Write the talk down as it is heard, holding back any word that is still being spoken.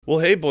Well,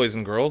 hey, boys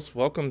and girls,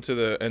 welcome to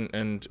the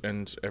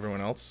and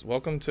everyone else.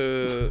 Welcome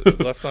to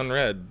Left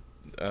Unread,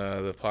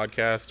 the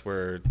podcast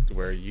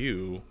where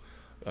you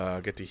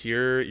get to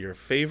hear your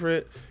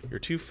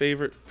two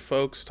favorite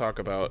folks talk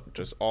about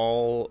just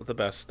all the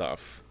best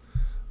stuff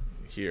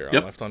here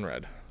on Left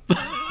Unread.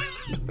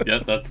 Yeah,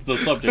 that's the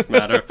subject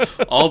matter.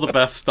 All the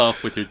best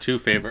stuff with your two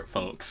favorite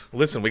folks.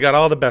 Listen, we got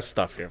all the best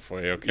stuff here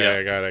for you. Okay,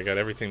 Yeah. I got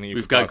everything that you.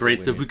 We've got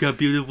great stuff. We've got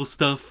beautiful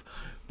stuff.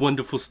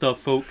 Wonderful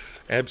stuff, folks.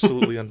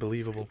 Absolutely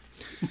unbelievable.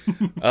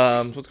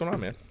 What's going on,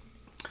 man?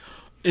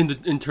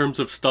 In terms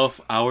of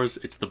stuff, ours,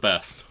 it's the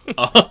best.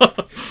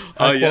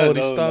 High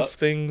quality stuff,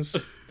 things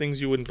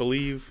you wouldn't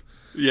believe.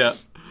 Yeah.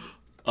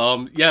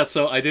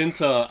 So I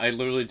didn't, I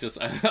literally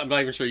just, I'm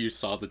not even sure you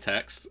saw the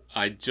text.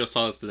 I just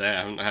saw this today. I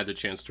haven't had the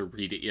chance to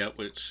read it yet,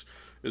 which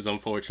is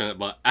unfortunate,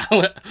 but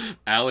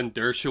Alan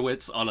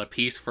Dershowitz on a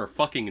piece for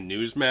fucking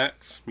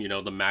Newsmax, you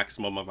know, the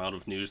maximum amount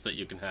of news that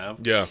you can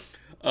have. Yeah.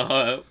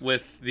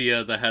 With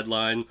the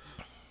headline,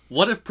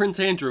 "What if Prince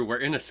Andrew were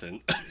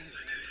innocent?"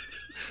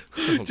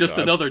 Just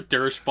God. Another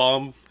Dersh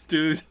bomb,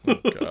 dude. Oh,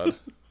 God.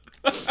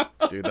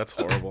 Dude, that's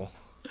horrible.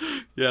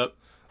 Yep.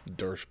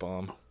 Dersh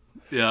bomb.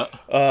 Yeah.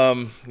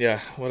 Yeah,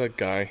 what a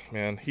guy,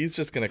 man. He's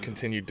just gonna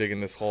continue digging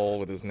this hole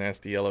with his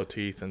nasty yellow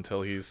teeth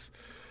until he's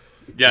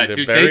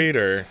either buried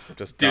or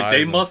just dies.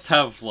 They must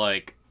have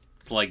like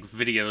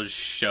videos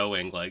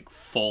showing like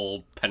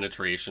full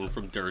penetration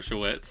from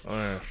Dershowitz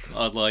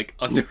on like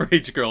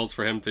underage girls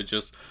for him to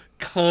just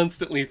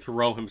constantly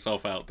throw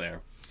himself out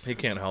there. He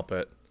can't help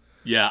it.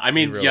 Yeah, I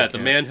mean, really the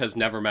can't. man has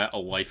never met a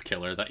wife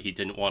killer that he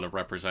didn't want to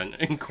represent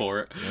in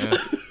court.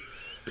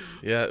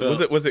 Yeah.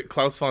 Was it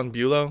Klaus von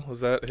Bülow? Was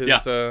that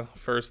his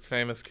first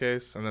famous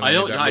case? And then I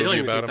don't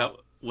even think that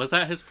was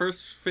that his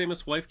first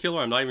famous wife killer.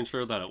 I'm not even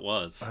sure that it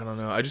was. I don't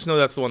know. I just know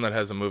that's the one that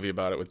has a movie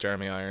about it with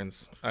Jeremy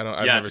Irons.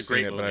 I've never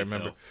seen it, but I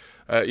remember.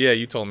 Yeah,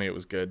 you told me it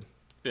was good.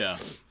 Yeah.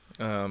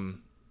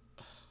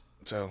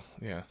 So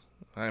yeah,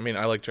 I mean,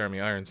 I like Jeremy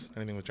Irons.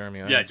 Anything with Jeremy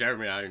Irons. Yeah,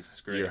 Jeremy Irons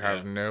is great. You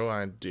have no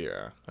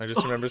idea. I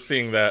just remember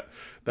seeing that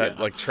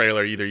like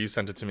trailer. Either you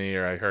sent it to me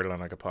or I heard it on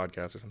like a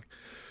podcast or something.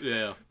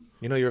 Yeah.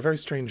 You know, you're a very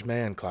strange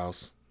man,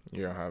 Klaus.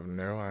 You have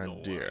no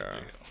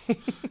idea.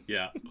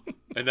 Yeah.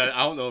 And then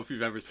I don't know if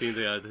you've ever seen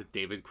the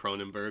David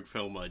Cronenberg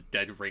film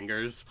Dead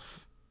Ringers.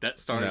 That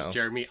stars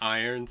Jeremy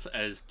Irons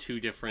as two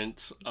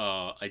different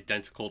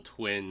identical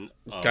twin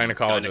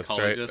gynecologists,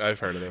 right? I've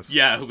heard of this.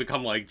 Yeah, who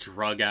become like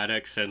drug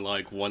addicts, and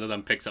like one of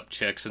them picks up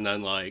chicks and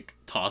then like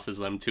tosses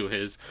them to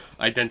his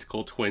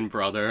identical twin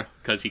brother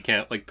because he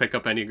can't like pick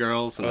up any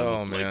girls. And oh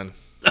then, man.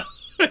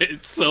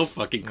 It's so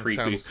fucking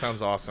creepy.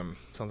 Sounds awesome.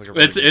 Sounds like a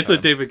really it's a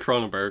David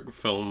Cronenberg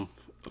film.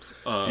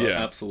 Yeah,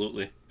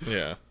 absolutely.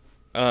 Yeah.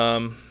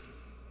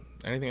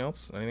 Anything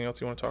else? Anything else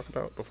you want to talk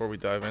about before we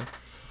dive in?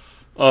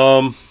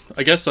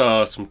 I guess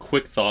some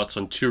quick thoughts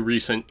on two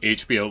recent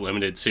HBO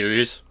limited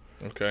series.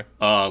 Okay.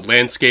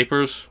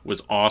 Landscapers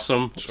was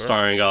awesome, Sure.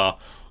 starring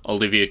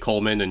Olivia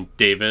Colman and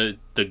David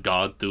the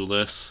God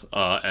Thewlis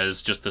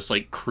as just this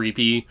like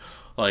creepy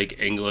like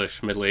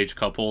English middle-aged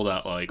couple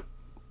that like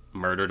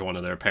murdered one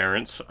of their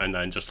parents and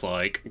then just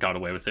like got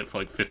away with it for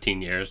like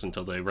 15 years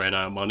until they ran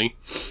out of money.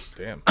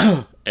 Damn.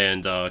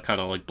 And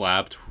kind of like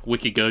blabbed.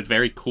 Wiki good,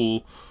 very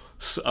cool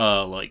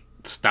like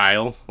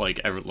style,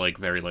 like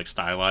very like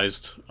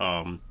stylized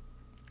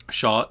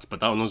shots,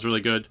 but that one was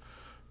really good.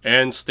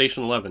 And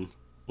Station 11,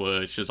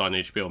 which is on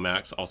HBO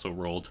Max, also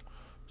rolled.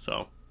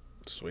 So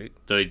sweet.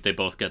 They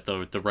both get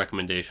the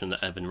recommendation,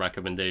 the Evan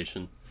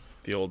recommendation.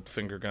 The old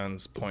finger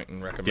guns point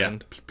and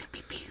recommend. Yeah. Pew, pew,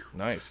 pew, pew.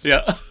 Nice.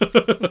 Yeah.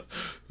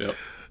 Yep.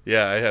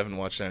 Yeah, I haven't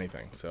watched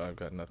anything, so I've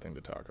got nothing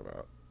to talk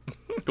about.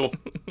 Cool.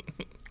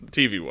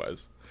 TV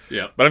wise.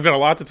 Yeah. But I've got a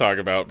lot to talk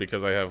about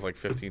because I have like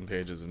 15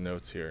 pages of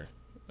notes here.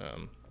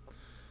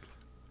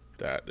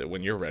 That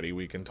when you're ready,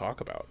 we can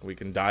talk about. We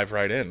can dive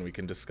right in. We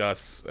can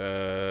discuss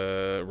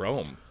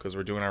Rome because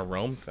we're doing our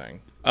Rome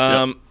thing.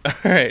 All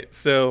right,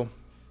 so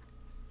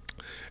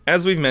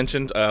as we've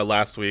mentioned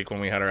last week when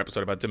we had our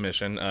episode about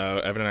Domitian,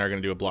 Evan and I are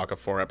going to do a block of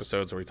 4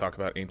 episodes where we talk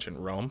about ancient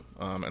Rome,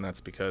 and that's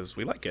because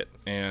we like it,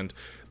 and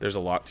there's a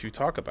lot to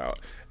talk about.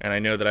 And I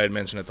know that I had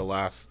mentioned at the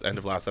end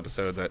of last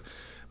episode that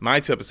my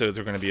 2 episodes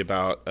are going to be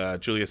about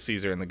Julius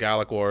Caesar and the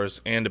Gallic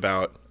Wars and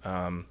about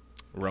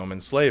Roman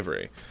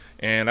slavery.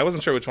 And I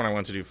wasn't sure which one I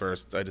wanted to do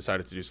first. I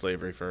decided to do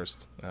slavery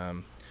first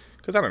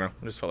because, I don't know,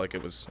 I just felt like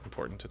it was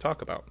important to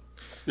talk about.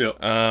 Yeah.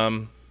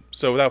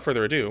 So without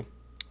further ado,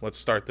 let's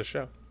start the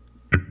show.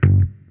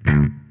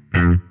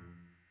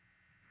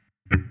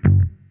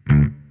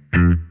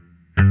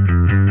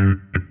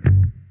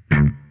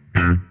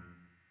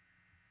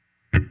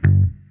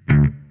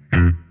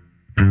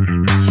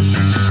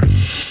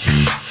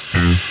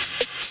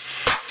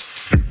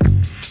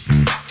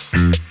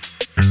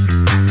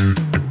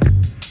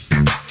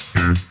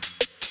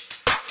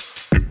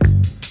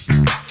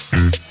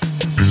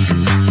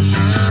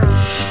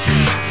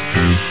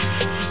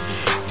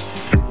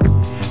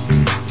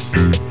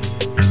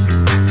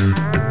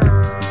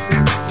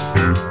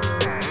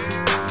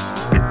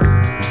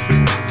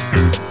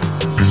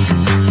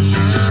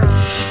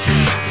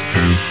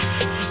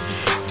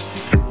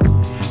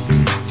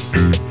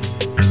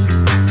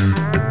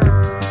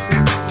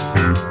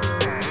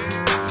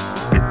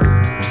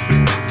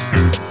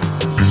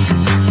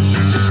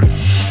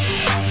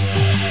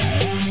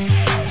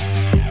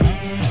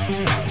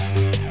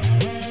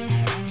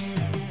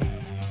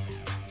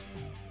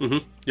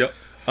 Yep.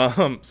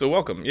 So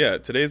welcome. Yeah,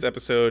 today's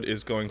episode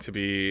is going to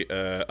be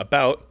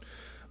about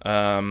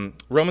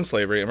Roman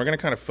slavery, and we're going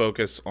to kind of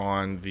focus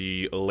on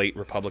the late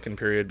Republican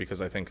period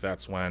because I think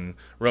that's when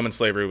Roman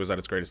slavery was at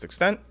its greatest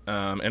extent.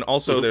 And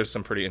also there's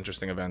some pretty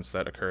interesting events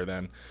that occur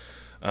then.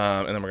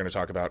 And then we're going to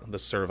talk about the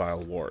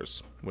Servile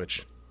Wars,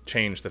 which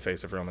changed the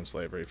face of Roman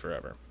slavery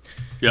forever.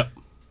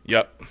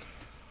 Yep.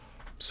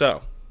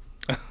 So,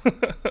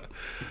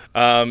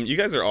 you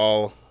guys are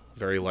all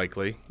very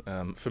likely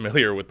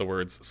familiar with the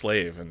words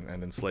slave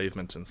and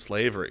enslavement and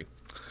slavery.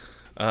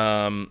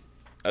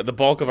 The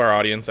bulk of our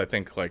audience, I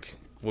think, like,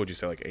 what would you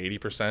say, like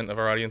 80% of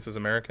our audience is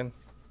American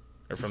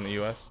or from the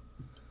U.S.?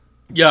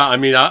 Yeah, I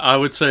mean, I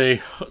would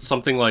say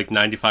something like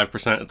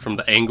 95% from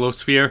the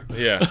Anglosphere.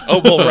 Yeah. Oh,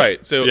 well,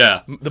 right. So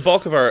Yeah. the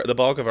bulk of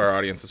our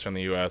audience is from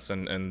the U.S.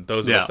 and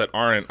those of us that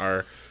aren't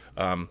are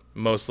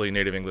mostly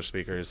native English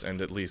speakers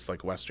and at least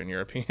like Western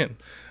European.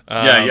 Who'd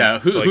like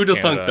have Canada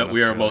thunk that and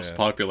we are Australia. most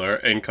popular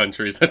in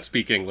countries that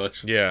speak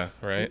English? Yeah,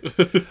 right.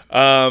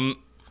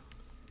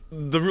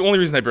 The only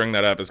reason I bring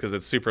that up is because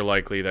it's super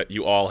likely that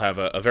you all have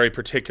a very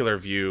particular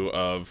view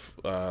of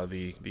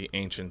the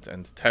ancient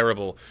and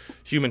terrible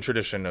human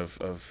tradition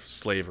of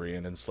slavery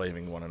and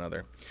enslaving one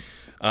another.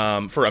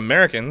 For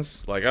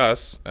Americans like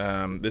us,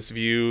 this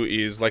view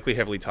is likely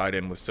heavily tied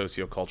in with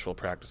sociocultural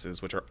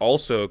practices, which are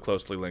also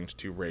closely linked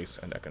to race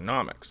and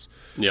economics.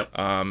 Yep.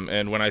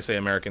 And when I say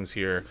Americans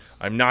here,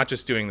 I'm not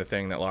just doing the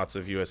thing that lots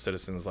of U.S.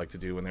 citizens like to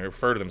do when they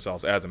refer to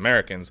themselves as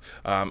Americans.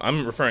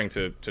 I'm referring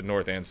to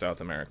North and South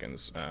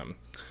Americans,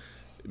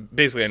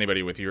 basically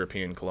anybody with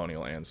European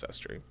colonial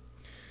ancestry.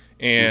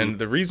 And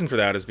the reason for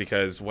that is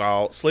because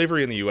while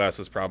slavery in the U.S.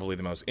 is probably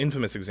the most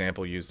infamous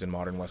example used in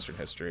modern Western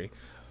history,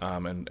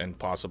 and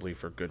possibly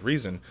for good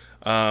reason,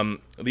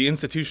 the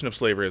institution of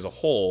slavery as a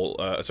whole,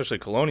 especially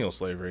colonial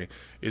slavery,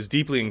 is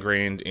deeply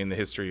ingrained in the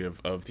history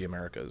of the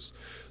Americas.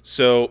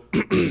 So,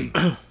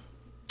 and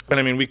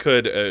I mean, we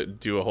could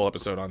do a whole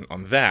episode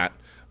on that,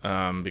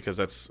 because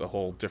that's a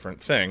whole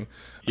different thing.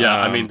 Yeah,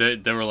 I mean,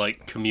 there were,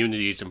 like,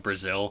 communities in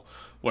Brazil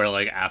where,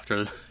 like,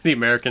 after the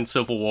American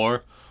Civil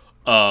War,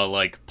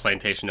 like,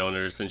 plantation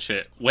owners and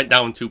shit went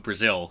down to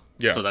Brazil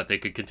so that they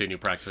could continue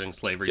practicing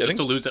slavery, just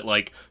to lose it,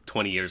 like,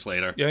 20 years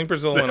later. Yeah, I think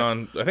Brazil went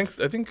on... I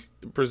think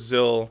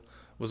Brazil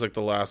was, like,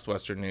 the last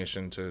Western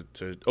nation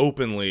to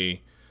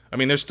openly... I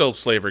mean, there's still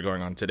slavery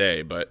going on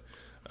today, but...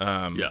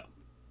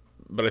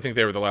 But I think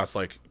they were the last,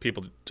 like,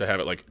 people to have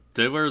it, like...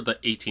 They were the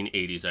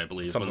 1880s, I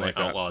believe, when they like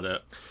that. outlawed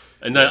it.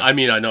 And then, I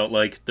mean, I know,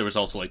 like, there was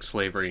also, like,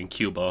 slavery in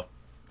Cuba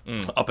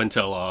up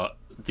until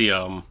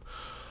the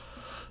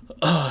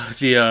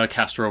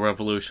Castro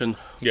Revolution.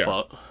 Yeah.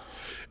 But,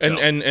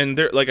 and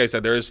there, like I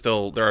said, there are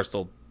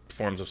still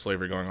forms of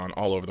slavery going on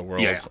all over the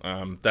world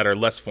that are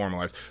less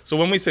formalized. So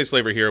when we say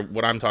slavery here,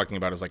 what I'm talking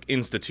about is like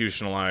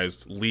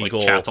institutionalized, legal,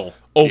 like chattel.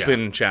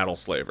 open chattel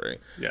slavery.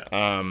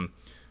 Yeah.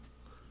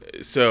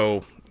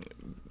 So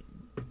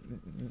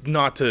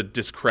not to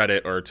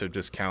discredit or to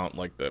discount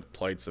like the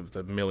plights of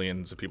the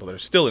millions of people that are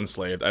still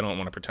enslaved. I don't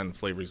want to pretend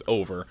slavery's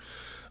over.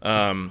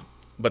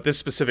 But this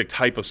specific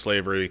type of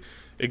slavery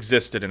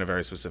existed in a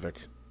very specific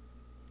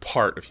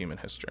part of human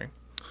history.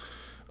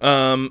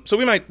 So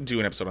we might do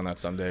an episode on that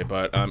someday.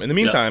 But in the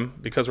meantime,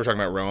 because we're talking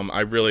about Rome,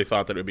 I really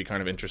thought that it would be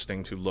kind of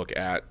interesting to look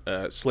at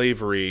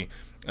slavery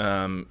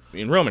in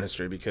Roman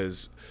history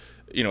because,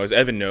 you know, as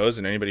Evan knows,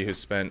 and anybody who's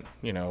spent,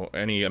 you know,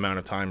 any amount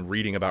of time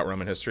reading about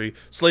Roman history,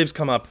 slaves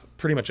come up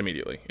pretty much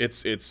immediately.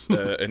 It's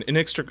an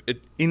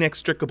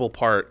inextricable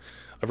part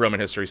of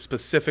Roman history,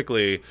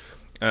 specifically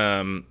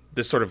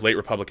this sort of late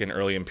Republican,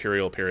 early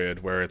Imperial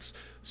period where it's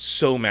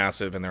so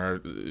massive and there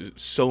are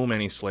so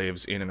many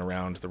slaves in and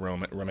around the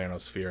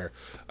Romanosphere.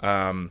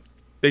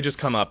 They just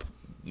come up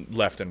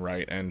left and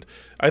right, and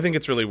I think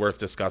it's really worth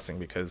discussing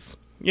because,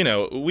 you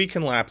know, we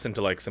can lapse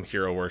into like some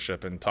hero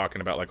worship and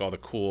talking about like all the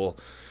cool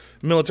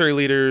military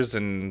leaders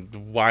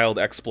and wild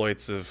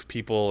exploits of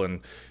people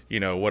and, you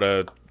know, what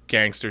a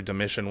gangster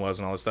Domitian was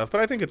and all this stuff. But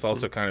I think it's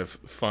also kind of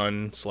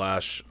fun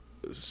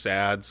 /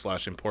 sad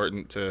 /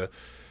 important to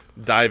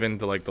dive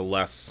into like the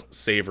less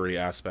savory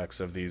aspects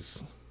of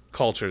these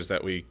cultures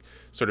that we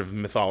sort of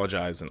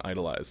mythologize and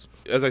idolize.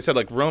 As I said,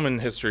 like Roman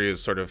history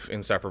is sort of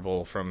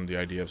inseparable from the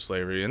idea of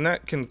slavery, and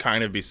that can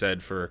kind of be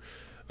said for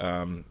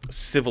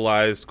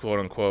civilized, quote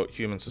unquote,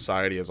 human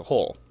society as a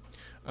whole.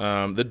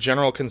 The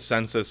general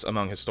consensus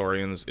among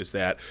historians is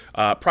that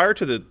prior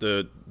to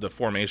the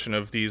formation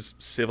of these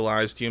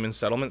civilized human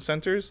settlement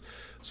centers,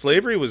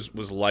 slavery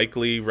was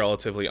likely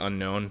relatively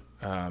unknown.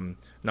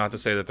 Not to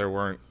say that there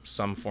weren't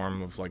some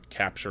form of like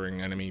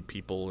capturing enemy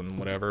people and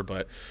whatever,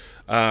 but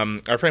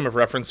our frame of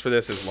reference for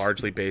this is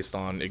largely based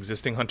on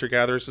existing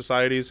hunter-gatherer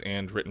societies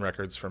and written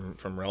records from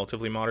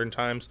relatively modern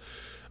times,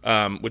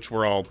 which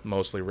were all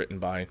mostly written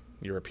by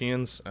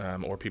Europeans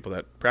or people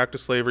that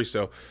practice slavery.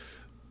 So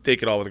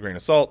take it all with a grain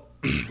of salt.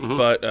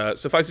 But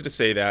suffice it to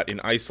say that in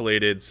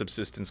isolated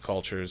subsistence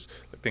cultures,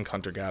 I think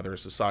hunter-gatherer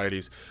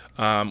societies,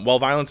 while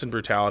violence and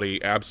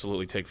brutality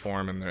absolutely take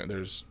form, and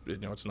there's, you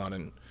know, it's not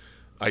an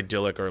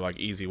idyllic or like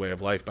easy way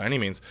of life by any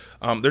means.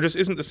 There just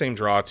isn't the same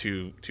draw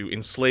to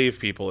enslave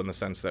people in the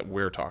sense that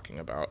we're talking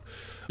about.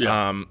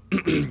 Yeah.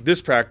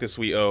 This practice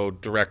we owe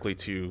directly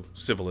to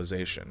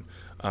civilization.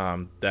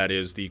 That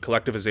is the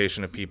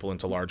collectivization of people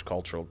into large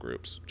cultural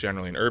groups,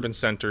 generally in urban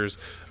centers,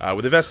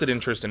 with a vested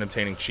interest in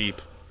obtaining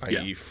cheap,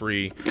 i.e.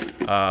 free,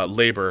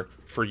 labor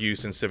for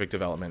use in civic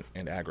development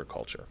and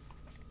agriculture.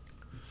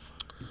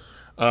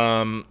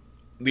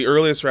 The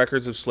earliest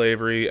records of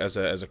slavery as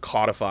a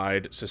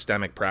codified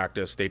systemic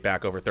practice date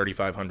back over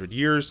 3,500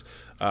 years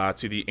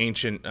to the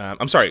ancient,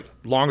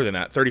 longer than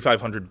that,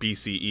 3,500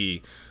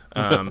 BCE.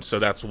 So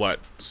that's what,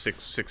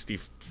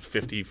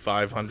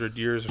 5,500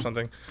 years or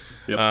something?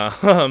 Yep.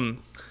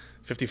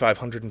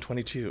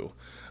 5,522.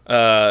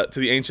 To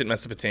the ancient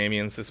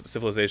Mesopotamian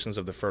civilizations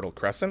of the Fertile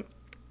Crescent.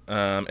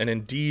 And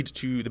indeed,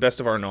 to the best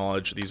of our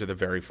knowledge, these are the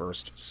very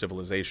first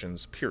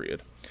civilizations,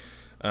 period.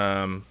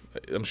 I'm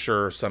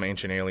sure some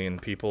ancient alien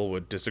people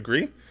would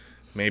disagree.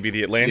 Maybe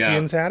the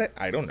Atlanteans had it.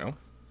 I don't know.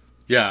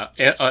 Yeah,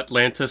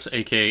 Atlantis,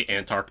 a.k.a.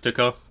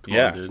 Antarctica. Come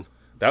on, dude.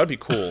 That would be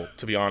cool,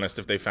 to be honest,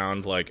 if they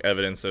found like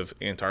evidence of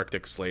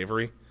Antarctic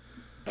slavery.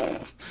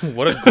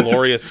 What a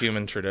glorious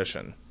human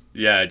tradition.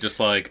 Yeah, just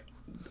like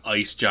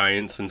ice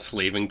giants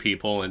enslaving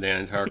people in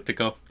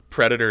Antarctica.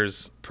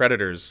 Predators,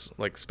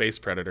 like space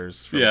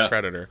predators from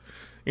Predator.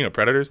 You know,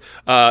 predators?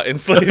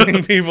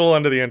 Enslaving people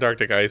under the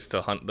Antarctic ice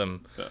to hunt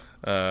them.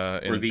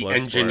 Or the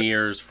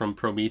engineers from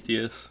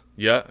Prometheus.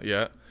 Yeah,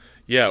 or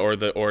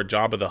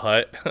Jabba the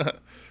Hutt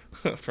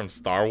from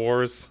Star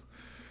Wars.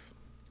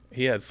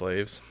 He had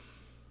slaves.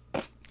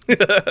 So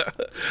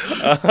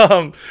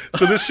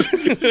this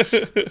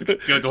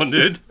good one,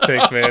 dude.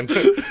 Thanks, man.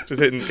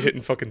 Just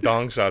hitting fucking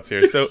dong shots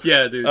here. So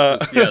yeah, dude.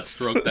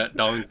 Stroke that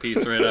dong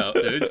piece right out,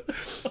 dude.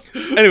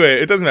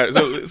 Anyway, it doesn't matter.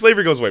 So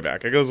slavery goes way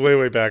back. It goes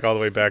way back, all the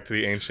way back to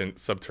the ancient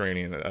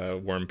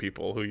subterranean worm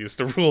people who used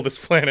to rule this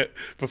planet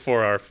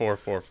before our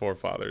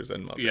forefathers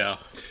and mothers. Yeah.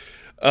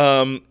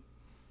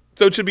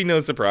 So it should be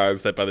no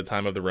surprise that by the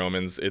time of the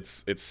Romans,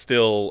 it's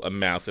still a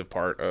massive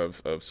part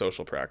of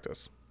social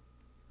practice.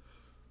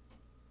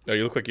 Oh,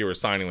 you look like you were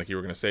signing like you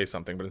were going to say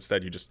something, but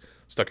instead you just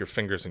stuck your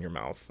fingers in your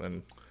mouth.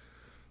 And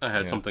I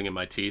had something in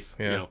my teeth.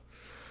 Yeah. You know.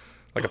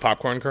 Like a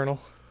popcorn kernel?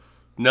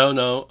 No.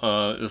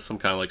 It was some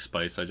kind of like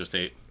spice I just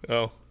ate.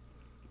 Oh.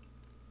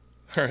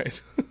 All right.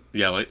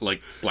 Yeah,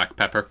 like black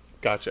pepper.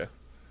 Gotcha.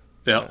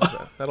 Yeah.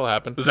 That'll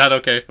happen. Is that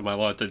okay? Am I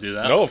allowed to do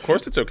that? No, of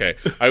course it's okay.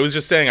 I was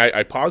just saying,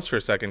 I paused for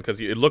a second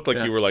because it looked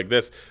like you were like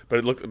this, but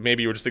it looked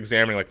maybe you were just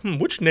examining like,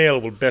 which nail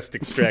will best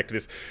extract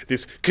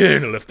this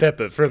kernel of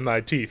pepper from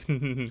my teeth.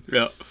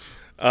 Yeah.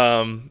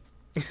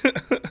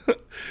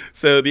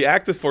 So the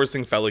act of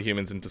forcing fellow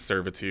humans into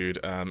servitude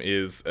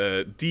is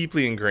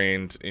deeply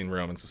ingrained in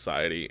Roman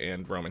society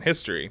and Roman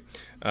history.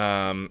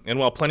 And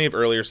while plenty of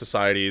earlier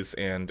societies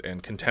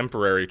and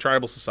contemporary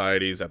tribal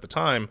societies at the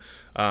time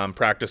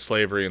practiced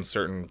slavery in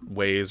certain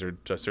ways or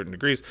to certain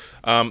degrees,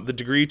 the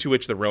degree to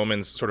which the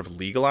Romans sort of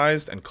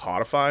legalized and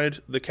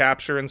codified the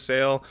capture and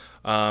sale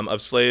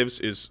of slaves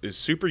is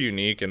super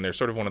unique, and they're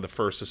sort of one of the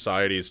first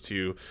societies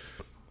to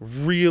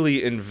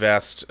really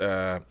invest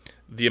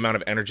the amount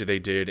of energy they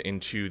did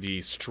into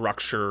the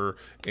structure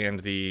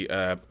and the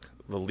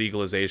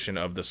legalization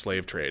of the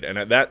slave trade,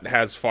 and that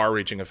has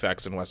far-reaching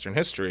effects in Western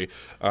history,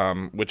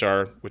 which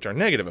are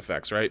negative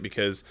effects, right?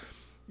 Because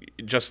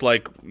just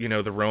like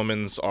the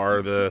Romans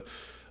are the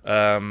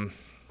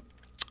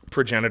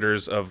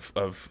progenitors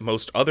of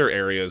most other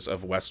areas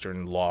of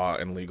Western law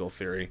and legal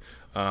theory,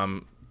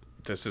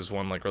 this is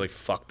one like really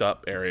fucked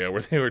up area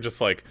where they were just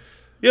like,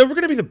 yeah, we're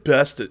gonna be the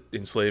best at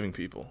enslaving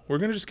people. We're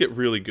gonna just get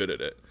really good at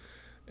it.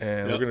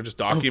 And we're going to just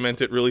document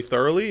it really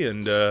thoroughly,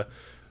 and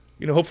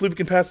hopefully we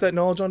can pass that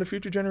knowledge on to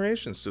future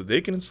generations so they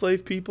can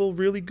enslave people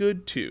really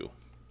good too.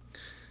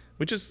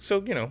 Which is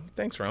so,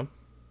 thanks, Rome.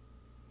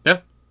 Yeah,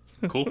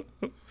 cool,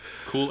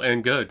 cool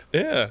and good.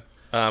 Yeah.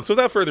 So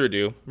without further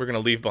ado, we're going to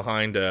leave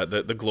behind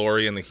the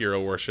glory and the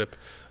hero worship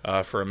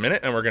for a minute,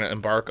 and we're going to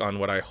embark on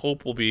what I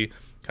hope will be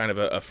kind of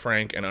a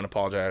frank and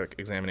unapologetic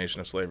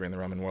examination of slavery in the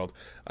Roman world.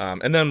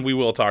 And then we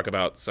will talk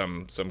about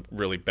some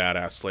really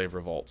badass slave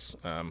revolts.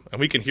 And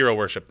we can hero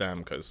worship them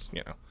because,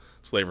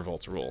 slave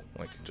revolts rule.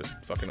 Like, just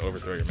fucking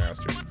overthrow your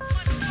masters.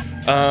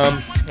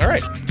 All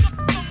right.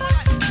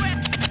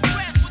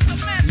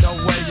 No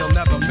way you'll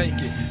never make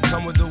it.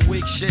 Come with the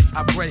weak shit,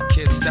 I break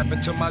it. Step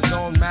into my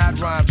zone, mad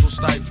rhymes will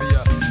stifle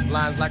ya.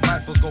 Lines like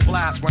rifles go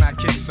blast when I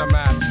kick some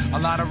ass. A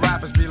lot of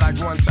rappers be like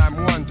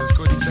one-time wonders.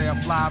 Couldn't say a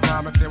fly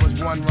rhyme if there was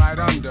one right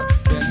under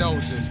their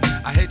noses.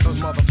 I hate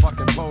those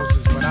motherfucking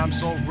posers, but I'm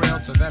so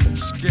real to them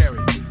it's scary.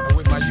 And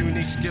with my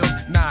unique skills,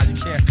 nah, you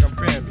can't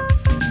compare me.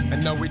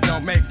 And no, we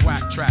don't make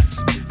whack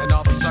tracks. And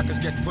all the suckers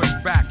get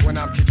pushed back when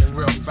I'm kicking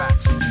real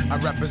facts. I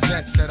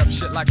represent, set up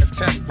shit like a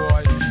tent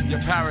boy.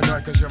 You're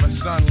paranoid cause you're a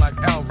son like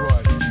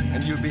Elroy.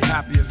 And you'd be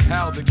happy as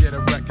hell to get a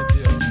record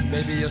deal.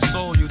 Maybe your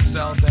soul you'd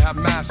sell to have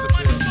mass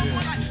appeal.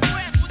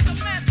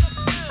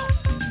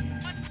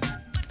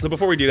 So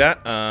before we do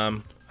that,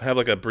 I have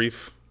like a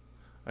brief,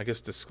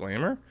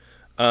 disclaimer.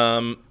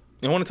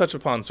 I want to touch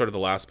upon sort of the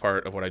last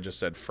part of what I just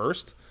said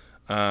first.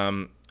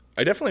 I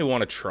definitely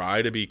want to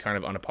try to be kind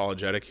of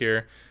unapologetic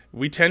here.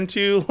 We tend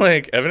to,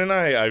 like, Evan and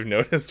I've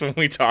noticed when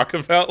we talk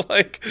about,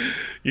 like,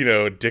 you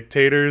know,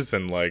 dictators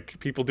and, like,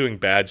 people doing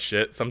bad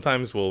shit,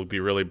 sometimes we'll be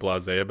really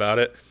blasé about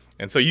it.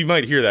 And so you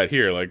might hear that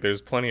here. Like,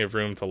 there's plenty of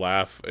room to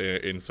laugh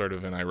in sort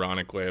of an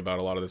ironic way about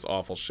a lot of this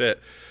awful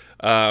shit.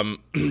 But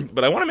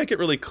I want to make it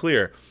really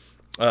clear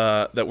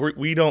that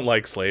we don't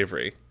like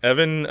slavery.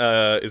 Evan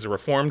is a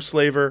reformed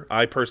slaver.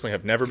 I personally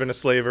have never been a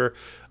slaver.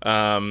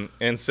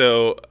 And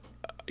so,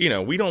 you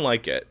know, we don't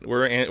like it.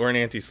 We're an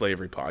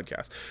anti-slavery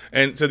podcast.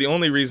 And so the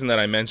only reason that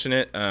I mention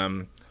it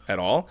at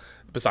all,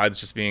 besides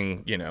just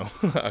being, you know,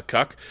 a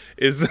cuck,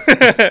 is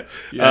that...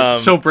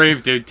 so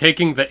brave, dude.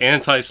 Taking the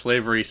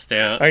anti-slavery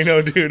stance. I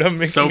know, dude. I'm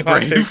making so hot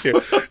brave. takes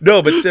here.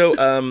 No, but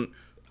so...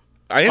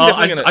 I am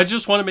definitely gonna... I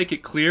just want to make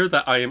it clear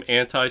that I am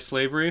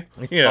anti-slavery.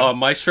 Yeah.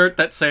 My shirt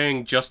that's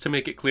saying, just to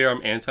make it clear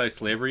I'm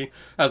anti-slavery,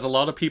 has a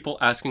lot of people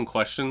asking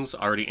questions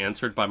already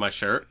answered by my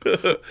shirt.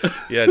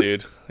 Yeah,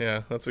 dude.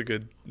 Yeah, that's a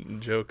good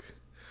joke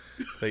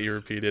that you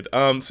repeated.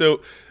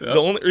 So the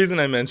only reason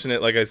I mention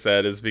it, like I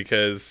said, is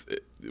because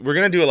we're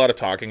going to do a lot of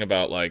talking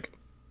about, like,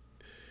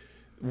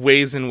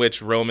 ways in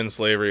which Roman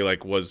slavery,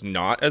 like, was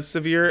not as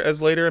severe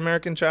as later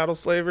American chattel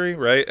slavery,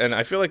 right? And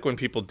I feel like when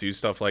people do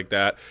stuff like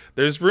that,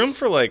 there's room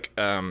for, like,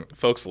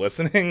 folks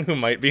listening who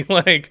might be,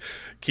 like,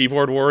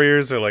 keyboard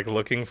warriors or, like,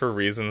 looking for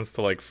reasons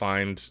to, like,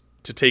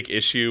 to take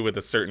issue with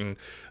a certain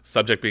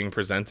subject being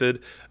presented.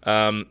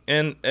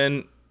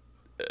 And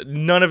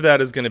none of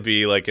that is going to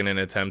be, like, in an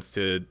attempt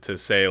to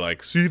say,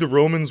 like, see, the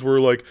Romans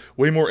were, like,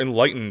 way more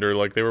enlightened, or,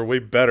 like, they were way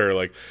better.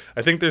 Like,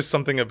 I think there's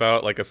something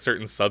about, like, a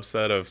certain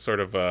subset of sort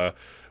of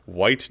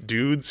white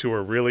dudes who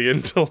are really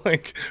into,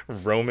 like,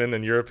 Roman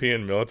and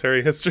European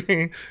military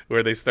history,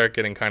 where they start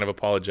getting kind of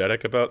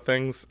apologetic about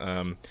things.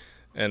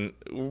 And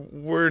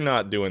we're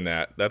not doing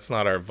that. That's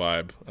not our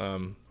vibe.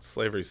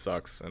 Slavery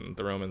sucks, and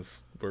the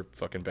Romans were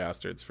fucking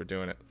bastards for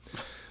doing it.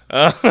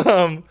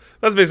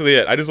 That's basically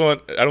it. I don't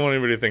want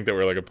anybody to think that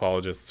we're, like,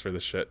 apologists for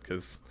this shit,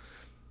 because,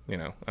 you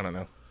know, I don't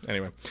know.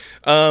 Anyway.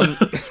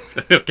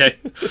 Okay.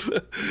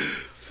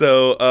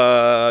 So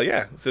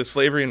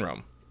slavery in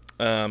Rome.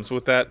 So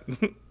with that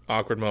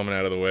awkward moment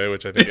out of the way,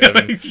 which I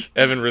think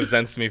Evan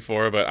resents me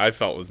for, but I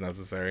felt was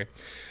necessary.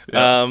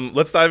 Yeah.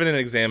 Let's dive in and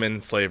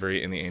examine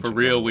slavery in the ancient For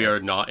real, Roman we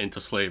world. are not into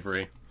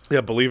slavery.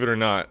 Yeah, believe it or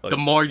not. Like, The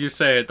more you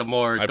say it, the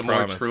more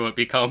promise. true it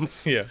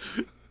becomes. Yeah.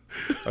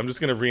 I'm just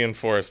going to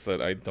reinforce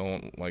that I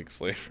don't like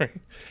slavery.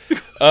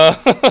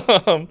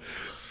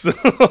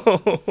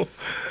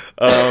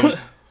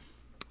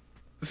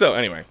 So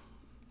anyway,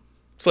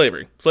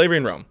 slavery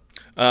in Rome.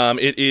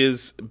 It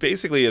is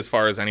basically, as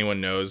far as anyone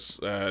knows,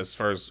 as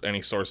far as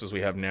any sources we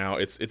have now,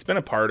 it's been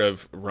a part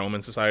of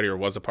Roman society, or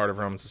was a part of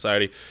Roman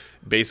society,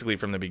 basically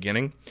from the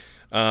beginning.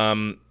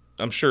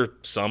 I'm sure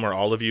some or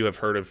all of you have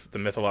heard of the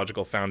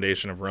mythological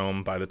foundation of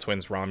Rome by the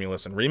twins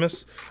Romulus and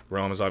Remus.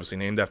 Rome is obviously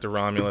named after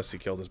Romulus. He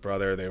killed his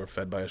brother. They were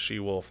fed by a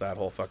she-wolf, that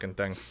whole fucking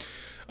thing.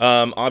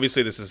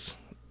 Obviously, this is,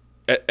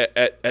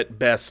 at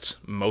best,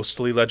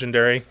 mostly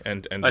legendary,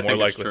 and I more think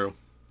likely... it's true.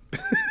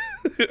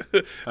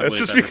 That's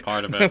just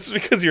part of it. That's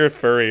because you're a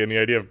furry, and the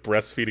idea of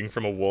breastfeeding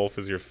from a wolf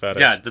is your fetish.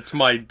 Yeah, that's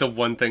the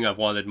one thing I've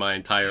wanted my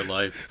entire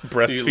life.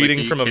 Breastfeeding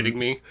are you from kidding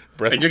me?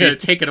 breastfeed- And you're gonna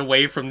take it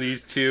away from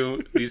these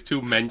two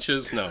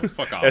mentions? No,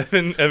 fuck off.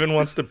 Evan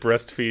wants to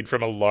breastfeed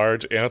from a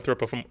large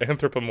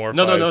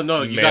anthropomorphized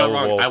No. You got it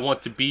wrong. wolf. I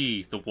want to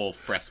be the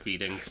wolf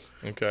breastfeeding.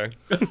 Okay.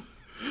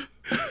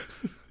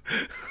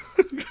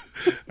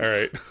 All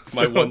right.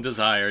 My one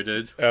desire,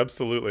 dude.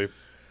 Absolutely.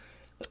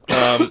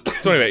 So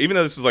anyway, even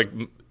though this is, like,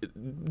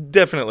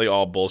 definitely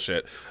all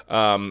bullshit,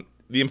 the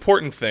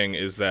important thing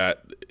is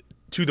that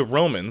to the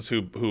Romans,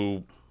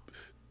 who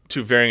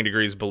to varying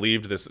degrees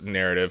believed this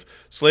narrative,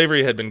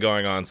 slavery had been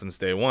going on since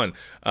day one.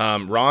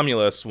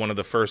 Romulus, one of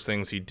the first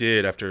things he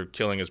did after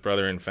killing his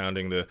brother and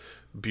founding the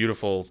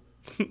beautiful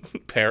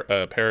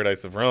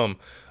paradise of Rome,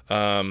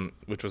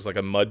 which was like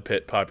a mud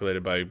pit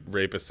populated by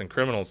rapists and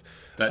criminals.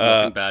 That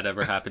nothing bad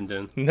ever happened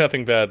in.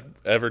 Nothing bad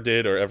ever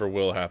did or ever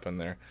will happen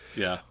there.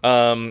 Yeah.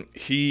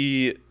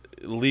 He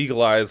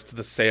legalized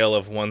the sale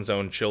of one's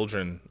own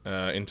children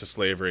into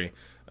slavery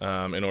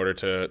in order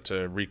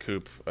to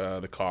recoup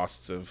the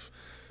costs of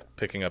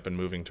picking up and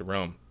moving to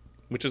Rome,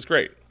 which is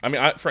great. I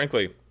mean,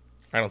 frankly,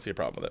 I don't see a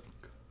problem with it.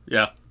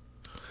 Yeah.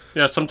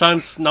 Yeah,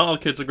 sometimes not all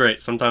kids are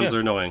great. Sometimes they're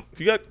annoying. If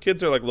you got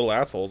kids that are like little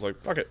assholes,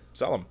 like, fuck it,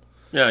 sell them.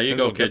 Yeah, you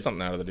go, Get kid.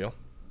 something out of the deal.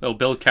 They'll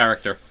build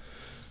character.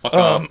 Fuck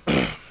off.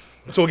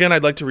 So again,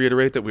 I'd like to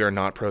reiterate that we are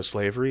not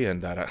pro-slavery,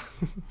 and that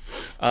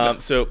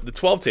so the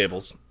 12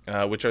 Tables,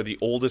 which are the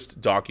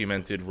oldest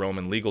documented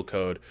Roman legal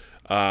code,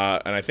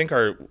 and I think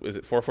is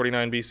it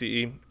 449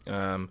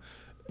 BCE,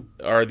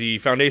 are the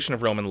foundation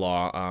of Roman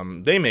law.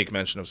 They make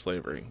mention of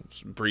slavery.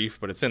 It's brief,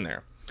 but it's in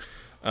there.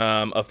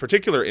 Of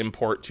particular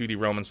import to the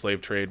Roman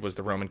slave trade was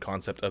the Roman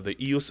concept of the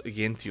ius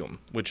gentium,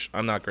 which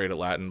I'm not great at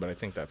Latin, but I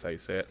think that's how you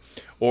say it,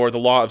 or the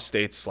law of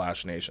states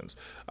 / nations.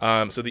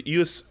 So the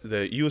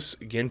ius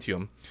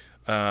gentium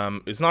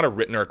is not a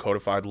written or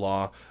codified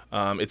law.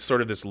 It's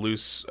sort of this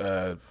loose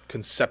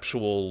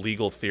conceptual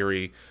legal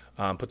theory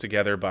put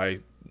together by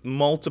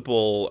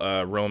multiple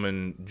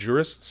Roman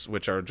jurists,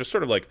 which are just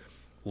sort of like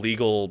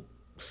legal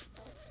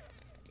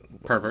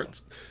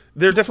Perverts.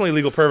 They're definitely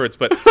legal perverts,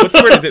 but what's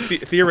the word? Is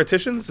it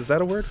theoreticians? Is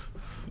that a word?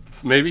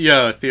 Maybe,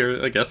 yeah,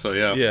 I guess so,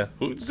 yeah. Yeah.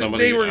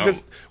 They were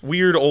just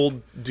weird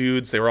old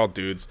dudes. They were all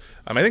dudes.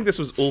 I think this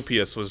was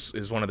Ulpius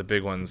is one of the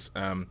big ones.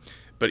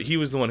 But he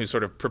was the one who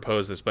sort of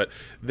proposed this. But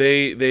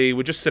they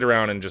would just sit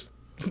around and just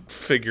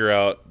figure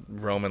out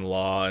Roman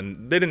law.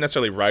 And they didn't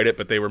necessarily write it,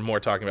 but they were more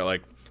talking about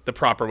like the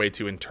proper way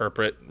to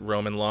interpret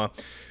Roman law.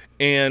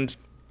 And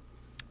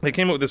they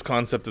came up with this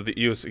concept of the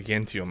ius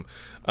gentium,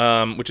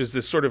 which is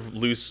this sort of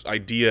loose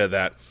idea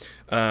that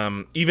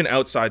even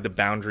outside the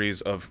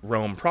boundaries of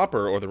Rome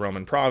proper or the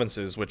Roman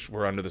provinces, which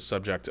were under the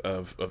subject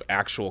of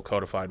actual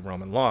codified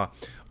Roman law,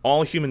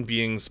 all human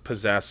beings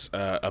possess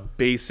a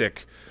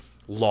basic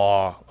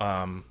law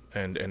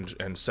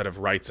and set of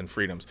rights and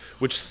freedoms,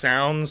 which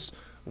sounds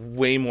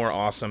way more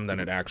awesome than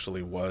it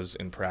actually was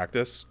in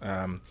practice.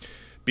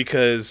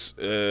 Because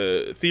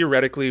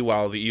theoretically,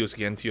 while the ius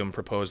gentium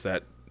proposed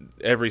that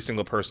every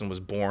single person was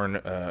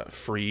born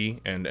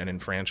free and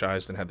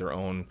enfranchised and had their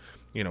own,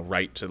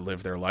 right to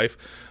live their life,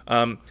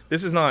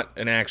 this is not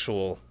an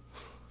actual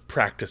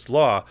practiced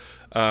law.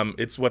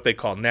 It's what they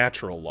call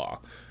natural law.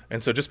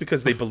 And so just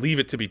because they believe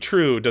it to be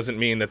true doesn't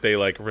mean that they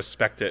like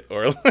respect it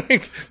or or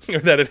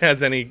that it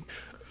has any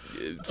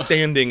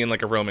standing in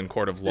like a Roman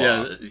court of law.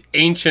 Yeah,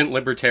 ancient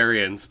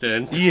libertarians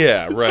did.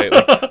 Yeah, right.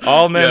 Like,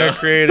 all men are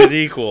created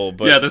equal.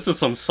 But yeah, this is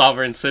some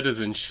sovereign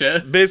citizen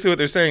shit. Basically what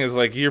they're saying is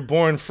like, you're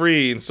born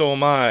free and so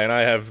am I, and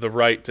I have the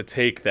right to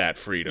take that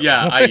freedom.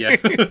 Yeah,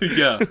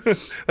 yeah.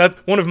 That's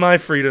one of my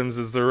freedoms,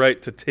 is the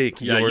right to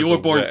take yours away. Yeah, you were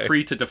born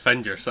free to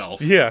defend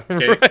yourself. Yeah,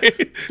 okay?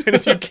 Right. And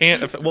if you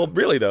can't, well,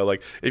 really though,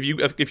 like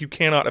if you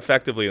cannot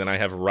effectively, then I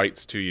have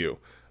rights to you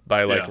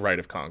by like right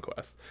of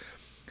conquest.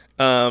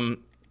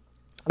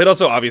 It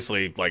also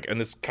obviously, like, and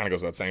this kind of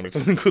goes without saying, but it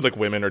doesn't include, like,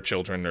 women or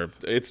children, or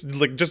it's,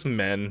 like, just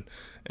men,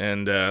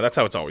 and that's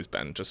how it's always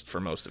been, just for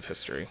most of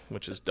history,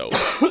 which is dope.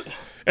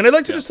 And I'd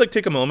like to just, like,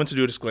 take a moment to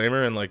do a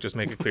disclaimer and, like, just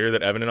make it clear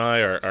that Evan and I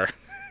are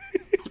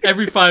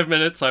Every 5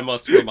 minutes, I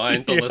must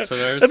remind the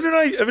listeners.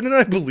 Evan and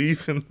I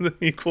believe in the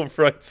equal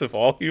rights of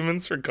all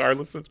humans,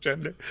 regardless of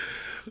gender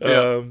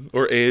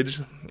or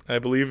age. I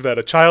believe that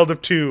a child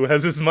of 2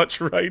 has as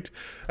much right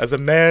as a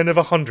man of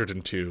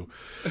 102.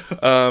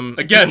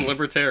 Again,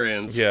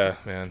 libertarians. Yeah,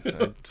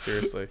 man.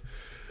 Seriously.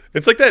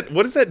 It's like that.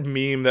 What is that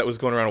meme that was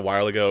going around a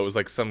while ago? It was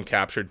like some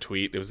captured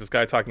tweet. It was this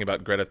guy talking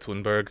about Greta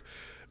Thunberg,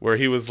 where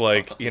he was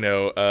like, I'm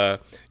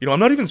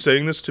not even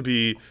saying this to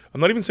be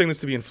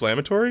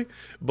inflammatory,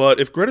 but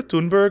if Greta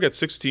Thunberg at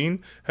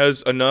 16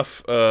 has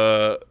enough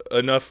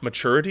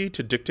maturity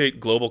to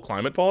dictate global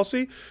climate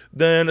policy,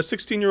 then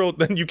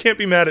then you can't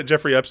be mad at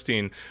Jeffrey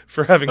Epstein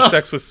for having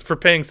for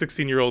paying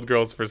 16-year-old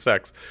girls for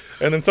sex.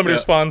 And then somebody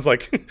responds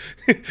like,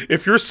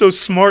 if you're so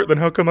smart, then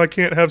how come I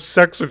can't have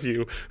sex with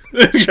you?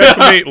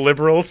 Checkmate,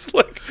 liberals.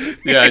 Like,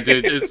 yeah,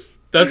 dude,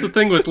 that's the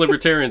thing with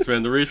libertarians,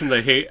 man. The reason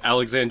they hate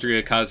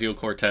Alexandria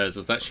Ocasio-Cortez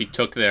is that she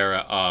took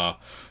their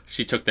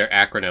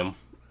acronym,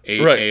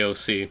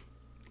 AOC.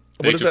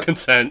 Age of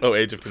Consent. Oh,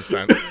 Age of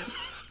Consent.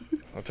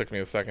 That took me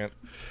a second.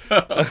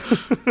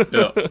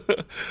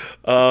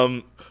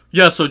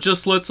 Yeah, so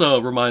just let's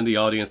remind the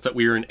audience that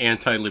we are an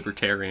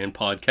anti-libertarian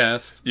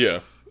podcast. Yeah.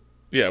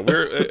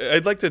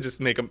 I'd like to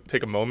just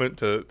take a moment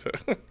to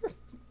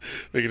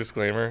make a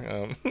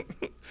disclaimer.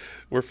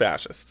 We're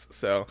fascists.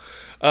 So,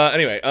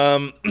 anyway,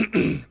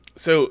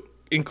 so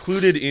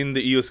included in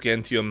the ius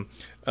gentium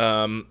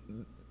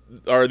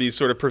are these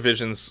sort of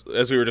provisions,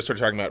 as we were just sort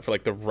of talking about, for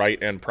like the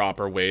right and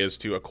proper ways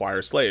to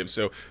acquire slaves.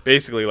 So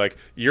basically, like,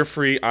 you're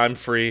free, I'm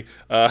free,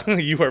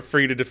 you are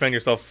free to defend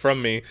yourself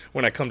from me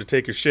when I come to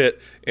take your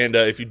shit, and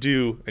if you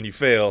do and you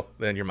fail,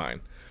 then you're mine.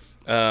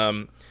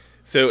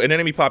 So an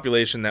enemy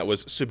population that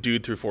was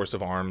subdued through force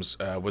of arms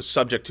was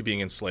subject to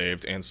being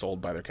enslaved and sold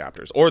by their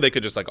captors. Or they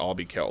could just like all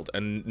be killed,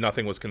 and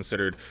nothing was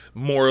considered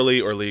morally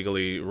or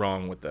legally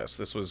wrong with this.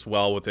 This was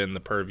well within the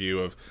purview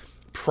of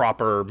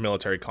proper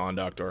military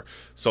conduct or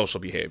social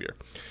behavior.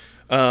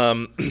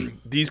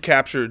 These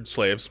captured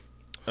slaves,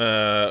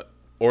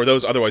 or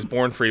those otherwise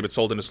born free but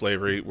sold into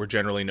slavery, were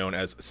generally known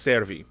as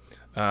servi,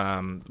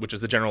 which is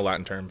the general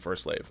Latin term for a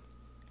slave.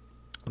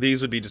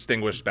 These would be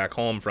distinguished back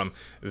home from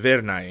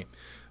vernae,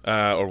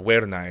 or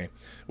vernae,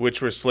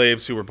 which were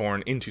slaves who were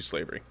born into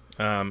slavery.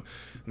 The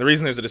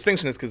reason there's a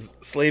distinction is because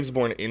slaves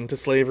born into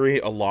slavery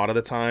a lot of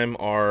the time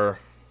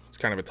it's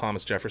kind of a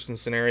Thomas Jefferson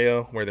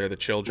scenario where they're the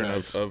children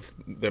of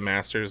the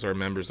masters or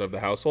members of the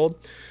household.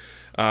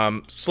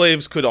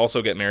 Slaves could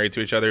also get married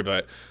to each other,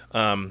 but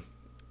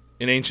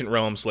in ancient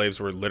Rome, slaves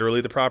were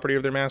literally the property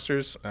of their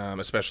masters,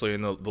 especially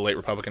in the late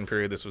Republican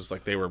period. This was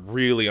like they were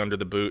really under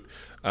the boot,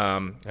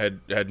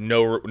 had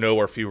no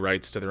or few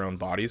rights to their own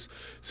bodies.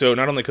 So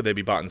not only could they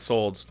be bought and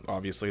sold,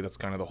 obviously that's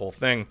kind of the whole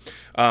thing,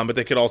 but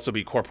they could also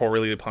be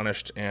corporeally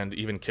punished and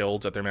even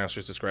killed at their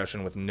master's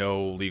discretion with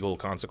no legal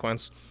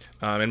consequence.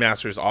 And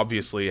masters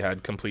obviously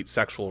had complete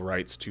sexual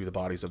rights to the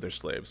bodies of their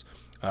slaves,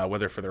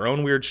 whether for their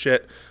own weird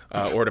shit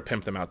or to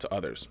pimp them out to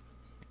others.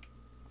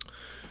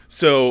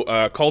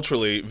 So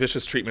culturally,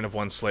 vicious treatment of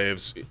one's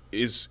slaves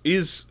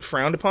is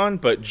frowned upon,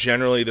 but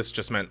generally this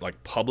just meant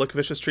like public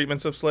vicious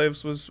treatments of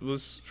slaves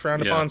was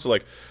frowned upon. So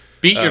like,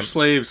 beat your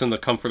slaves in the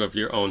comfort of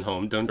your own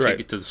home. Don't take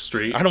it to the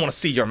street. I don't want to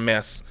see your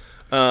mess.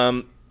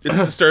 It's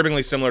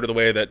disturbingly similar to the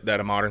way that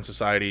a modern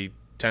society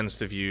tends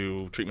to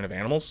view treatment of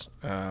animals.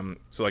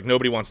 So like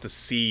nobody wants to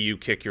see you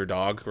kick your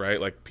dog,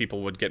 right? Like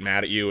people would get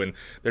mad at you and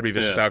there'd be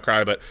vicious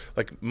outcry, but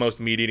like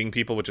most meat-eating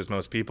people, which is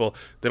most people,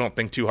 they don't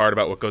think too hard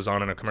about what goes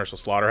on in a commercial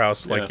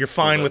slaughterhouse. Like you're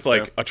fine with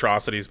like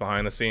atrocities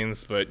behind the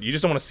scenes, but you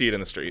just don't want to see it in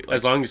the street. Like,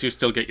 as long as you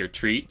still get your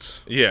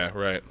treats. Yeah,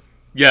 right.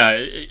 Yeah.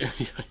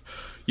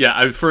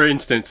 For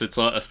instance, it's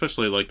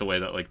especially like the way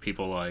that like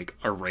people like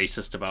are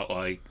racist about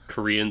like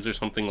Koreans or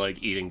something,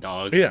 like eating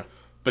dogs. Yeah.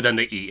 But then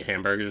they eat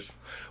hamburgers.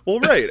 Well,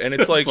 right, and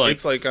it's like the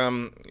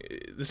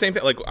same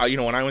thing. Like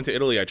when I went to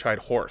Italy, I tried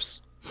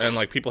horse, and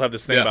like people have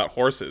this thing about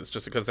horses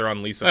just because they're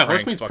on Lisa. Yeah,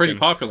 horse meat's pretty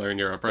popular in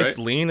Europe, right? It's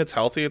lean, it's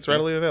healthy, it's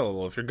readily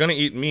available. If you're gonna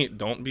eat meat,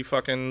 don't be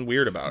fucking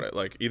weird about it.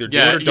 Like either do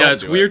it or don't. Yeah,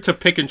 it's weird to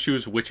pick and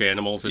choose which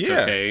animals it's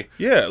okay.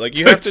 Yeah, like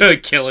you have to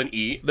kill and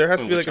eat. There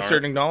has to be like a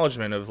certain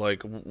acknowledgement of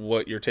like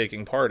what you're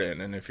taking part in,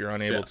 and if you're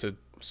unable to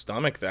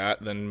stomach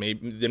that, then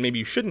maybe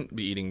you shouldn't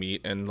be eating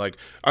meat. And like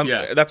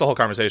that's a whole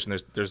conversation.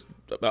 There's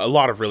a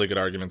lot of really good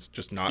arguments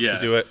just not to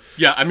do it.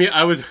 Yeah, I mean,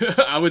 I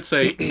would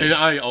say, and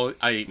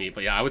I eat meat,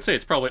 but I would say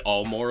it's probably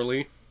all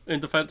morally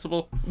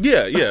indefensible.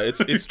 Yeah,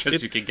 it's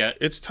because you can get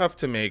it's tough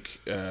to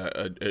make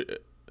an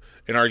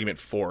argument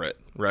for it,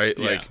 right?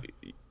 Like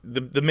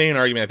the main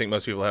argument I think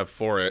most people have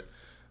for it,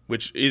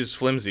 which is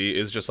flimsy,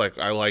 is just like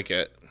I like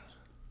it.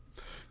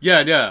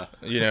 Yeah.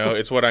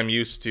 It's what I'm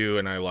used to,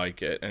 and I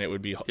like it, and it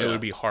would be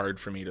hard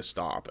for me to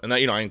stop. And that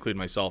I include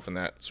myself in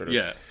that sort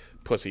of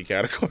pussy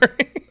category.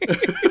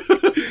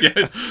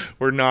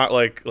 We're not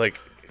like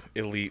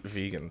elite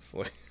vegans.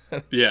 Like,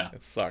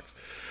 it sucks.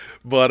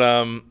 But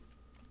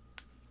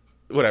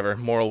whatever.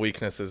 Moral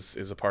weakness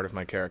is a part of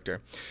my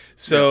character.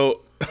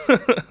 So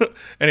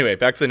anyway,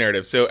 back to the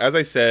narrative. So as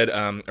I said,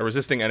 a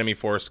resisting enemy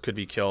force could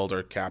be killed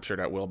or captured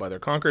at will by their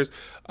conquerors.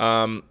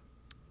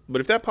 But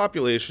if that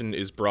population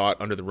is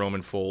brought under the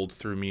Roman fold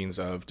through means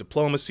of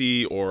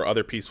diplomacy or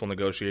other peaceful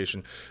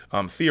negotiation,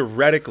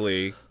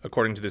 theoretically,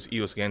 according to this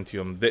ius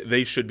gentium,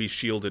 they should be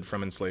shielded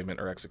from enslavement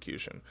or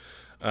execution.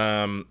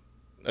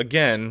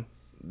 Again,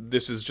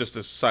 this is just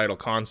a societal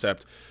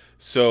concept.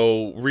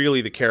 So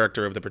really the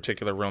character of the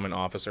particular Roman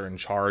officer in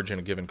charge in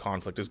a given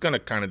conflict is going to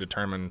kind of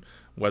determine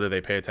whether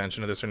they pay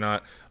attention to this or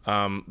not.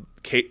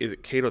 Is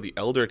it Cato the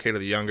Elder or Cato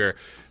the Younger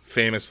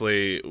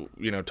famously,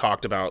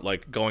 talked about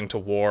like going to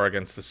war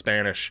against the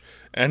Spanish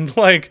and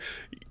like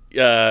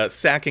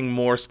sacking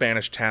more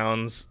Spanish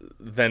towns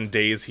than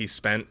days he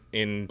spent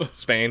in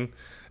Spain.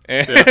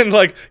 And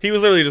like he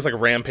was literally just like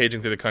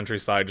rampaging through the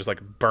countryside, just like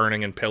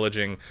burning and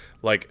pillaging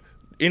like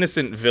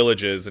innocent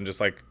villages and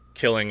just like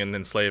killing and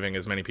enslaving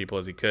as many people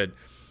as he could.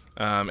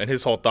 And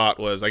his whole thought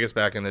was, I guess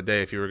back in the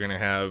day, if you were going to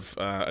have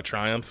a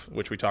triumph,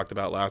 which we talked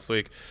about last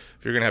week,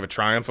 if you're going to have a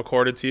triumph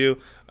accorded to you,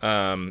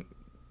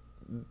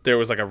 there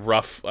was like a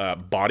rough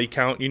body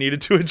count you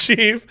needed to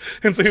achieve.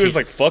 And so he was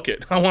like, fuck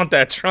it, I want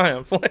that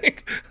triumph.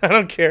 Like, I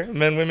don't care,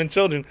 men, women,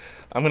 children,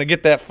 I'm going to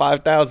get that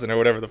 5,000 or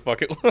whatever the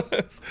fuck it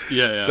was.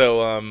 Yeah.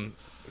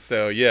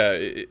 So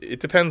it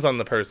depends on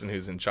the person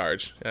who's in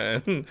charge.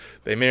 And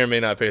they may or may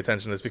not pay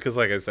attention to this because,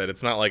 like I said,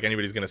 it's not like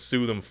anybody's going to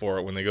sue them for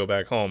it when they go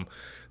back home.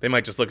 They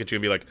might just look at you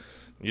and be like,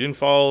 you didn't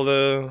follow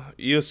the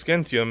ius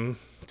gentium,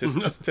 tisk,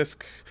 tisk,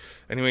 tisk.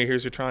 Anyway,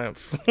 here's your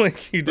triumph.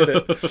 Like, you did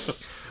it.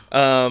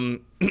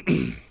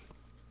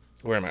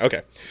 Where am I?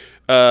 Okay.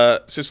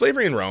 So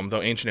slavery in Rome,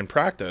 though ancient in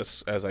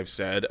practice, as I've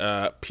said,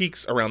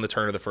 peaks around the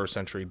turn of the 1st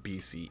century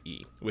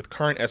BCE, with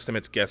current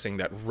estimates guessing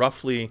that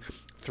roughly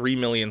 3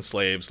 million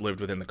slaves lived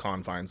within the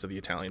confines of the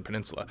Italian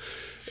peninsula.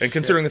 And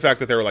considering the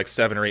fact that there were like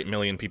 7 or 8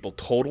 million people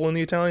total in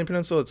the Italian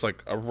peninsula, it's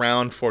like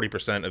around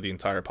 40% of the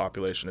entire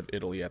population of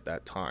Italy at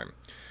that time.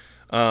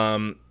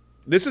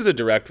 This is a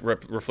direct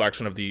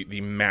reflection of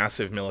the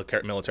massive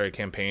military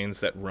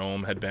campaigns that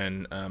Rome had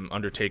been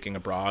undertaking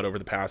abroad over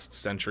the past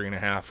century and a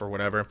half or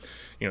whatever.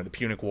 The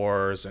Punic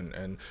Wars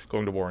and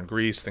going to war in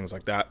Greece, things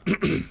like that.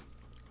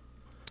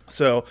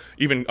 So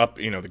even up,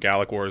 the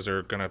Gallic Wars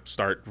are going to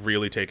start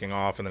really taking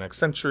off in the next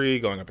century,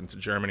 going up into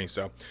Germany.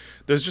 So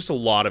there's just a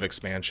lot of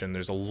expansion.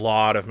 There's a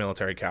lot of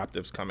military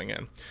captives coming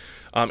in.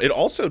 It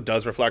also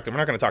does reflect, and we're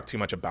not going to talk too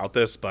much about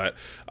this, but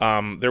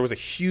there was a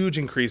huge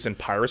increase in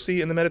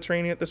piracy in the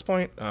Mediterranean at this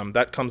point.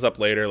 That comes up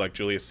later, like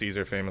Julius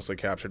Caesar famously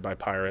captured by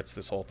pirates,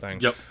 this whole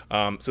thing. Yep.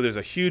 So there's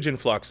a huge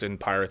influx in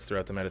pirates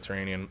throughout the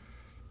Mediterranean.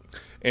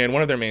 And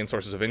one of their main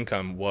sources of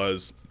income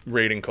was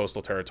raiding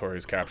coastal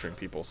territories, capturing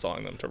people,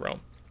 selling them to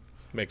Rome.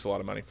 Makes a lot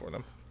of money for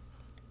them.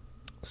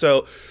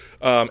 So,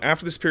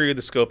 after this period,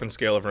 the scope and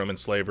scale of Roman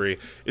slavery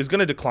is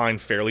going to decline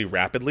fairly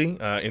rapidly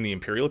in the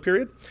imperial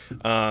period,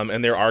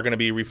 and there are going to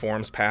be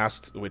reforms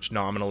passed which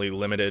nominally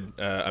limited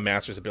a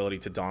master's ability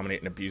to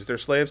dominate and abuse their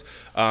slaves,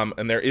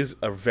 and there is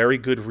a very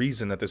good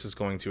reason that this is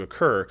going to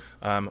occur,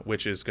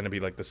 which is going to be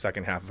like the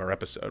second half of our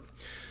episode.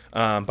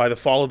 By the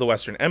fall of the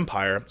Western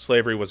Empire,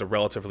 slavery was a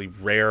relatively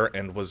rare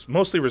and was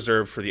mostly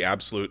reserved for the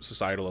absolute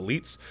societal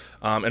elites.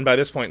 And by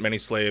this point, many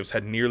slaves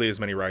had nearly as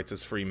many rights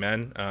as free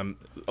men.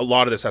 A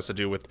lot of this has to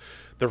do with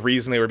the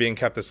reason they were being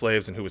kept as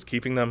slaves and who was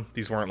keeping them.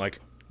 These weren't like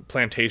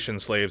plantation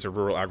slaves or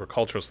rural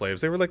agricultural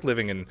slaves. They were like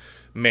living in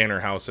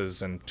manor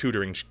houses and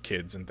tutoring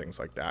kids and things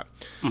like that.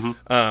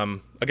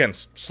 Again,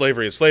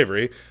 slavery is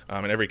slavery,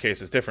 and every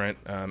case is different.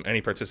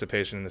 Any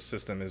participation in this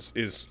system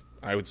is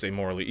I would say,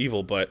 morally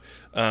evil, but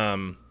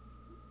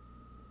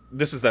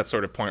this is that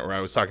sort of point where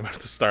I was talking about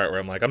at the start, where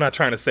I'm like, I'm not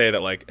trying to say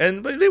that, like,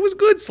 but it was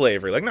good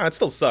slavery. Like, no, it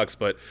still sucks,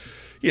 but,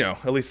 you know,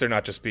 at least they're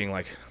not just being,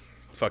 like,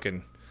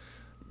 fucking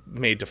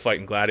made to fight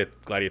in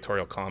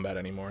gladiatorial combat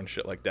anymore and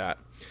shit like that.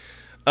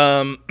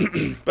 But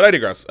I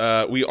digress.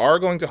 We are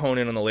going to hone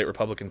in on the late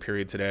Republican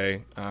period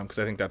today, because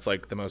I think that's,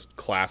 like, the most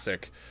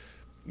classic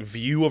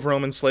view of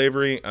Roman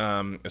slavery,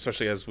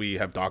 especially as we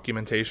have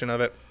documentation of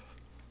it.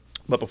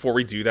 But before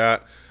we do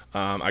that,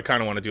 I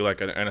kind of want to do,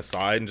 like, an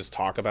aside and just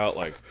talk about,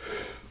 like,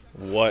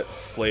 what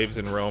slaves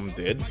in Rome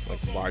did, like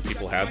why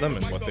people had them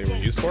and what they were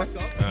used for.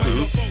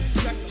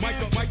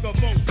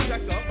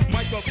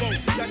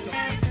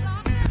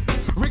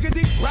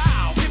 Riggedy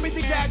row, give me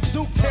the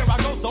gadzooks, here I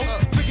go, so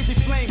riggedy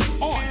flame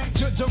on,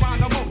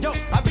 Geronimo, yo,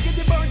 I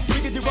biggity burn,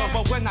 riggedy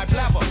rubber when I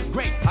blabber,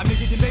 great, I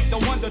biggity make the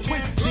Wonder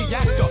Twins, the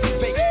actor,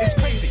 fake, it's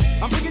crazy,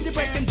 I'm riggedy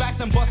breaking backs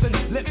and busting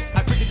lips,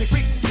 I riggedy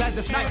freak,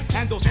 Gladys Knight,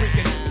 and those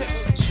freaking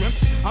pips,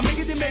 shrimps, I'm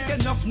riggedy make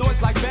enough noise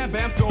like Bam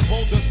Bam, throw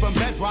boulders from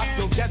bedrock,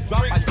 you'll get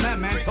dropped by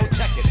Slam Man, so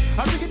check it,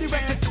 I riggedy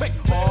wreck it quick,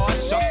 oh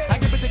shucks, I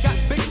give it the got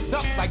big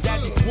ducks like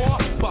Daddy War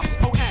Bucks,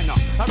 oh Anna,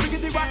 I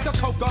riggedy rock the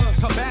Coca,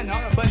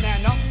 Cabana,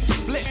 banana,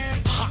 split,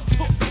 hot,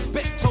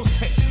 spit, so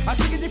sick. I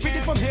think it's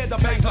freaking from here to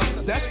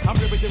Bangladesh. I'm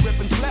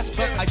ripping flesh,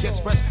 plus I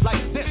get fresh like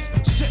this.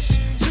 Shish,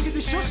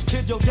 shiggity shush,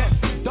 kid, you'll get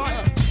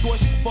done.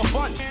 Squish for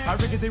fun. I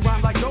riggedy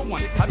rhyme like no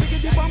one. I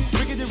riggedy bump,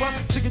 riggedy rush,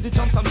 shiggity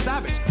jumps, I'm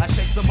savage. I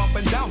shake them up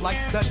and down like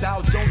the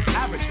Dow Jones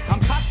average. I'm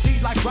cocky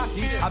like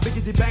Rocky. I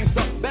biggity bangs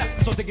the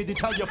best. So diggity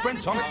tell your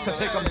friend chum, cause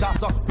here comes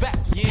Dasa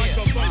Vex. Yeah,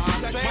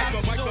 straight out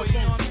the sewer, you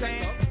know what I'm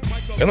saying?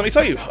 And let me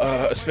tell you,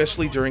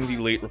 especially during the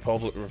late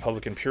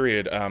Republican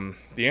period,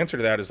 the answer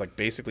to that is like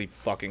basically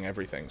fucking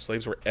everything.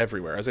 Slaves were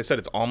everywhere. As I said,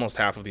 it's almost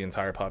half of the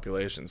entire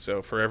population.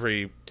 So for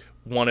every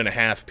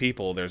 1.5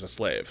 people, there's a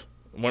slave.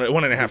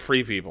 1.5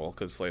 free people,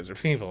 because slaves are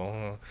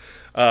people.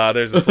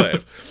 There's a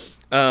slave.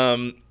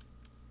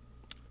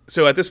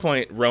 So at this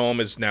point, Rome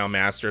is now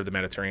master of the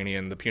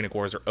Mediterranean. The Punic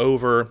Wars are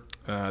over.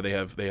 They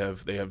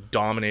have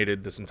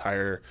dominated this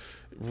entire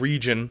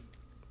region.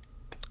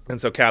 And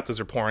so captives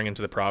are pouring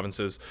into the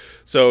provinces.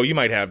 So you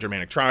might have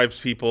Germanic tribes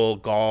people,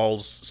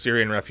 Gauls,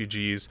 Syrian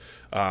refugees,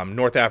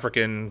 North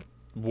African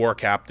war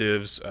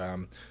captives,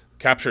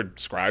 captured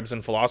scribes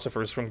and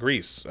philosophers from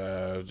Greece,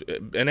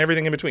 and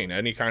everything in between.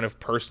 Any kind of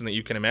person that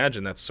you can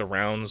imagine that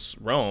surrounds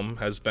Rome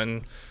has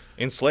been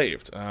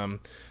enslaved.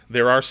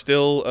 There are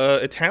still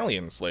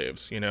Italian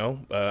slaves, you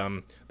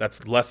know.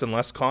 That's less and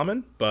less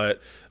common, but,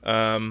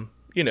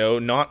 you know,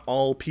 not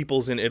all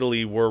peoples in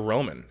Italy were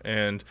Roman.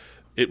 And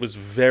it was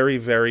very,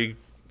 very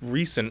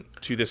recent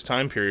to this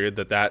time period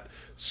that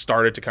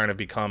started to kind of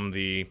become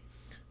the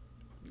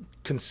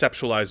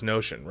conceptualized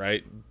notion,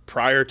 right?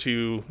 Prior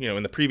to, you know,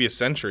 in the previous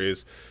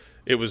centuries,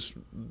 it was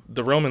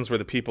the Romans were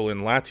the people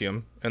in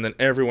Latium, and then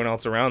everyone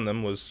else around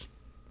them was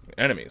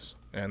enemies,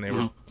 and they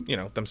were, you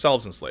know,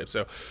 themselves enslaved.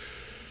 So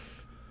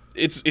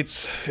it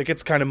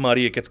gets kind of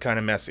muddy, it gets kind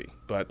of messy,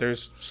 but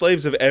there's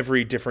slaves of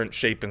every different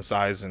shape and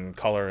size and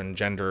color and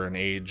gender and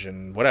age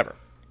and whatever.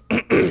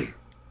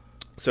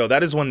 So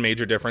that is one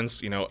major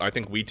difference. You know, I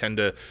think we tend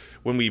to,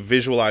 when we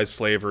visualize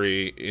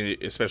slavery,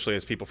 especially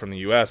as people from the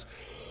U.S.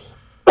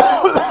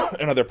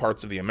 and other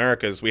parts of the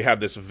Americas, we have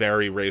this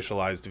very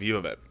racialized view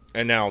of it.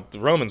 And now the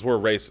Romans were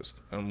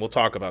racist, and we'll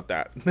talk about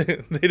that.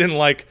 They didn't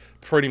like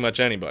pretty much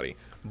anybody,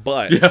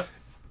 but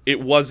it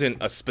wasn't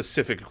a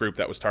specific group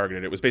that was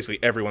targeted. It was basically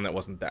everyone that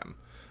wasn't them.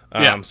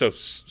 So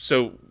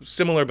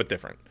similar but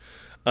different.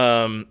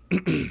 So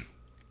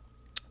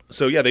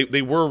yeah,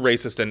 they were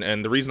racist,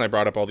 and the reason I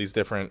brought up all these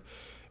different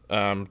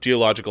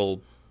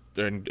geological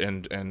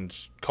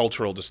and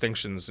cultural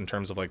distinctions in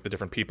terms of like the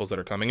different peoples that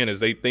are coming in is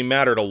they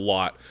mattered a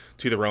lot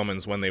to the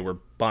Romans when they were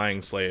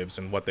buying slaves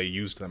and what they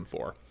used them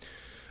for.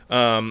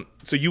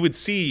 So you would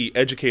see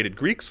educated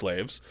Greek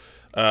slaves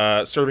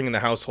serving in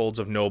the households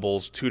of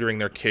nobles, tutoring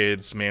their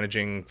kids,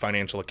 managing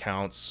financial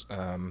accounts,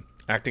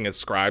 acting as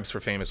scribes for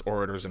famous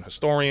orators and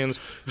historians,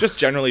 just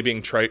generally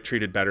being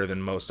treated better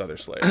than most other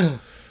slaves.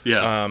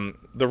 Yeah.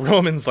 The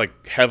Romans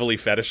like heavily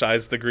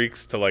fetishized the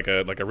Greeks to like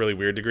a really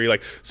weird degree.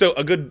 Like, so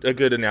a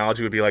good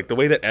analogy would be like the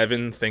way that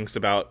Evan thinks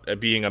about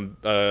being an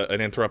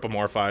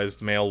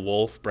anthropomorphized male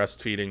wolf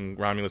breastfeeding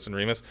Romulus and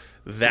Remus.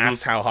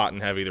 That's how hot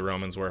and heavy the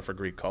Romans were for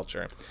Greek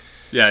culture.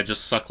 Yeah,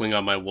 just suckling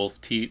on my wolf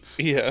teats.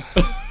 Yeah.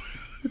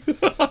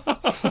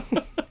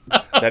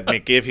 Let me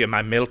give you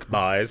my milk,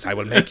 boys. I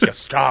will make you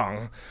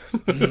strong.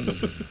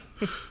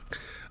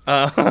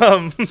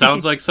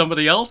 Sounds like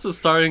somebody else is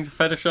starting to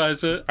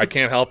fetishize it. I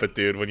can't help it,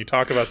 dude. When you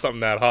talk about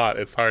something that hot,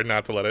 it's hard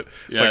not to let it.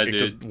 It's Yeah, like it dude.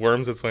 just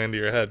worms its way into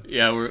your head.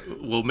 Yeah,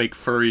 we'll make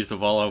furries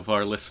of all of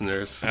our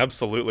listeners.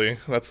 Absolutely,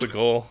 that's the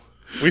goal.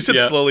 We should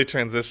Yeah. slowly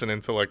transition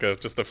into like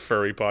just a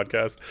furry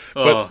podcast,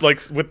 but Oh. it's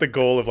like with the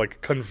goal of like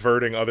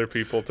converting other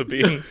people to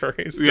being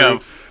furries. Yeah, through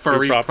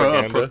furry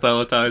propaganda.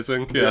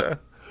 proselytizing. Yeah.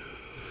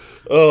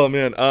 Oh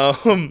man.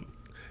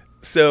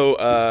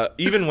 So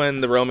even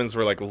when the Romans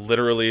were like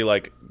literally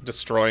like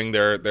destroying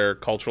their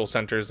cultural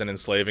centers and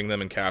enslaving them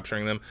and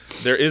capturing them,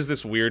 there is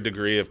this weird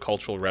degree of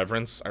cultural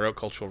reverence. I wrote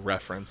cultural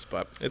reference,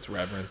 but it's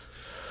reverence.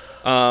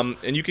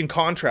 And you can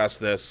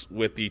contrast this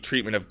with the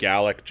treatment of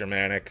Gallic,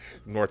 Germanic,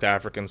 North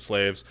African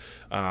slaves,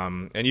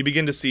 and you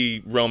begin to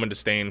see Roman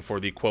disdain for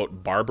the,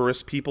 quote,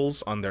 barbarous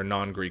peoples on their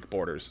non-Greek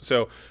borders.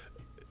 So,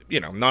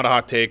 not a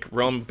hot take.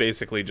 Rome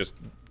basically just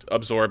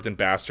absorbed and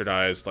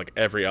bastardized, like,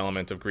 every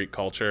element of Greek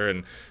culture,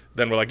 and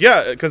then we're like,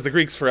 yeah, because the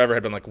Greeks forever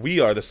had been like, we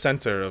are the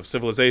center of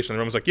civilization. And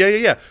the Romans like,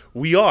 yeah,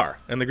 we are.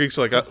 And the Greeks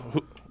are like,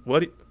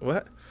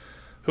 what?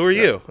 Who are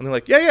you? And they're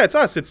like, yeah, it's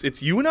us.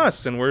 It's you and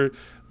us, and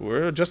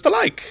we're just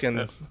alike.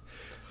 And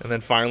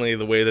then finally,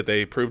 the way that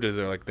they proved it,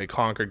 they're like, they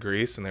conquered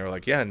Greece, and they were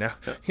like, yeah,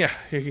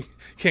 you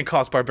can't call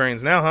us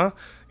barbarians now, huh?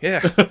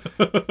 Yeah,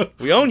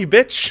 we own you,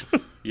 bitch.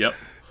 Yep.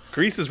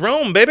 Greece is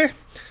Rome, baby.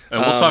 And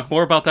we'll talk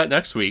more about that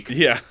next week.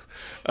 Yeah.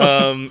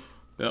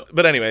 Yep.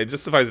 But anyway,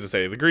 just suffice it to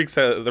say,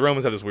 the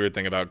Romans have this weird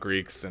thing about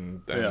Greeks,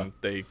 and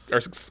they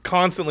are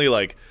constantly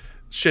like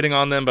shitting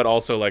on them, but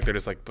also like they're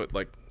just like, but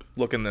like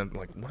looking at them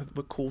like,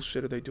 what cool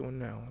shit are they doing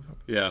now?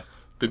 Yeah.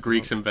 The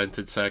Greeks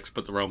invented sex,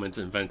 but the Romans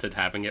invented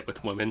having it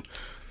with women.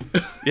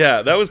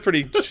 Yeah, that was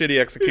pretty shitty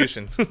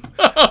execution.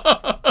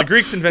 The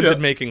Greeks invented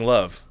making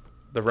love.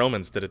 The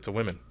Romans did it to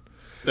women.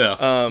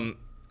 Yeah.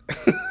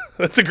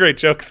 That's a great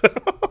joke,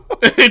 though.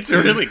 It's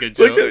a really good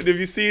Like, joke. have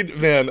you seen?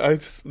 Man,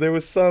 there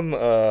was some.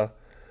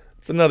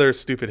 It's another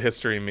stupid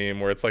history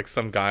meme where it's like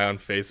some guy on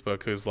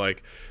Facebook who's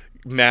like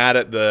mad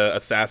at the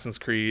Assassin's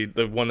Creed,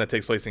 the one that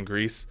takes place in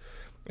Greece,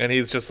 and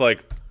he's just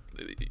like,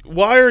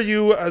 why are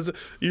you're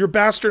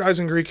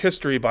bastardizing Greek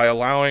history by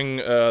allowing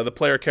the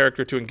player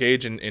character to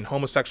engage in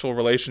homosexual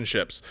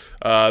relationships?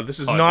 This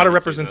is not a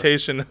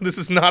representation. This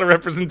is not a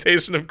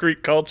representation of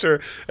Greek culture,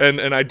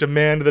 and I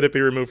demand that it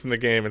be removed from the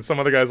game. And some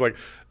other guy's like,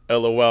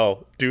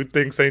 LOL, dude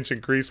thinks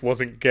ancient Greece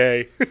wasn't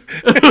gay.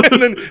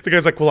 And then the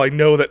guy's like, well, I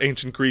know that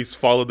ancient Greece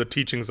followed the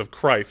teachings of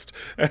Christ.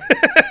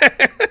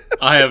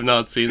 I have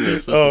not seen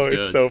this. This is good.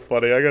 It's so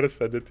funny. I gotta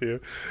send it to you.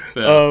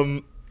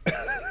 Yeah.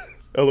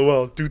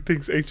 LOL, dude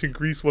thinks ancient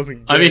Greece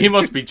wasn't gay. I mean, he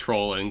must be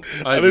trolling.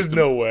 There's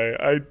no way.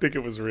 I think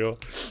it was real.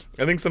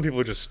 I think some people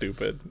are just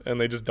stupid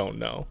and they just don't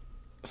know.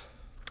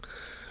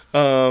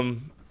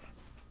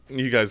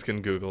 You guys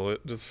can Google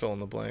it. Just fill in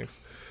the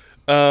blanks.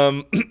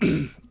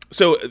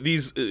 So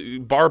these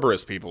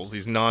barbarous peoples,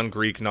 these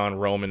non-Greek,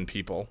 non-Roman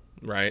people,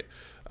 right?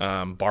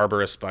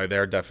 Barbarous by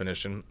their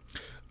definition,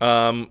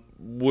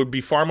 would be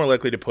far more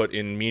likely to put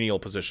in menial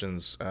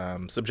positions,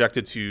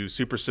 subjected to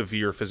super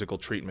severe physical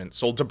treatment,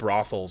 sold to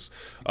brothels,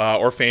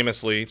 or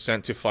famously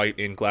sent to fight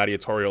in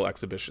gladiatorial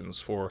exhibitions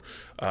for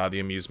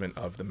the amusement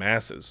of the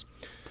masses.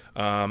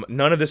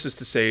 None of this is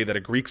to say that a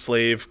Greek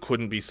slave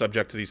couldn't be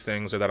subject to these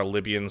things, or that a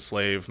Libyan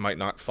slave might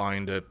not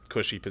find a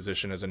cushy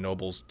position as a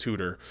noble's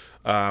tutor.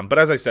 But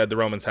as I said, the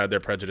Romans had their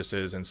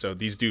prejudices, and so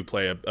these do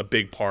play a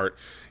big part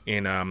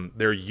in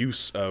their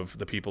use of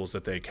the peoples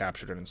that they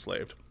captured and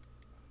enslaved.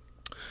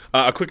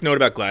 A quick note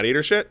about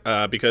gladiator shit,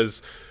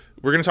 because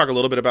we're going to talk a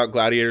little bit about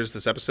gladiators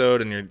this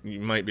episode, and you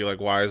might be like,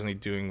 why isn't he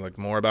doing like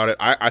more about it?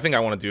 I think I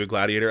want to do a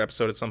gladiator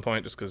episode at some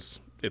point, just because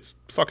it's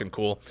fucking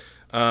cool.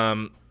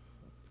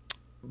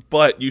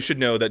 But you should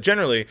know that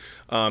generally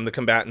the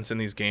combatants in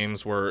these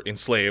games were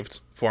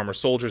enslaved, former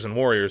soldiers and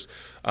warriors,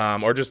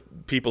 or just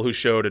people who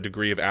showed a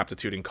degree of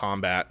aptitude in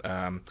combat,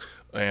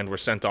 and were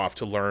sent off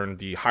to learn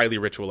the highly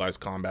ritualized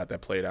combat that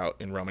played out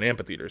in Roman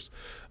amphitheaters.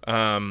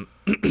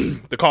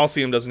 The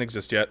Colosseum doesn't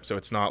exist yet, so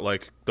it's not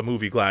like the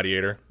movie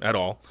Gladiator at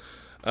all.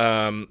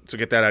 So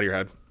get that out of your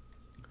head.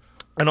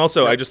 And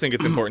also, I just think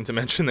it's important to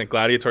mention that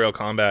gladiatorial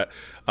combat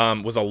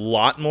was a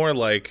lot more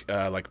like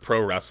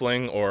pro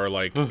wrestling, or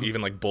like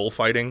even like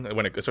bullfighting,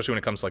 especially when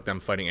it comes to like them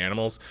fighting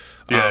animals,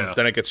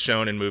 than it gets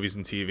shown in movies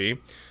and TV.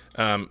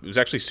 It was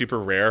actually super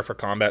rare for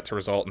combat to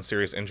result in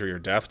serious injury or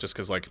death, just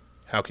because like,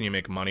 how can you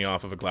make money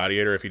off of a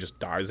gladiator if he just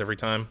dies every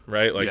time,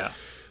 right? Like,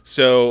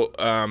 so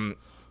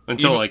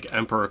until like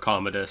Emperor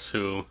Commodus,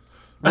 who,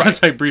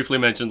 as I briefly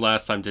mentioned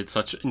last time, did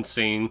such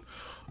insane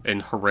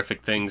and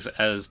horrific things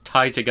as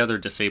tie together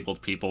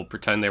disabled people,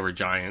 pretend they were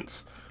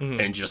giants,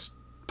 and just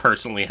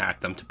personally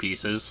hack them to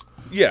pieces.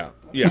 Yeah.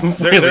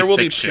 There will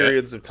be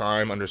periods of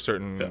time under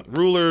certain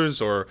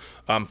rulers or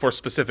for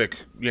specific,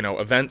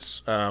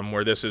 events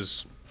where this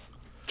is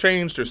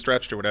changed or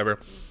stretched or whatever.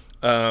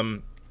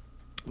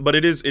 But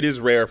it is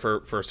rare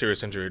for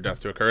serious injury or death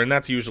to occur, and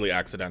that's usually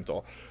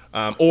accidental.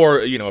 Or,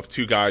 if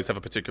two guys have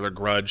a particular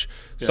grudge,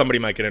 somebody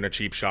might get in a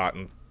cheap shot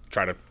and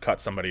try to cut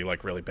somebody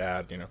like really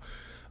bad,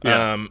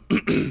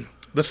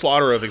 The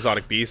slaughter of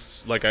exotic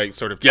beasts, like I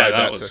sort of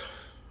tied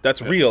that's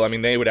real. I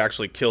mean, they would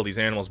actually kill these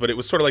animals, but it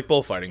was sort of like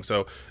bullfighting.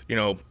 So,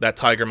 that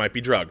tiger might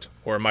be drugged,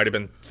 or it might have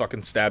been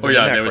fucking stabbed in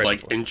the neck. They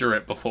would injure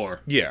it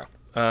before. Yeah.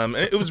 And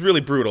it was really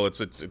brutal. It's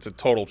a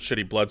total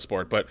shitty blood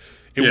sport, but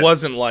it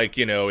wasn't like,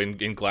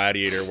 in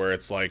Gladiator where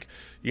it's like,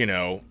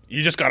 you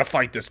just got to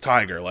fight this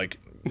tiger. Like,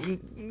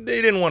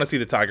 they didn't want to see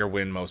the tiger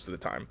win most of the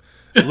time.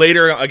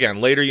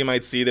 Later you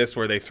might see this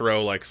where they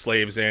throw like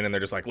slaves in and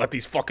they're just like, let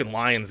these fucking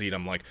lions eat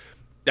them. Like,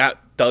 that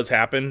does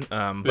happen,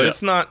 but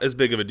it's not as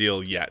big of a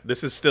deal yet.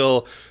 This is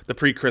still the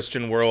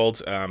pre-Christian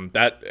world.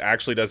 That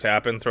actually does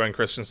happen, throwing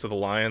Christians to the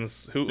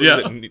lions. Is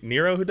it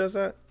Nero who does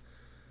that?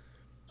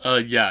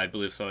 Yeah, I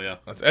believe so, yeah.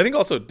 I think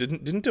also,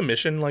 didn't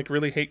Domitian, like,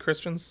 really hate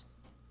Christians?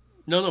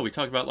 No, we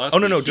talked about last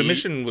week. No,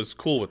 Domitian was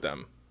cool with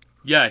them.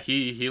 Yeah,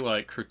 he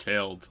like,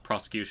 curtailed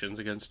prosecutions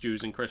against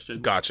Jews and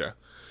Christians. Gotcha.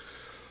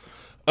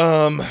 Yeah,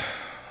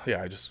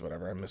 I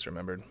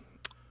misremembered.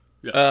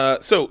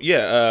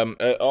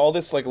 Yeah. All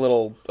this, like,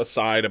 little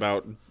aside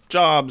about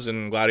jobs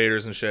and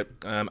gladiators and shit,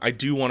 I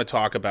do want to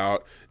talk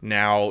about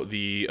now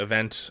the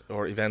events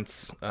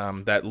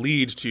that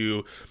lead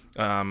to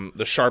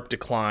the sharp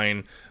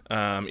decline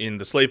in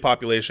the slave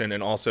population,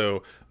 and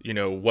also,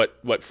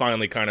 what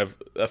finally kind of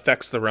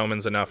affects the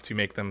Romans enough to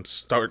make them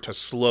start to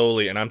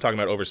slowly, and I'm talking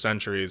about over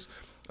centuries,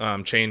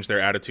 change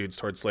their attitudes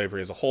towards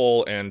slavery as a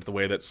whole and the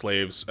way that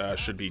slaves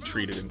should be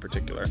treated in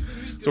particular.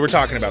 So we're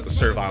talking about the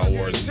Servile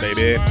Wars,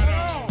 baby.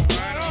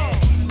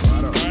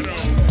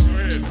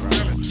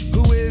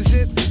 Who is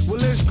it? Well,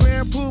 it's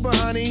Grand Pooba,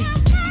 honey,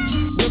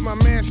 with my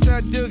man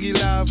Stud Doogie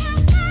Love,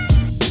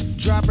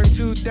 dropping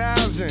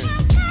 2,000.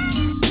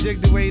 Dig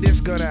the way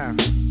this go down.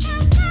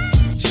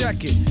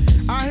 Check it.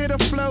 I hit a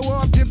flow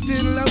all dipped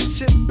in low,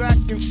 sit back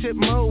and sip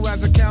mo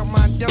as I count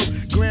my dough.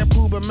 Grand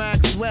Pooba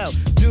Maxwell,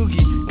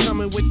 Doogie,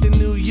 coming with the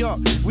New York.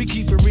 We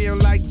keep it real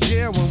like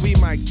jail when we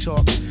might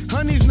talk.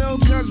 Honeys know,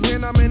 cause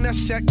when I'm in a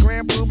set,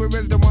 Grand Pooba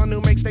is the one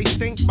who makes they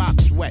stink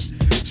box wet.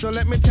 So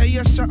let me tell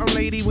you something,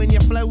 lady, when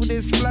your float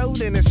is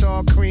floating, it's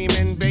all cream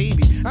and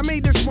baby. I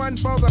made this one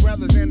for the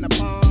brothers in the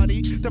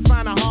party, to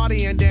find a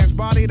hearty and dance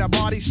body to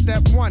body.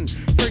 Step 1,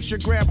 first you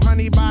grab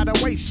honey by the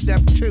waist.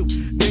 Step 2,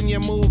 then you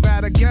move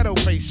out of ghetto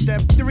face.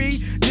 Step 3,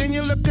 then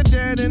you look a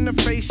dead in the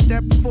face.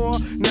 Step 4,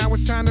 now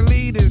it's time to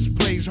leave this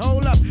place.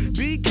 Hold up,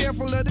 be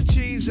careful of the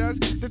teasers,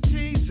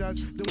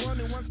 the one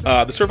who wants to...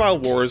 The Servile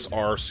Wars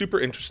are super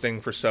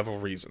interesting for several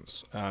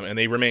reasons, and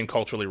they remain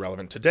culturally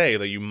relevant today,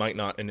 though you might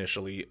not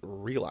initially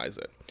realize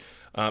it.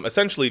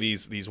 Essentially,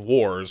 these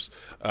wars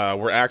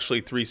were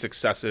actually 3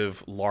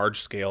 successive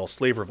large-scale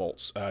slave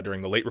revolts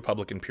during the late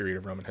Republican period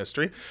of Roman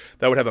history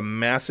that would have a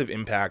massive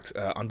impact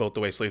on both the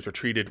way slaves were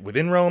treated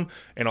within Rome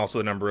and also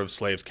the number of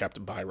slaves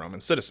kept by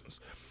Roman citizens.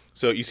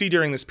 So you see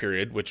during this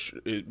period, which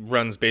it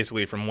runs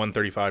basically from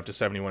 135 to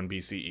 71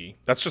 BCE,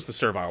 that's just the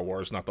Servile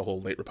Wars, not the whole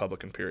late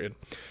Republican period,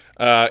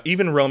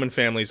 even Roman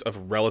families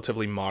of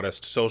relatively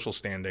modest social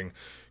standing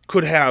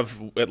could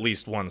have at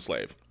least one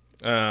slave.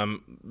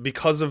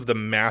 Because of the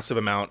massive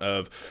amount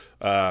of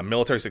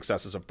military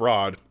successes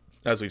abroad,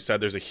 as we've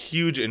said, there's a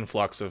huge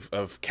influx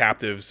of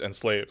captives and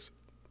slaves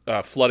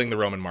flooding the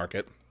Roman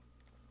market.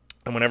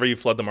 And whenever you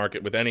flood the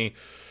market with any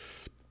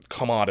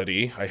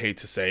commodity, I hate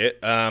to say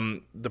it,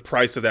 the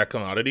price of that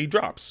commodity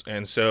drops.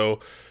 And so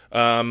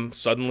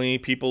suddenly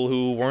people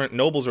who weren't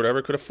nobles or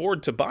whatever could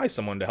afford to buy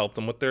someone to help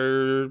them with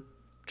their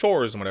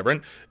chores and whatever.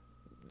 And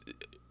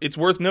it's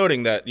worth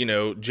noting that,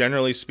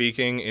 generally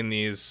speaking, in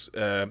these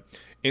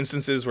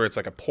instances where it's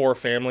like a poor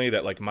family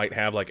that like might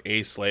have like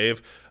a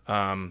slave,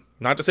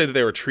 not to say that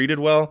they were treated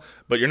well,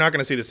 but you're not going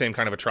to see the same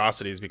kind of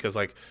atrocities because,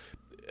 like,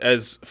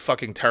 as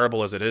fucking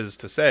terrible as it is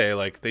to say,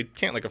 like, they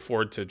can't like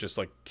afford to just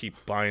like keep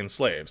buying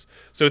slaves.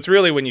 So it's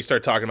really when you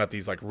start talking about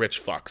these like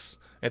rich fucks,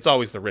 it's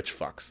always the rich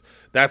fucks.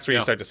 That's where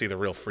you start to see the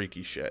real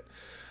freaky shit.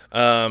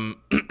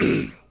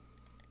 The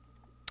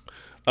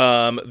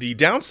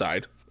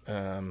downside,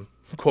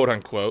 quote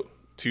unquote,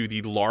 to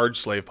the large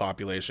slave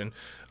population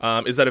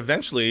is that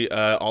eventually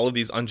all of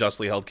these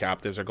unjustly held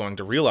captives are going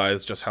to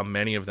realize just how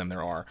many of them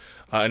there are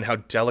and how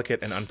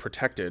delicate and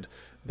unprotected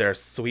their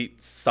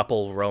sweet,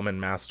 supple Roman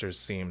masters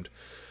seemed.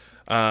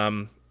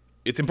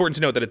 It's important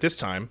to note that at this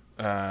time,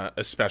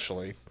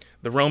 especially,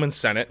 the Roman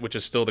Senate, which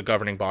is still the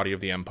governing body of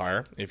the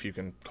empire, if you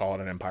can call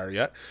it an empire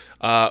yet,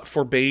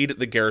 forbade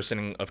the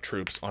garrisoning of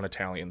troops on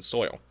Italian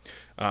soil.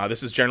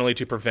 This is generally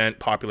to prevent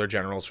popular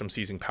generals from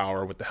seizing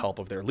power with the help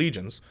of their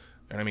legions,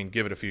 and I mean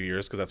give it a few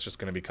years because that's just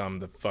going to become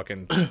the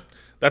fucking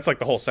that's like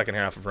the whole second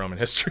half of Roman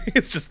history.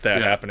 It's just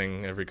that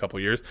happening every couple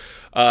years.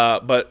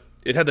 But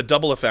it had the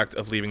double effect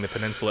of leaving the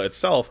peninsula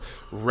itself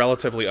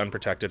relatively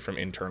unprotected from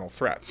internal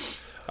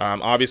threats.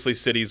 Obviously,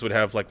 cities would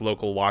have like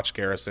local watch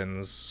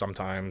garrisons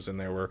sometimes, and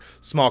there were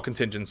small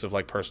contingents of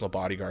like personal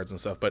bodyguards and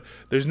stuff. But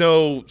there's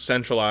no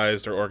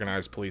centralized or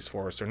organized police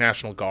force or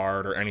National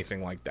Guard or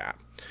anything like that.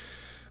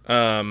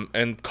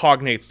 And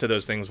cognates to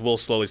those things will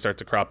slowly start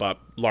to crop up,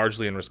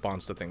 largely in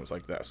response to things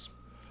like this.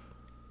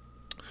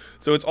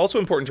 So it's also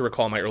important to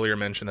recall my earlier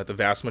mention that the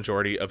vast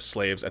majority of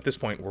slaves at this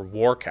point were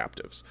war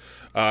captives.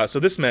 So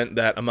this meant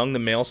that among the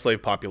male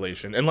slave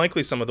population, and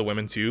likely some of the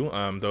women too,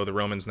 though the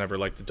Romans never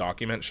liked to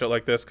document shit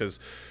like this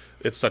because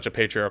it's such a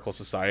patriarchal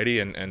society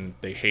and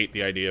they hate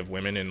the idea of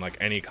women in like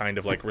any kind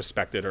of like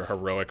respected or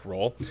heroic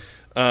role,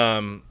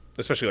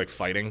 especially like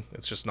fighting.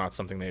 It's just not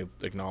something they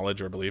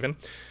acknowledge or believe in.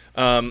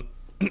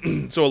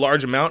 So a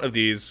large amount of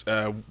these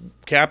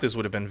captives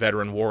would have been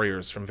veteran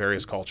warriors from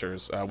various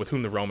cultures with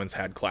whom the Romans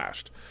had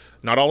clashed.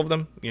 Not all of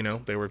them,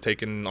 they were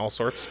taken all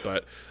sorts,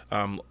 but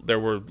there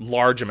were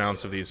large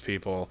amounts of these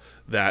people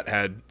that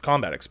had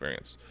combat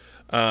experience.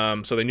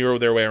 So they knew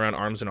their way around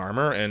arms and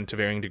armor, and to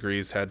varying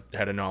degrees had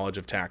a knowledge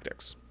of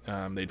tactics.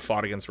 They'd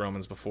fought against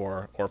Romans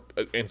before, or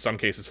in some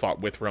cases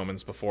fought with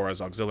Romans before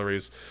as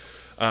auxiliaries.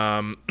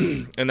 So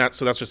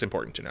that's just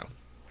important to know.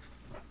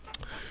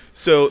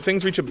 So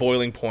things reach a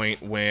boiling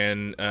point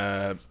when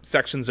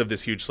sections of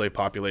this huge slave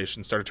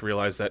population started to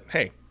realize that,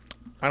 hey,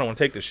 I don't want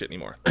to take this shit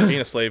anymore.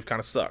 Being a slave kind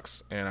of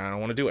sucks, and I don't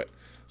want to do it.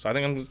 So I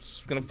think I'm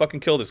just going to fucking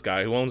kill this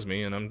guy who owns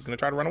me, and I'm going to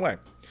try to run away.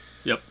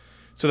 Yep.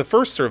 So the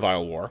First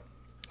Servile War,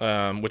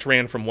 which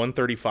ran from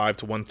 135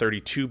 to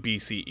 132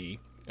 BCE,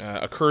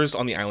 occurs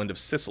on the island of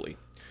Sicily,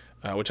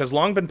 which had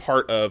long been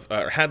part of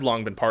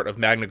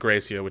Magna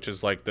Graecia, which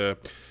is like the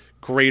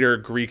greater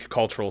Greek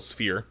cultural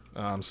sphere.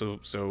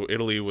 So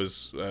Italy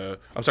was,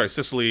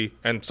 Sicily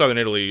and southern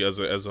Italy as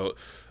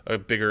a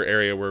bigger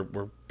area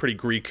were pretty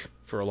Greek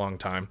for a long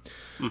time.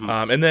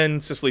 Mm-hmm. And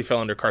then Sicily fell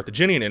under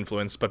Carthaginian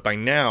influence, but by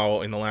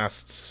now, in the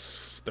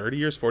last 40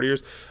 years,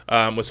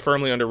 was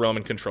firmly under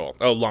Roman control.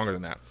 Oh, longer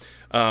than that.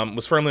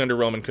 Was firmly under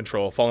Roman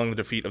control following the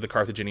defeat of the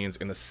Carthaginians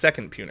in the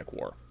Second Punic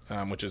War,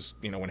 which is,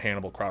 when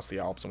Hannibal crossed the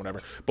Alps and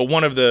whatever. But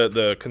one of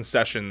the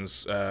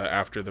concessions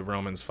after the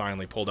Romans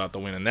finally pulled out the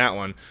win in that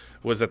one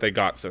was that they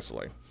got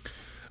Sicily.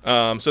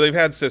 So they've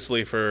had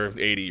Sicily for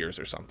 80 years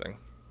or something.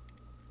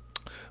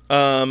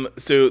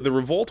 So the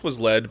revolt was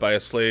led by a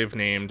slave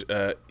named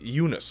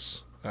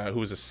Eunice, who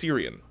was a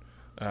Syrian,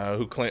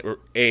 who claimed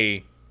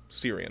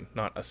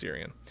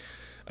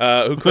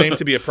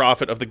to be a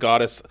prophet of the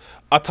goddess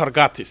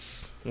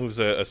Atargatis, who was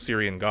a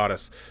Syrian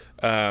goddess,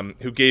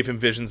 who gave him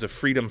visions of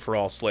freedom for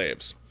all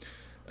slaves.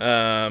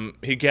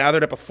 He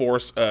gathered up a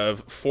force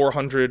of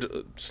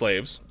 400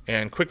 slaves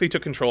and quickly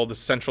took control of the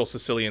central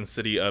Sicilian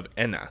city of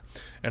Enna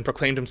and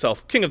proclaimed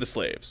himself king of the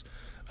slaves.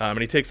 And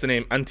he takes the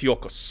name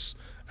Antiochus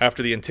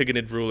after the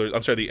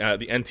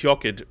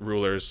Antiochid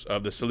rulers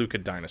of the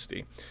Seleucid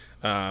dynasty,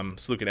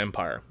 Seleucid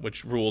Empire,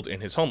 which ruled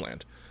in his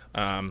homeland.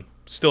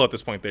 Still at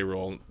this point they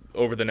rule.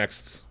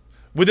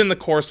 Within the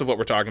course of what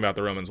we're talking about,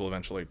 the Romans will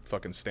eventually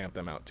fucking stamp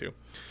them out too.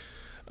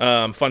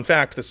 Fun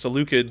fact, the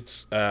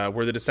Seleucids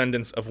were the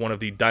descendants of one of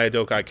the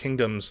Diadochi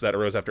kingdoms that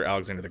arose after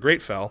Alexander the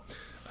Great fell,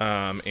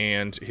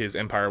 and his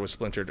empire was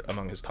splintered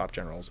among his top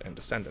generals and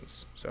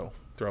descendants. So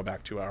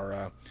throwback to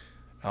our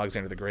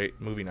Alexander the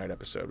Great movie night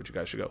episode, which you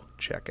guys should go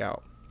check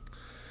out.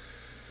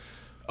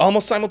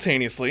 Almost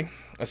simultaneously,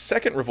 a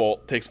second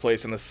revolt takes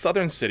place in the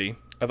southern city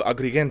of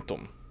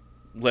Agrigentum,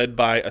 led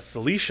by a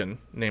Cilician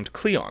named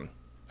Cleon,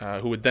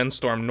 who would then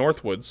storm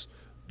northwards,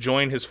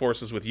 join his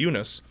forces with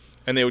Eunice,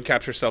 and they would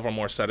capture several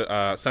more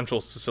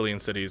central Sicilian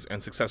cities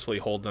and successfully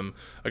hold them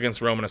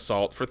against Roman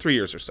assault for 3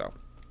 years or so.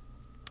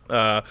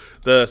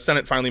 The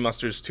Senate finally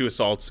musters two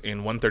assaults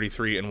in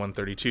 133 and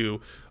 132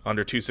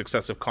 under two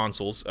successive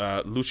consuls,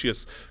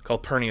 Lucius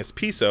Calpurnius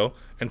Piso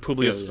and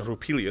Publius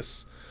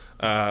Rupilius,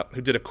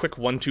 who did a quick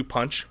 1-2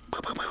 punch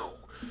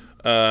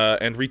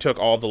and retook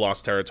all of the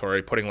lost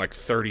territory, putting like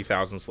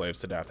 30,000 slaves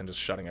to death and just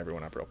shutting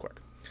everyone up real quick.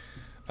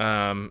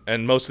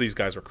 And most of these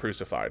guys were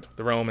crucified.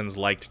 The Romans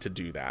liked to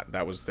do that.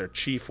 That was their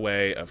chief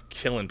way of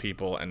killing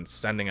people and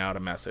sending out a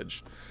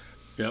message.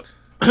 Yep.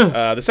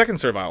 The Second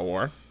Servile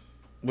War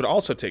would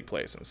also take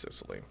place in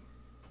Sicily.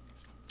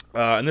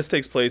 And this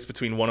takes place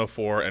between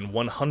 104 and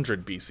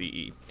 100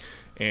 BCE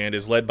and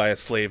is led by a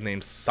slave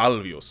named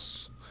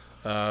Salvius,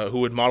 who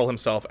would model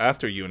himself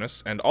after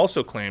Eunice and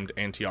also claimed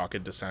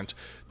Antiochid descent,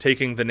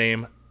 taking the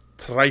name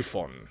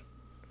Tryphon.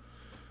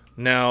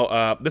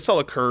 Now, this all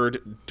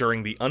occurred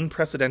during the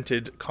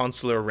unprecedented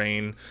consular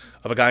reign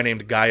of a guy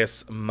named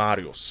Gaius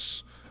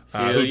Marius.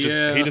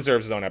 He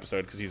deserves his own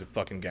episode because he's a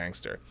fucking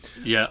gangster.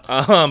 Yeah.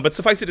 But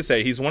suffice it to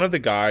say, he's one of the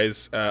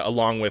guys,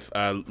 along with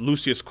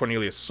Lucius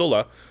Cornelius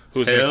Sulla,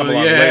 who's going to come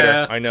along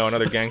later. I know,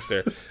 another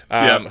gangster,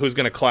 who's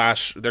going to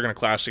clash. They're going to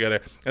clash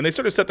together. And they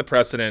sort of set the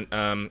precedent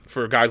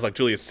for guys like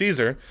Julius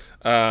Caesar,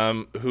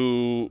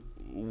 who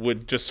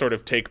would just sort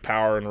of take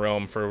power in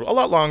Rome for a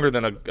lot longer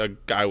than a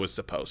guy was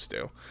supposed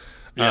to.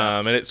 Yeah.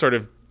 And it sort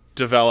of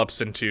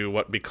develops into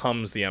what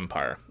becomes the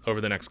empire over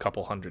the next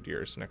couple hundred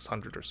years, next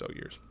 100 or so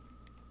years.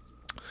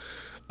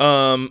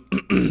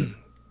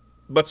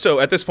 But so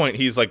at this point,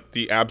 he's like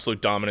the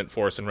absolute dominant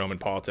force in Roman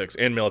politics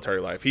and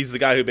military life. He's the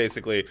guy who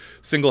basically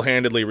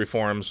single-handedly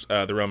reforms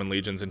the Roman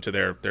legions into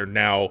their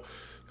now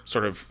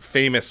sort of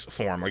famous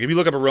form. Like if you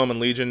look up a Roman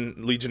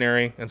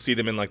legionary and see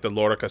them in like the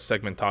Lorica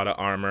segmentata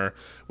armor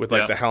with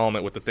like the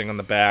helmet with the thing on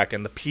the back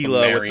and the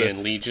pila with the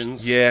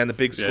legions. Yeah, and the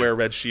big square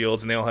red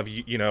shields, and they all have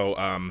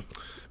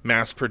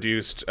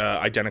mass-produced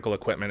identical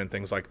equipment and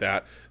things like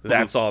that.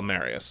 That's all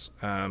Marius.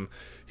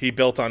 He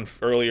built on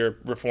earlier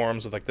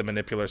reforms with like the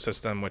manipular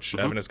system, which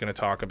Evan is going to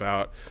talk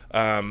about,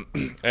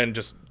 and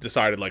just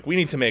decided like we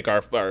need to make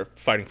our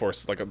fighting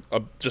force like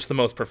a just the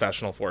most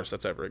professional force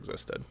that's ever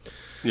existed.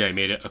 Yeah, he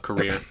made it a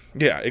career.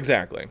 Yeah,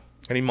 exactly.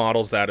 And he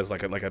models that as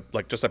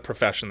like just a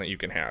profession that you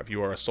can have.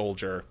 You are a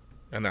soldier,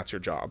 and that's your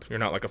job. You're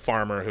not like a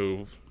farmer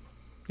who,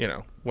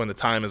 when the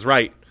time is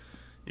right,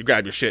 you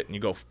grab your shit and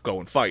you go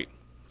and fight.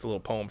 It's a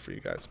little poem for you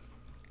guys.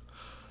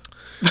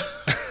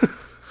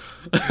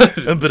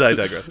 But I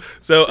digress.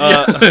 So,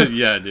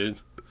 yeah, dude.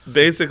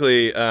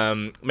 Basically,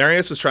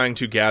 Marius was trying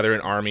to gather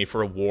an army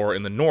for a war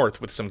in the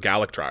north with some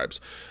Gallic tribes.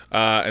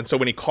 And so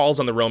when he calls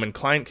on the Roman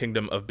client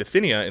kingdom of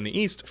Bithynia in the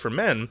east for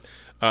men,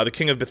 the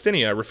king of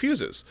Bithynia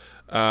refuses,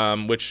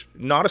 which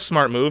not a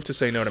smart move to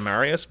say no to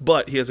Marius,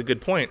 but he has a good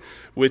point,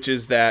 which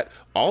is that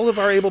all of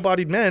our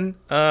able-bodied men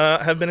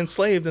have been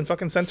enslaved and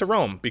fucking sent to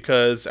Rome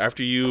because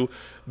after you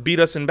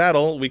beat us in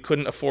battle, we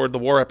couldn't afford the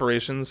war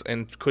reparations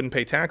and couldn't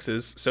pay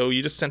taxes, so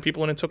you just sent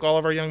people in and took all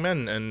of our young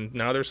men, and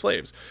now they're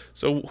slaves.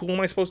 So who am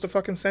I supposed to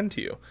fucking send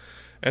to you?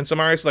 And so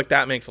Marius is like,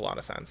 that makes a lot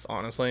of sense.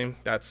 Honestly,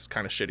 that's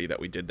kind of shitty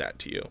that we did that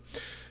to you.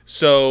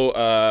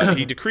 So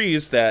he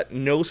decrees that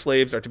no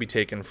slaves are to be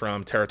taken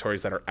from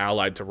territories that are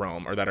allied to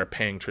Rome or that are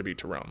paying tribute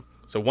to Rome.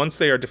 So once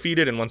they are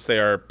defeated and once they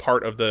are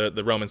part of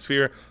the Roman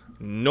sphere,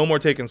 no more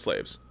taking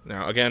slaves.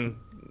 Now, again,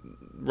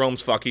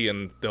 Rome's fucky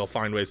and they'll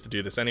find ways to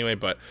do this anyway,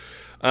 but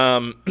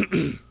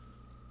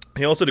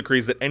he also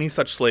decrees that any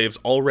such slaves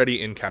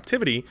already in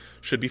captivity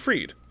should be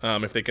freed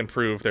if they can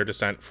prove their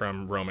descent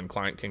from Roman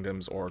client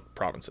kingdoms or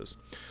provinces.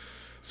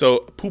 So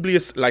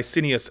Publius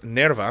Licinius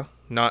Nerva,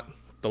 not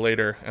the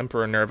later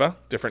Emperor Nerva,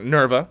 different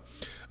Nerva,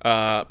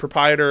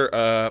 propraetor.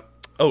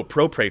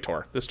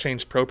 This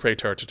changed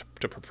propraetor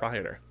to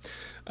proprietor.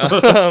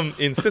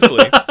 In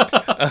Sicily.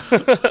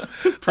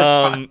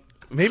 I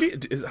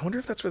wonder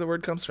if that's where the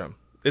word comes from.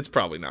 It's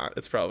probably not.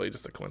 It's probably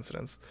just a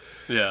coincidence.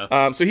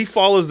 Yeah. So he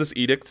follows this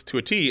edict to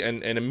a T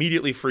and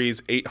immediately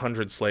frees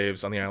 800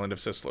 slaves on the island of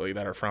Sicily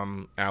that are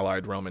from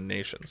allied Roman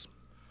nations.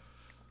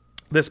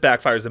 This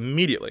backfires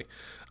immediately.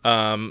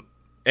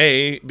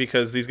 A,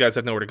 because these guys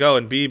have nowhere to go,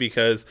 and B,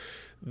 because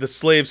the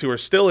slaves who are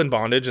still in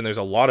bondage, and there's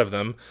a lot of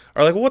them,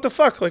 are like, well, what the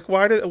fuck? Like,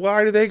 why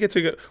do they get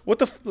to go? What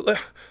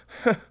the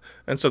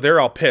And so they're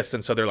all pissed,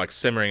 and so they're like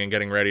simmering and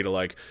getting ready to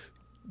like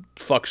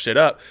fuck shit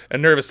up.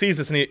 And Nerva sees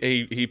this, and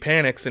he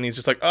panics, and he's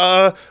just like,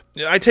 I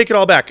take it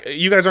all back.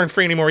 You guys aren't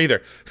free anymore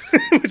either.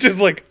 Which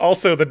is like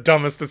also the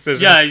dummest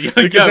decision. Yeah.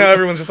 Because now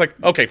everyone's just like,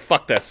 okay,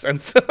 fuck this.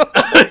 And so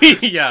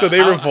yeah. So they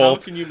revolt.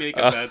 How can you make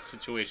a bad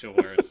situation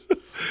worse?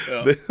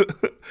 Yeah.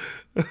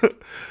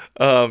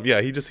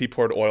 He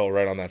poured oil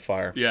right on that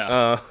fire.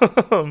 Yeah.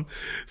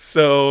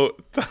 So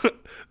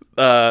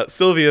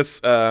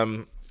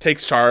Silvius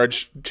takes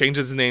charge,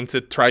 changes his name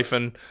to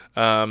Tryphon,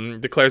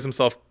 declares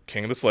himself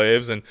king of the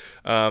slaves, and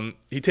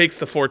he takes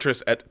the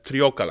fortress at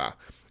Triocala.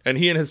 And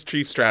he and his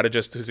chief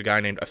strategist, who's a guy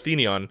named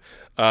Athenion,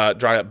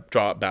 draw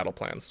up battle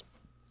plans.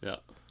 Yeah.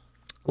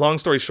 Long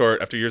story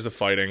short, after years of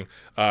fighting,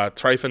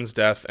 Tryphon's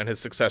death and his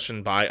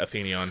succession by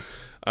Athenion,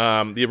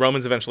 the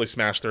Romans eventually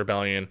smashed the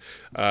rebellion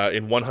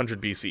in 100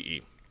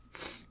 BCE.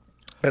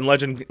 And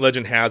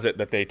legend has it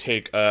that they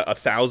take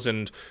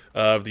 1,000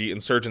 of the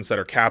insurgents that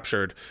are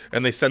captured,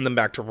 and they send them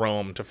back to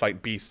Rome to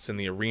fight beasts in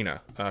the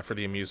arena for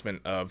the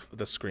amusement of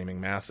the screaming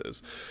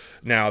masses.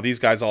 Now, these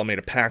guys all made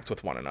a pact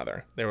with one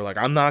another. They were like,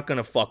 I'm not going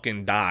to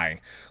fucking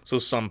die, so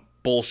some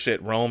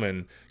bullshit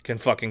Roman can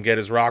fucking get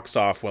his rocks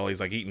off while he's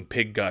like eating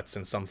pig guts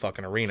in some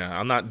fucking arena.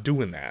 I'm not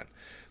doing that.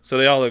 So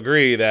they all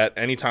agree that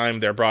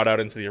anytime they're brought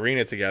out into the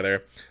arena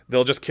together,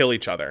 they'll just kill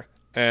each other.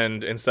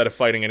 And instead of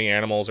fighting any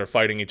animals or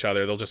fighting each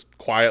other, they'll just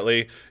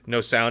quietly,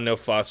 no sound, no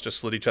fuss, just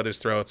slit each other's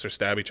throats or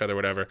stab each other,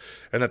 whatever.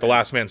 And that the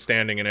last man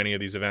standing in any of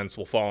these events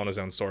will fall on his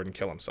own sword and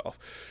kill himself.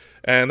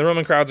 And the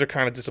Roman crowds are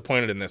kind of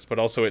disappointed in this, but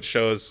also it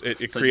shows,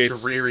 it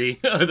creates... dreary.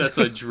 That's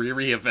a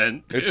dreary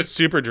event. Dude. It's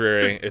super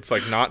dreary. It's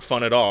like not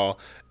fun at all.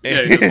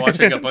 Yeah, you're just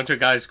watching a bunch of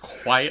guys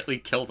quietly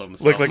kill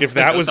themselves. Look, like if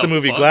that was the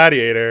movie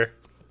Gladiator,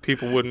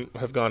 people wouldn't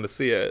have gone to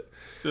see it.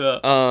 Yeah.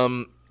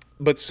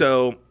 But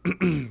so...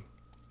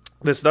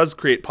 This does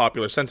create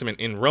popular sentiment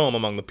in Rome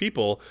among the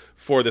people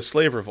for the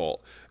slave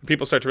revolt. And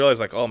people start to realize,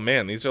 like, oh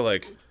man, these are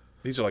like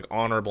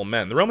honorable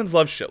men. The Romans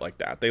love shit like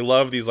that. They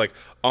love these like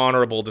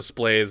honorable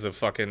displays of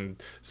fucking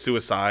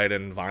suicide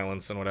and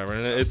violence and whatever.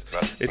 And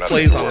it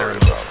plays on their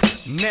emotions.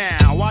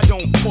 Now I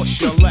don't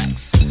push your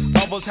Lex.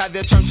 Others had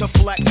their turn to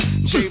flex.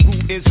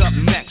 J-Root is up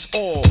next.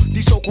 All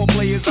these so-called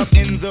players up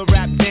in the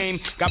rap game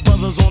got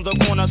brothers on the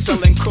corner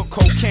selling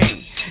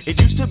cocaine. It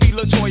used to be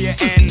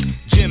LaToya and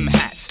Jim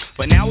hats,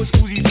 but now it's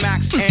Uzi's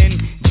Max and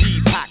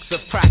G-packs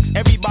of cracks.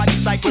 Everybody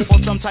psycho or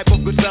some type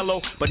of good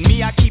fellow, but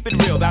me, I keep it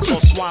real. That's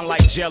all swan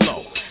like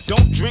Jello.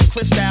 Don't drink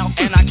Cristal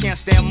and I can't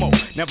stand mo.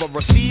 Never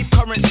receive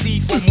currency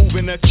for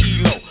moving a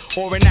kilo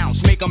or an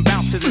ounce. Make them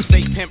bounce to this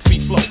fake pimp free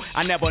flow.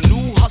 I never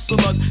knew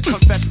hustlers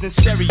confessed in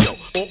stereo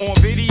or on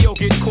video.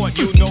 Get caught,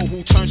 you know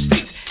who turns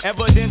states.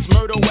 Evidence,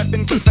 murder,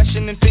 weapon,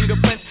 confession, and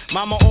fingerprints.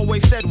 Mama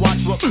always said,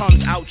 watch what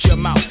comes out your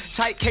mouth.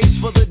 Tight case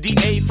for the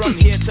DA from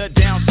here to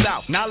down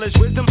south. Knowledge,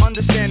 wisdom,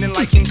 understanding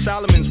like King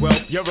Solomon's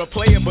wealth. You're a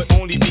player, but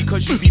only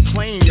because you be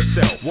playing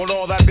yourself. With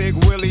all that big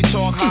Willie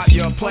talk hot,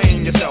 you're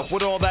playing yourself.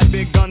 With all that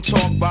big gun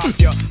talk bop,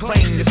 you're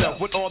playing yourself.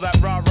 With all that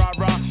rah rah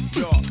rah,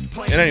 you're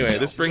playing. And anyway, yourself.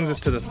 this brings us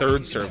to the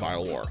third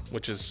Servile War,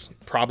 which is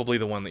probably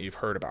the one that you've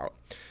heard about.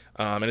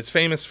 And it's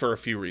famous for a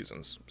few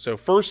reasons. So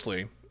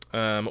firstly,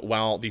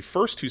 while the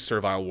first two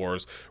Servile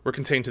Wars were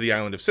contained to the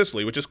island of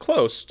Sicily, which is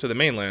close to the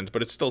mainland,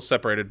 but it's still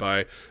separated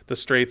by the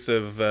Straits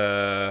of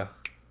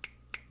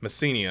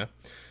Messina,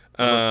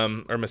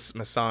 or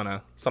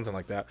Messana, something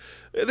like that.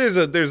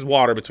 There's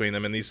water between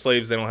them, and these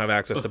slaves, they don't have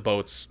access to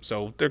boats,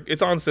 so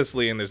it's on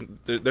Sicily, and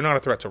they're not a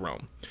threat to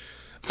Rome.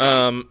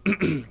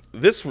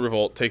 This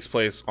revolt takes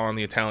place on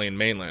the Italian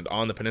mainland,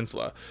 on the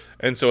peninsula,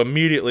 and so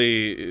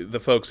immediately the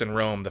folks in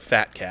Rome, the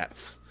fat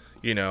cats,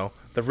 the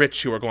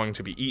rich who are going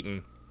to be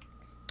eaten,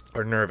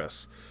 are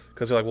nervous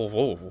because they're like,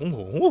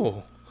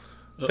 whoa,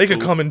 they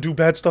could come and do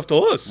bad stuff to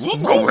us.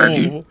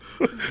 Whoa.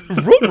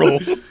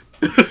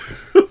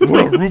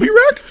 What a ruby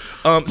rack?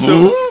 Calm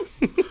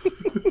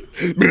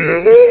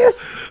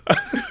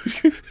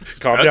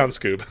down,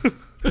 Scoob.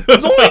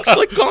 Zoinks!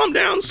 Like, calm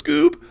down,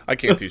 Scoob. I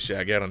can't do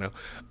Shaggy. I don't know.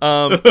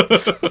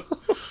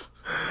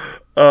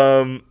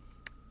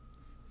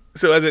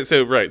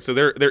 So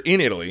they're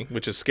in Italy,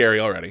 which is scary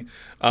already.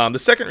 The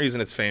second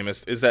reason it's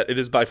famous is that it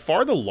is by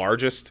far the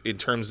largest in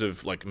terms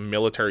of like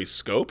military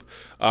scope.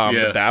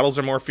 The battles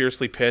are more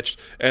fiercely pitched,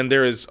 and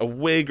there is a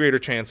way greater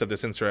chance of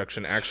this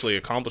insurrection actually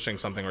accomplishing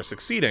something or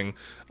succeeding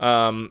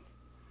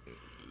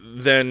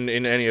than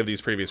in any of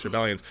these previous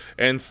rebellions.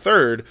 And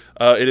third,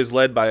 it is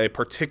led by a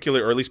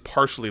particular, or at least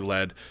partially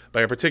led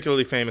by a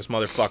particularly famous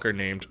motherfucker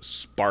named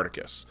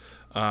Spartacus.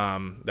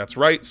 That's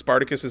right,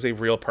 Spartacus is a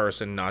real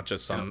person, not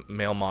just some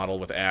male model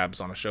with abs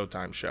on a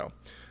Showtime show.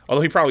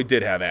 Although he probably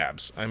did have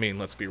abs. I mean,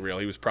 let's be real,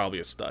 he was probably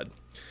a stud.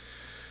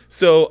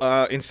 So,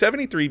 in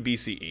 73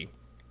 BCE,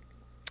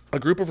 a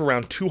group of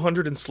around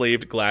 200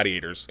 enslaved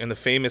gladiators in the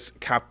famous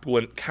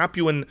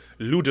Capuan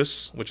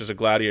Ludus, which is a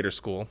gladiator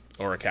school,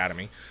 or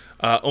academy,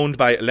 owned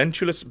by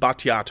Lentulus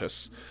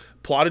Batiatus,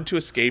 plotted to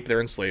escape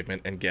their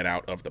enslavement and get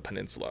out of the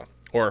peninsula.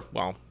 Or,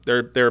 well,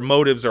 their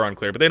motives are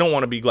unclear, but they don't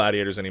want to be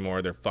gladiators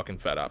anymore. They're fucking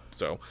fed up.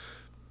 So,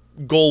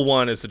 goal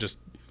one is to just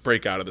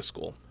break out of the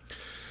school.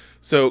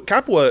 So,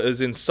 Capua is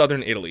in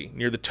southern Italy,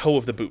 near the toe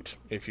of the boot,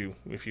 if you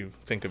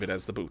think of it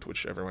as the boot,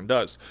 which everyone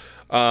does.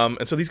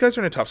 And so these guys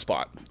are in a tough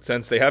spot.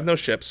 Since they have no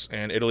ships,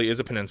 and Italy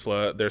is a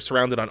peninsula, they're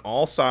surrounded on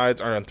all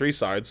sides, or on three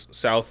sides,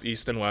 south,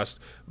 east, and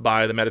west,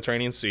 by the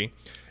Mediterranean Sea.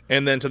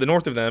 And then to the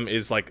north of them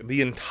is, like,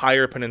 the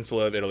entire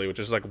peninsula of Italy, which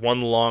is, like,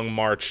 one long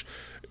march.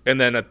 And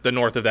then at the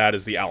north of that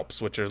is the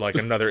Alps, which are, like,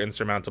 another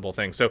insurmountable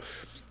thing. So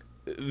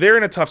they're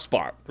in a tough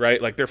spot, right?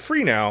 Like, they're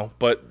free now,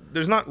 but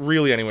there's not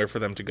really anywhere for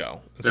them to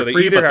go. And they're so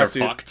free, but they're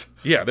fucked.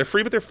 Yeah, they're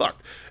free, but they're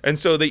fucked. And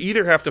so they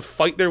either have to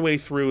fight their way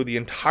through the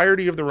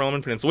entirety of the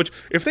Roman peninsula, which,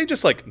 if they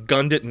just, like,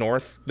 gunned it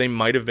north, they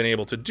might have been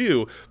able to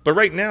do. But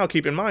right now,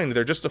 keep in mind,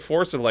 they're just a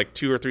force of, like,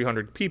 200 or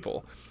 300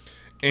 people.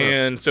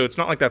 And so it's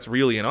not like that's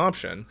really an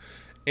option.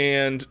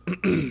 And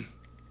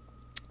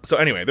so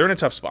anyway, they're in a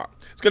tough spot.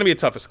 It's going to be a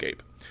tough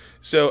escape.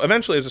 So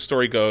eventually, as the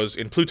story goes,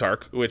 in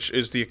Plutarch, which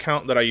is the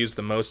account that I use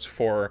the most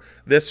for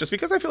this, just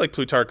because I feel like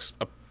Plutarch's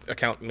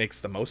account makes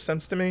the most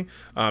sense to me.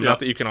 Not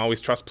that you can always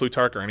trust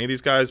Plutarch or any of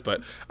these guys, but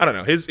I don't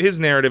know. His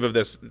narrative of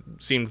this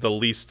seemed the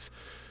least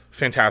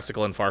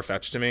fantastical and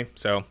far-fetched to me.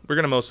 So we're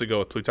going to mostly go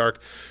with Plutarch.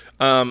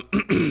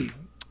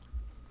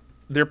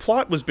 Their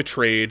plot was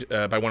betrayed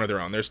by one of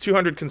their own. There's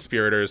 200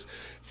 conspirators.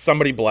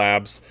 Somebody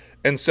blabs.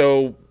 And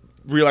so,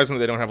 realizing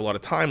that they don't have a lot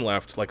of time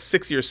left, like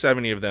 60 or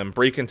 70 of them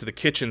break into the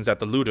kitchens at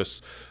the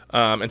Ludus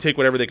and take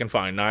whatever they can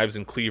find, knives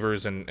and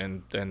cleavers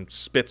and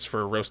spits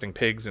for roasting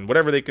pigs and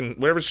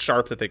whatever's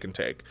sharp that they can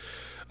take.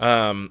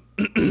 And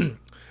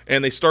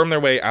they storm their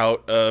way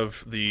out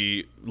of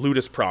the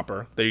Ludus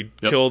proper. They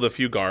kill the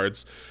few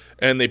guards,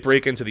 and they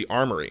break into the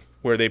armory,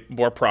 where they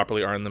more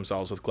properly armed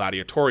themselves with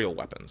gladiatorial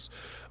weapons.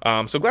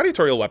 So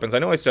gladiatorial weapons, I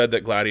know I said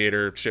that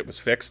gladiator shit was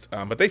fixed,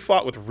 but they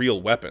fought with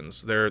real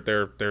weapons.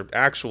 They're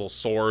actual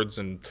swords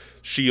and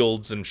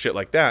shields and shit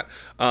like that.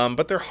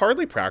 But they're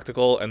hardly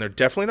practical, and they're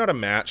definitely not a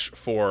match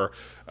for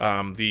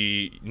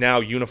the now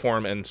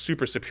uniform and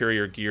super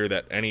superior gear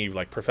that any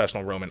like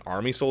professional Roman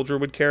army soldier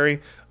would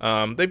carry.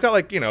 They've got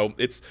like,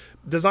 it's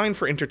designed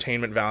for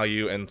entertainment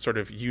value and sort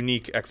of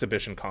unique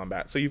exhibition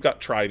combat. So you've got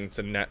tridents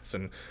and nets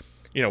and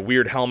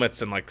weird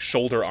helmets and like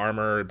shoulder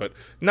armor, but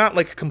not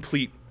like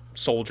complete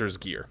soldier's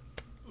gear.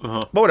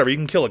 But whatever, you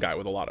can kill a guy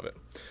with a lot of it.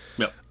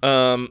 Yep.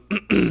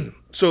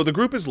 So the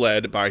group is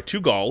led by two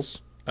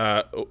Gauls,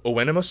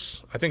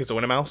 Oenomus, I think it's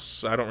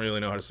Oenomaus, I don't really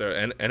know how to say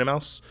it,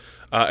 Enemaus,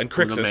 and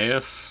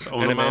Crixus.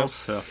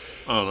 Oenomaus? Yeah.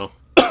 I don't know.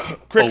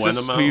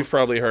 Crixus, who you've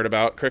probably heard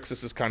about.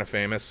 Crixus is kind of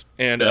famous.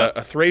 And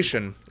a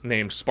Thracian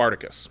named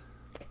Spartacus.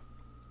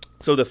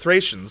 So the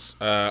Thracians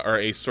are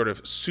a sort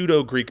of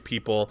pseudo-Greek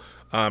people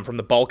from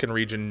the Balkan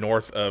region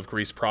north of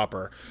Greece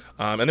proper.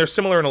 And they're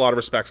similar in a lot of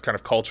respects kind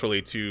of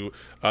culturally to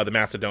the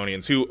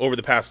Macedonians, who over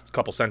the past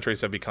couple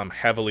centuries have become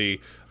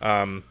heavily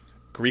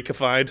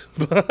Greekified.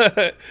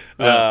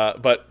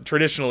 But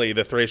traditionally,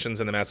 the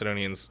Thracians and the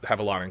Macedonians have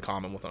a lot in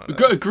common with one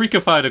another.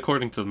 Greekified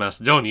according to the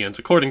Macedonians,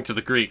 according to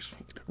the Greeks.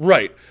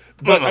 Right.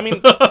 But, I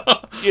mean,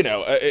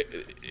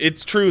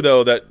 it's true,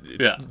 though,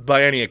 that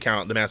by any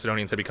account, the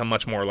Macedonians have become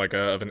much more like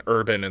of an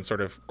urban and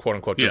sort of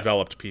quote-unquote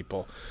developed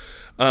people.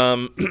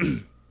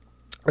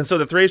 And so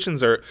the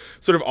Thracians are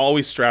sort of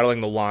always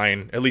straddling the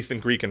line, at least in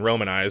Greek and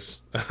Roman eyes,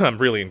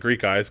 really in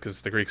Greek eyes,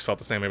 because the Greeks felt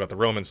the same way about the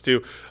Romans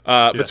too,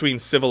 between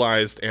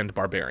civilized and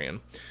barbarian.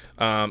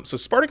 So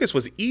Spartacus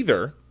was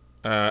either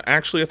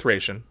actually a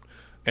Thracian,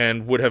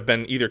 and would have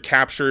been either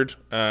captured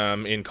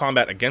in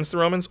combat against the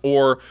Romans,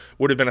 or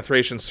would have been a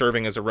Thracian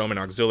serving as a Roman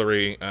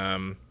auxiliary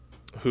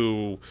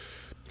who,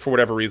 for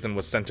whatever reason,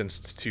 was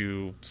sentenced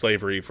to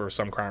slavery for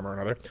some crime or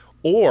another.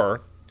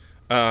 Or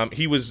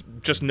he was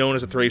just known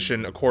as a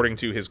Thracian according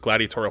to his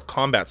gladiatorial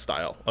combat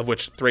style, of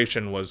which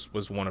Thracian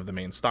was one of the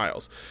main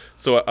styles.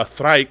 So a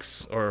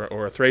Thraix,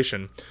 or a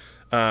Thracian,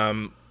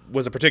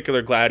 was a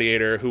particular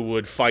gladiator who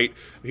would fight.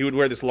 He would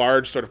wear this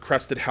large sort of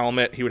crested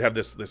helmet. He would have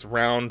this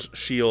round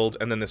shield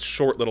and then this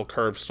short little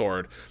curved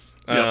sword.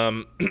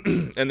 And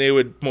they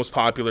would most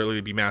popularly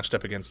be matched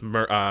up against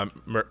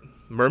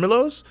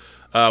Myrmilos,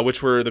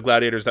 which were the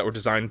gladiators that were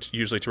designed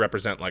usually to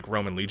represent like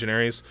Roman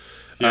legionaries.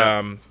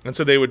 And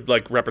so they would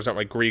like represent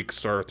like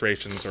Greeks or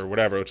Thracians or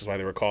whatever, which is why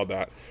they were called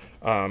that,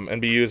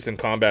 and be used in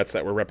combats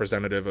that were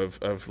representative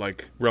of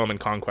like Roman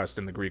conquest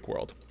in the Greek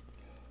world.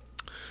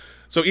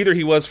 So either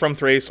he was from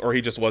Thrace or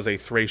he just was a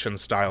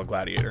Thracian-style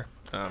gladiator.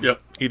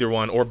 Either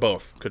one or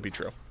both could be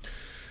true.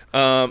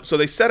 So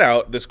they set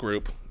out, this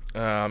group,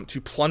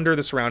 to plunder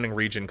the surrounding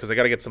region because they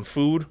got to get some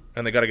food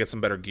and they got to get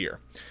some better gear.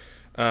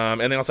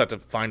 And they also have to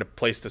find a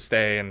place to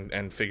stay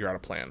and figure out a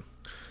plan.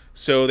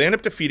 So they end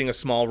up defeating a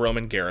small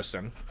Roman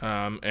garrison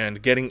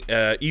and getting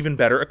even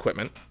better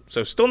equipment.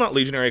 So still not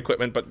legionary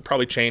equipment, but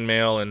probably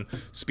chainmail and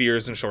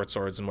spears and short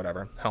swords and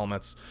whatever,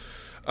 helmets.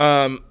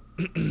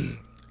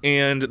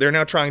 And they're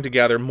now trying to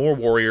gather more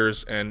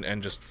warriors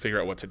and just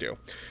figure out what to do.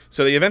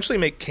 So they eventually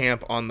make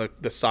camp on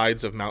the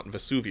sides of Mount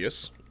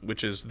Vesuvius,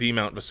 which is the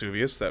Mount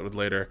Vesuvius that would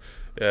later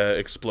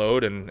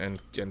explode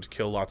and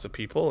kill lots of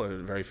people,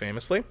 very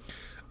famously.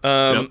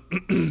 And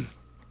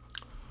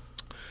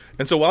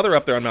so while they're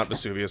up there on Mount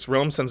Vesuvius,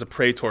 Rome sends a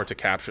praetor to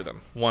capture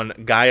them, one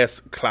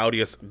Gaius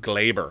Claudius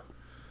Glaber.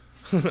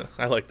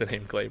 I like the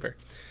name Glaber.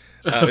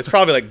 It's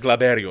probably like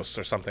Glaberius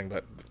or something,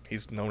 but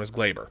he's known as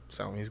Glaber,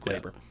 so he's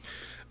Glaber.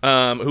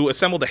 Who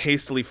assembled a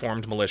hastily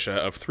formed militia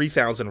of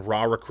 3,000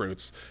 raw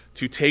recruits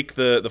to take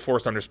the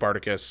force under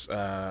Spartacus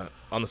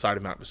on the side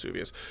of Mount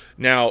Vesuvius.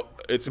 Now,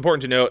 it's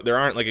important to note there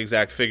aren't like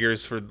exact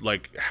figures for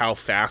like how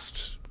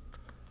fast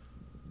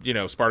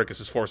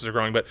Spartacus's forces are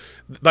growing, but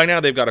by now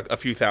they've got a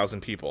few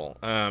thousand people.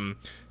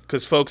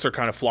 Because folks are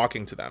kind of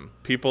flocking to them.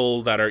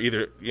 People that are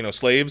either,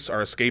 slaves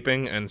are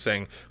escaping and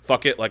saying,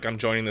 fuck it, like I'm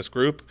joining this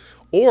group.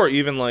 Or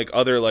even like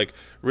other like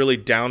really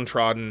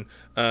downtrodden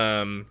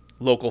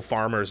local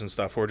farmers and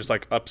stuff who are just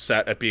like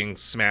upset at being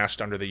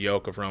smashed under the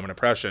yoke of Roman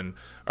oppression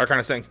are kind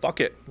of saying,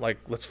 fuck it, like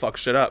let's fuck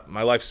shit up.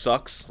 My life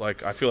sucks.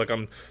 Like I feel like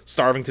I'm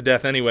starving to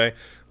death anyway.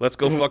 Let's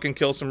go fucking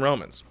kill some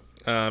Romans.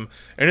 And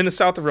in the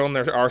south of Rome,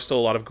 there are still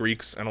a lot of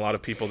Greeks and a lot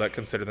of people that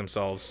consider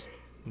themselves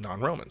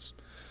non-Romans.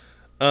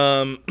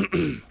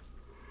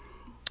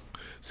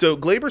 So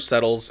Glaber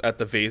settles at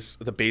the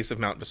base of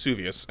Mount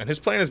Vesuvius, and his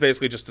plan is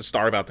basically just to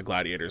starve out the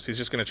gladiators. He's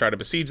just going to try to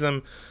besiege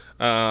them,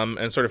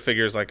 and sort of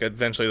figures like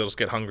eventually they'll just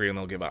get hungry and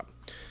they'll give up.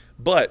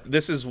 But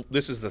this is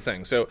the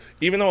thing. So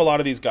even though a lot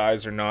of these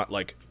guys are not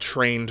like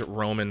trained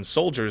Roman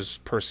soldiers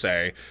per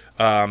se,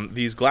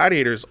 these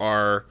gladiators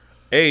are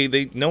A,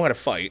 they know how to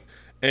fight,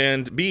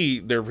 and B,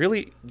 they're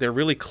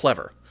really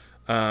clever.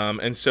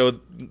 And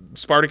so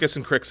Spartacus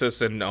and Crixus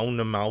and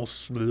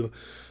Oenomaus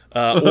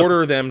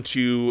order them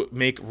to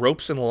make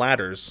ropes and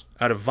ladders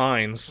out of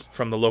vines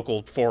from the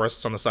local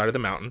forests on the side of the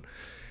mountain.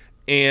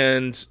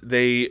 and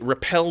they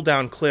rappel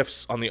down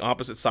cliffs on the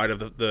opposite side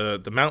of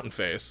the mountain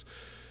face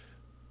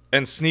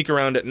and sneak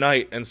around at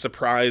night and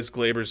surprise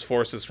Glaber's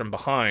forces from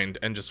behind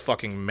and just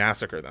fucking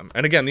massacre them.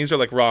 And again, these are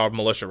like raw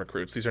militia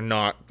recruits. These are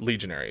not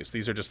legionaries.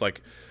 These are just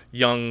like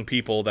young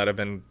people that have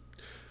been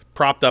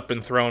propped up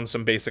and thrown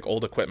some basic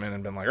old equipment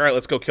and been like, all right,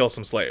 let's go kill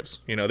some slaves.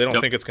 You know, they don't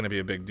think it's going to be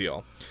a big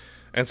deal.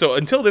 And so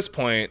until this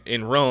point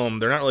in Rome,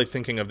 they're not really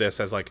thinking of this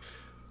as like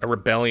a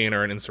rebellion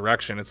or an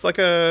insurrection. It's like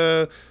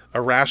a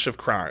rash of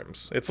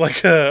crimes. It's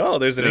like,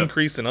 there's an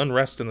increase in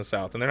unrest in the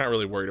South, and they're not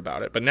really worried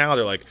about it. But now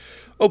they're like,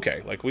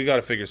 okay, like we got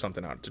to figure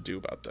something out to do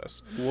about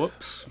this.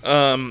 Whoops.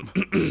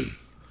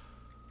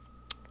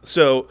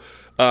 So,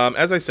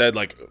 as I said,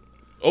 like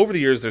over the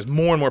years, there's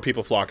more and more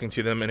people flocking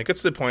to them, and it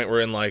gets to the point where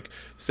in like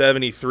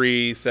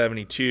 73,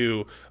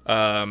 72,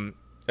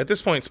 at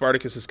this point,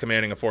 Spartacus is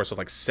commanding a force of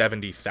like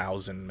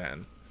 70,000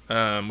 men,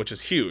 which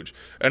is huge.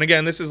 And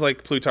again, this is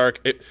like Plutarch.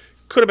 It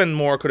could have been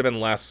more, could have been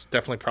less.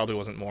 Definitely, probably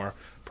wasn't more.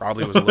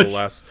 Probably was a little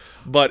less.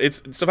 But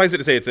it's suffice it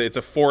to say, it's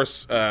a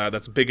force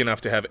that's big enough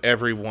to have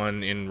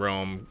everyone in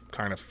Rome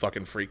kind of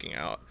fucking freaking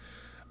out.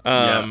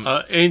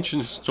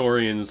 Ancient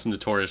historians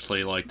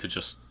notoriously like to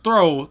just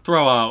throw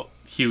out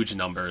huge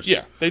numbers.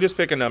 Yeah, they just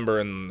pick a number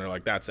and they're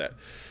like, that's it.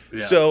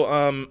 Yeah.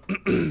 So,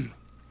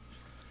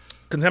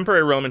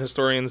 contemporary Roman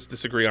historians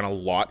disagree on a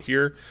lot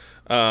here.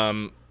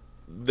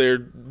 There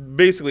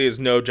basically is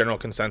no general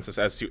consensus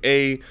as to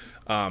A,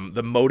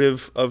 the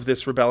motive of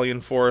this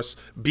rebellion force,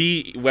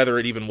 B, whether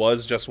it even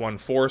was just one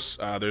force.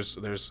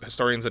 There's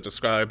historians that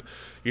describe,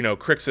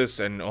 Crixus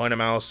and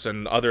Oenomaus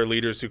and other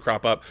leaders who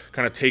crop up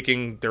kind of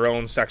taking their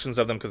own sections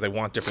of them because they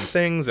want different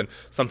things, and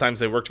sometimes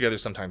they work together,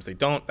 sometimes they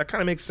don't. That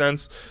kind of makes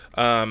sense.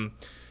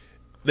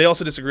 They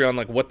also disagree on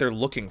like what they're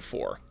looking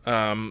for.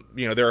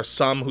 There are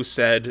some who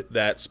said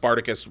that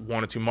Spartacus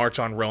wanted to march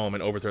on Rome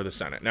and overthrow the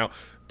Senate. Now,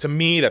 to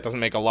me, that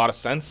doesn't make a lot of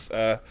sense.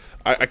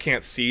 I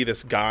can't see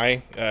this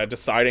guy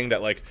deciding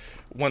that like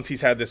once he's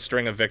had this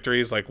string of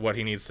victories, like what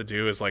he needs to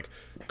do is like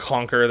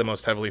conquer the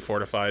most heavily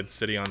fortified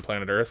city on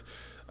planet Earth.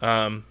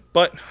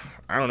 But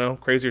I don't know,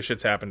 crazier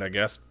shit's happened, I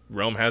guess.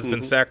 Rome has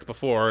been sacked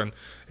before, and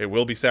it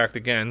will be sacked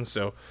again.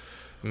 So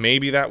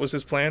maybe that was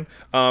his plan.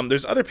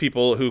 There's other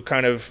people who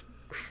kind of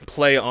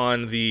play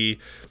on the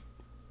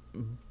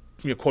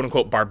quote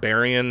unquote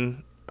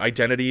barbarian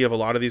identity of a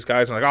lot of these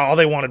guys, and like all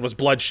they wanted was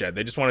bloodshed.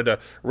 They just wanted to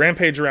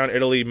rampage around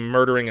Italy,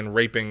 murdering and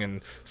raping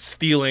and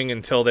stealing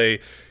until they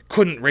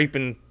couldn't rape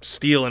and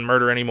steal and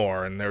murder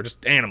anymore, and they were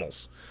just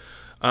animals.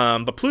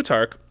 But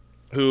Plutarch,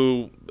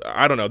 who,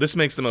 I don't know, this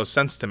makes the most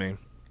sense to me,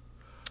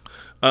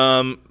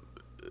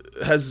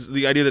 has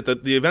the idea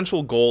that the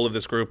eventual goal of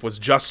this group was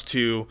just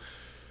to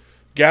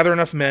gather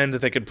enough men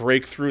that they could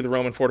break through the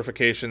Roman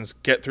fortifications,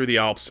 get through the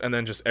Alps, and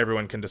then just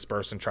everyone can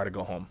disperse and try to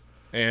go home.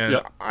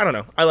 And I don't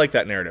know. I like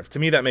that narrative. To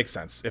me, that makes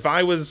sense. If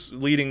I was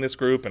leading this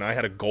group and I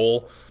had a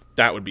goal,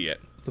 that would be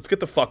it. Let's get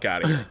the fuck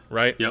out of here,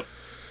 right? Yep.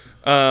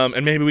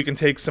 And maybe we can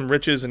take some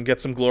riches and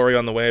get some glory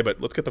on the way, but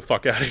let's get the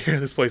fuck out of here.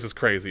 This place is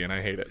crazy, and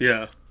I hate it.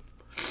 Yeah.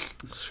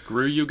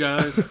 Screw you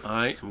guys.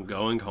 I am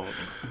going home.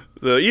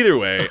 So either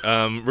way,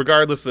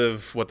 regardless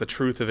of what the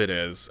truth of it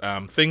is,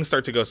 things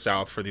start to go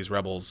south for these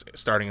rebels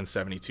starting in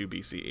 72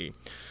 BCE.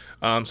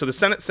 So the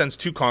Senate sends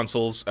two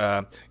consuls,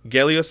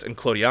 Gellius and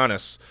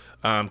Clodianus.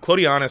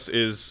 Clodianus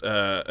is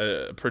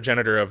a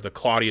progenitor of the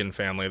Claudian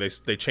family.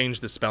 They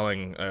changed the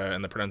spelling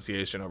and the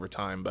pronunciation over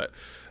time, but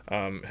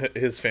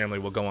his family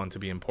will go on to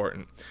be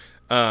important.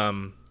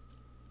 And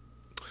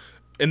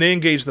they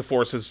engage the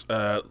forces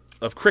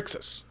of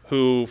Crixus,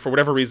 who, for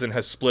whatever reason,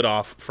 has split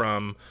off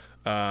from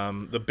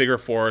the bigger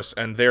force,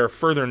 and they're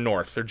further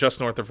north. They're just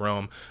north of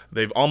Rome.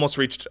 They've almost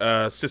reached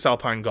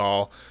Cisalpine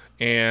Gaul,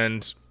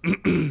 and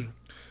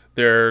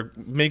they're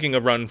making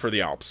a run for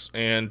the Alps,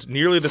 and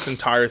nearly this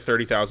entire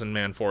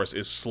 30,000-man force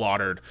is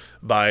slaughtered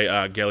by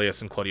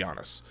Gellius and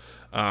Clodianus.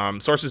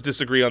 Sources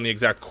disagree on the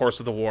exact course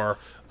of the war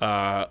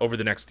over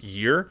the next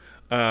year.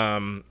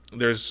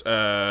 There's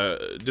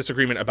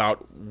disagreement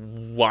about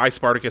why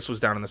Spartacus was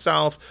down in the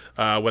south,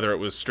 whether it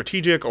was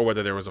strategic or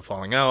whether there was a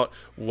falling out,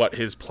 what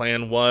his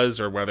plan was,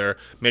 or whether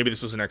maybe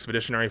this was an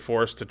expeditionary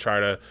force to try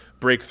to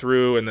break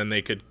through and then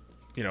they could,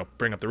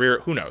 bring up the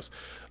rear. Who knows?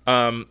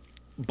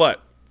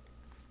 But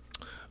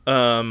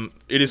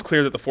it is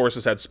clear that the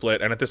forces had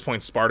split, and at this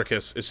point,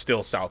 Spartacus is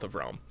still south of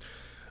Rome.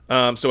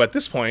 So at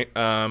this point,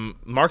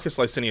 Marcus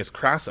Licinius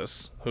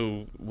Crassus,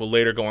 who will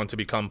later go on to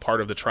become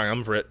part of the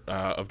triumvirate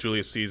of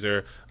Julius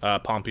Caesar,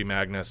 Pompey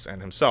Magnus,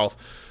 and himself,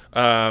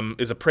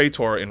 is a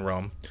praetor in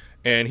Rome,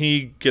 and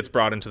he gets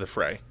brought into the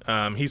fray.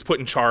 He's put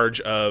in charge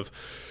of,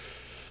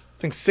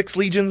 I think, 6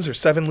 legions or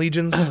 7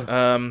 legions,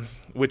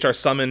 which are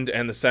summoned,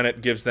 and the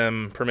Senate gives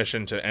them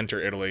permission to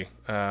enter Italy.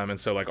 And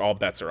so, all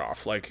bets are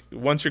off.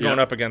 Once you're going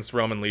up against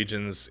Roman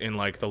legions in,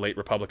 the late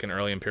Republican,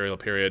 early Imperial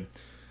period,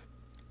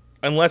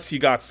 unless you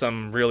got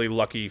some really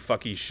lucky,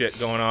 fucky shit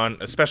going on,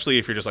 especially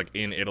if you're just,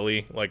 in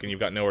Italy, and you've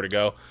got nowhere to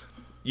go,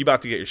 you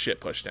about to get your shit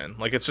pushed in.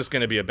 It's just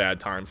going to be a bad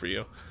time for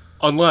you.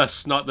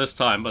 Unless, not this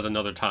time, but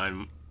another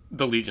time,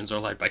 the legions are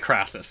led by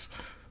Crassus.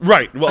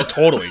 Right. Well,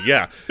 totally.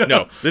 Yeah.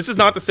 No, this is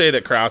not to say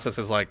that Crassus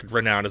is like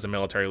renowned as a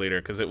military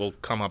leader, because it will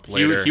come up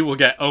later. He will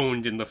get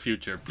owned in the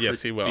future.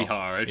 Yes, he will.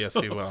 Hard. Yes,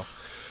 he will.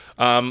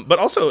 But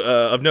also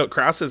of note,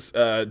 Crassus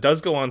does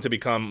go on to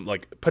become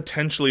like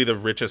potentially the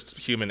richest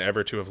human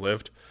ever to have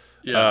lived.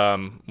 Yeah.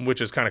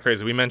 Which is kind of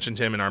crazy. We mentioned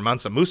him in our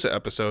Mansa Musa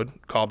episode.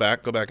 Go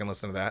back and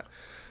listen to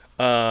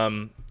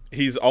that.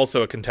 He's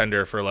also a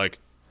contender for like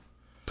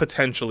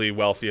potentially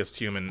wealthiest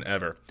human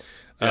ever.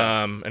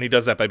 Yeah. And he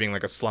does that by being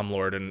like a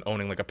slumlord and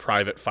owning like a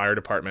private fire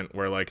department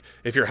where like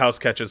if your house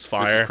catches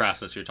fire, This is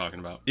Crassus you're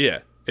talking about. yeah,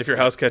 if your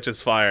house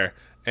catches fire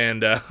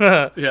and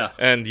Yeah.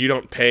 and you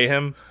don't pay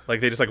him, like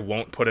they just like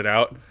won't put it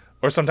out.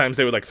 Or sometimes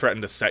they would like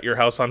threaten to set your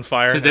house on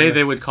fire. Today and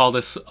they would call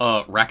this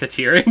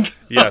racketeering.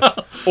 yes,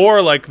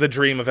 or like the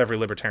dream of every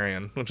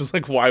libertarian, which is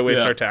like why waste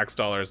Yeah. our tax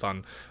dollars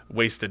on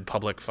wasted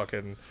public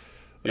fucking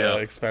Yeah.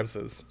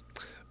 expenses.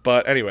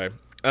 But anyway,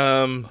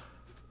 we're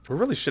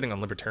really shitting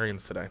on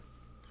libertarians today.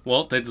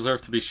 Well, they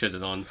deserve to be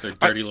shitted on. They're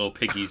dirty little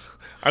piggies.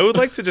 I would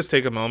like to just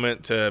take a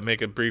moment to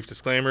make a brief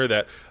disclaimer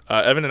that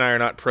Evan and I are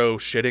not pro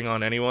shitting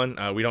on anyone.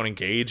 We don't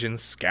engage in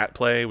scat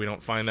play. We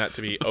don't find that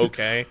to be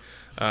okay.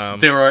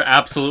 There are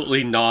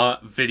absolutely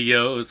not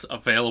videos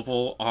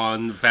available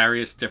on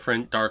various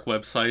different dark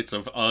websites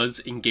of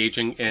us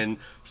engaging in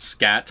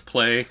scat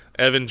play.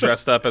 Evan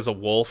dressed up as a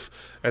wolf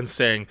and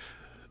saying,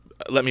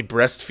 "Let me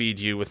breastfeed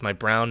you with my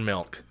brown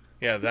milk."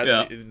 Yeah,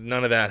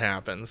 none of that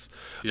happens.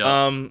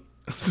 Yeah.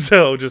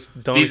 So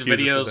just don't. These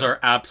accuse us of videos that. are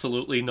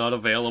absolutely not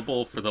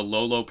available for the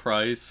low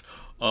price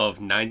of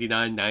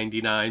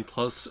 $99.99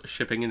 plus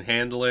shipping and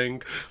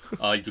handling.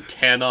 You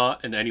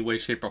cannot, in any way,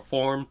 shape, or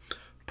form,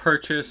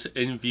 purchase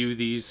and view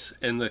these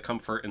in the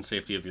comfort and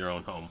safety of your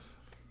own home.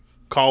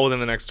 Call within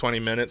the next 20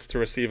 minutes to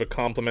receive a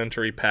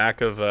complimentary pack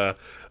of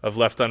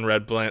Left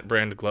Unread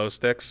brand glow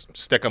sticks.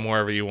 Stick them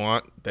wherever you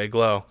want; they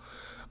glow.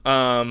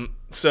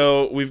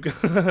 So we've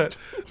got.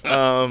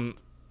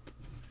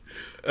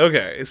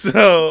 Okay,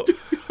 so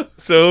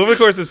over the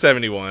course of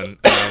 71,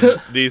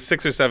 these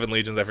 6 or 7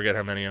 legions, I forget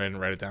how many, and I didn't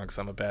write it down because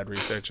I'm a bad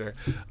researcher,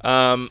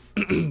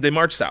 they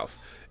march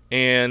south,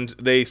 and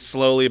they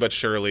slowly but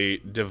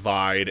surely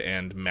divide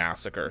and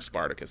massacre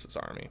Spartacus's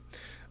army.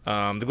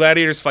 The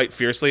gladiators fight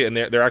fiercely, and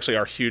there actually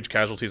are huge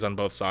casualties on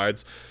both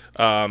sides.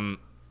 There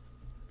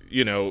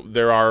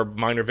are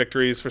minor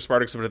victories for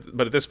Spartacus,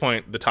 but at this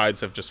point, the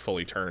tides have just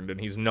fully turned, and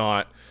he's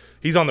on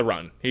the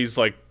run. He's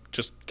like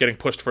just getting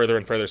pushed further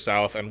and further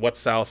south, and what's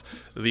south?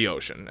 The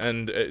ocean.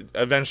 And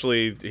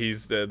eventually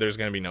there's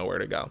going to be nowhere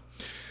to go.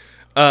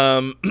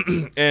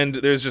 And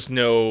there's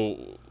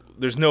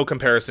no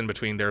comparison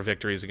between their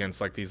victories against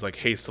like these like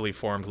hastily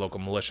formed local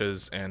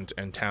militias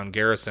and town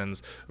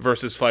garrisons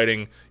versus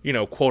fighting,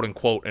 quote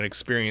unquote, an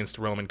experienced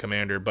Roman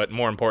commander, but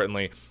more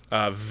importantly,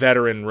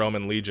 veteran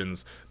Roman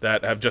legions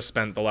that have just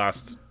spent the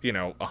last,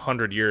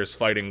 100 years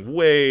fighting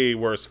way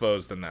worse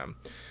foes than them.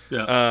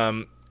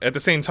 Yeah. At the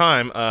same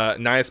time,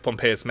 Gnaeus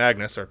Pompeius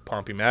Magnus, or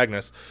Pompey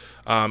Magnus,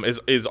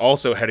 is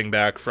also heading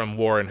back from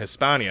war in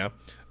Hispania.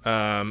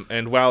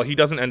 And while he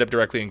doesn't end up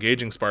directly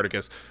engaging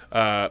Spartacus,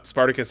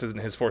 Spartacus and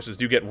his forces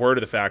do get word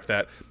of the fact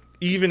that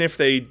even if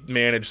they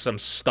manage some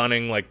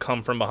stunning, like,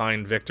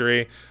 come-from-behind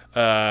victory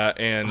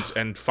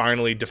and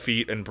finally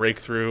defeat and break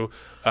through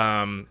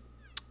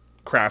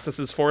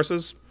Crassus's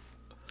forces,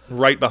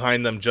 right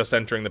behind them, just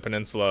entering the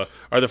peninsula,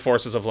 are the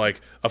forces of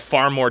like a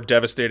far more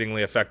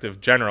devastatingly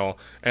effective general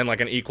and like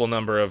an equal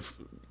number of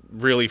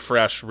really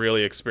fresh,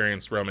 really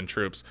experienced Roman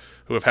troops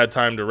who have had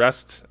time to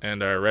rest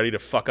and are ready to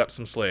fuck up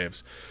some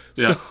slaves.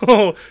 Yeah.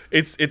 So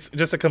it's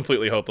just a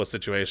completely hopeless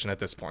situation at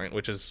this point,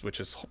 which is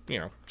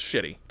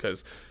shitty,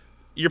 because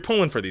you're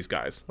pulling for these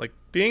guys. Like,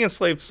 being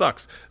enslaved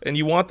sucks, and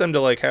you want them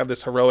to like have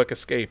this heroic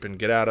escape and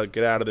get out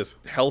of this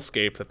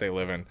hellscape that they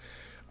live in.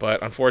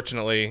 But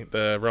unfortunately,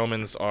 the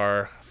Romans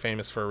are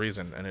famous for a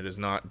reason, and it is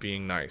not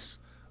being nice.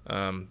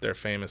 They're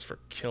famous for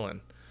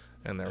killing,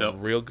 and they're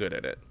real good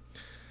at it.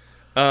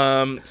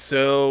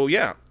 So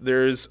yeah,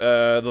 there's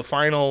the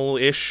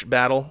final-ish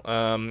battle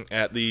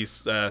at the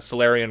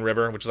Salarian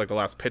River, which is like the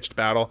last pitched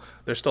battle.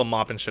 They're still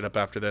mopping shit up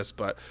after this,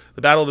 but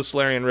the Battle of the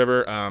Salarian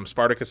River,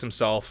 Spartacus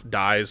himself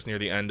dies near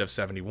the end of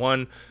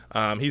 71.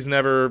 He's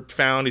never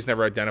found, he's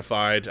never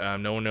identified.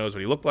 No one knows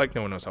what he looked like.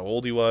 No one knows how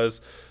old he was.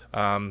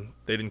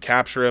 They didn't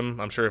capture him.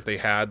 I'm sure if they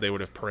had, they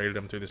would have paraded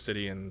him through the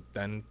city and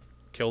then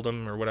killed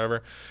him or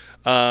whatever.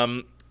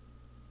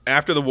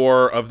 After the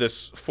war of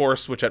this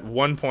force, which at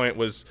one point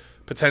was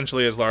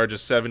potentially as large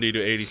as 70 to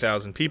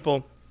 80,000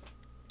 people,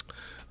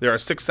 there are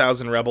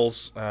 6,000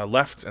 rebels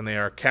left, and they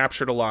are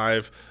captured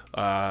alive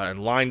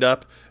and lined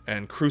up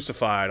and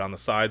crucified on the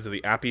sides of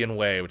the Appian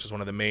Way, which is one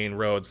of the main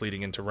roads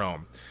leading into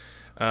Rome.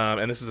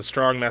 And this is a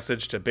strong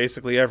message to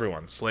basically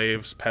everyone: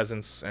 slaves,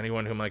 peasants,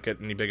 anyone who might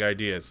get any big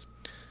ideas.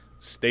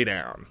 Stay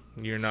down.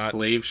 You're not.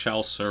 Slave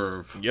shall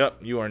serve. Yep,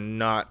 you are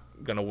not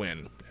gonna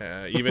win.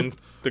 Even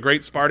the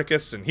great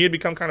Spartacus, and he had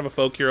become kind of a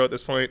folk hero at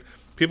this point.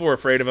 People were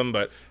afraid of him,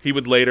 but he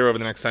would later, over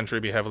the next century,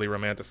 be heavily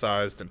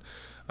romanticized,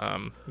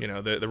 and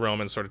the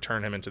Romans sort of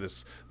turn him into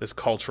this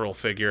cultural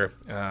figure.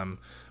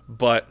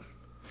 But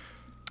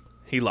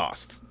he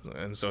lost.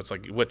 And so it's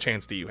like, what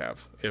chance do you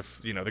have?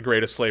 If, the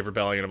greatest slave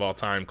rebellion of all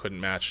time couldn't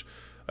match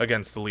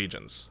against the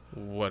legions,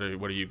 what are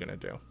you going to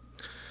do?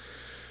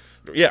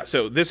 Yeah,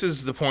 so this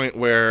is the point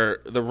where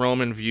the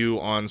Roman view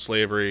on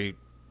slavery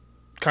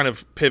kind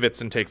of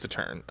pivots and takes a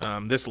turn.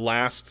 This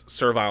last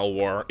servile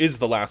war is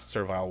the last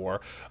servile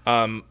war,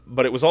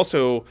 but it was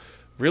also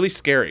really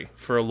scary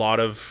for a lot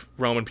of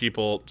Roman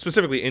people,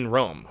 specifically in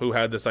Rome, who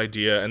had this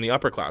idea, and the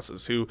upper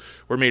classes, who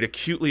were made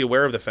acutely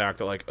aware of the fact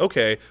that, like,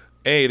 okay,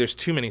 A, there's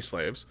too many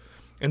slaves,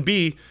 and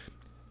B,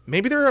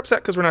 maybe they're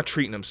upset because we're not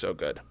treating them so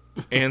good.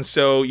 And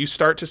so you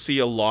start to see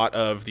a lot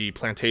of the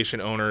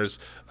plantation owners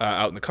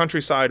out in the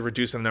countryside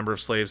reducing the number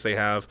of slaves they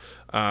have.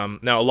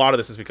 Now, a lot of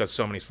this is because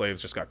so many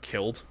slaves just got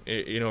killed,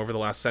 over the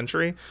last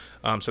century.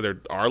 So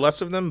there are less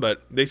of them,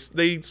 but they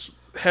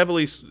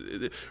heavily,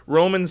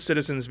 Roman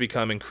citizens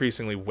become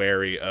increasingly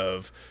wary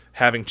of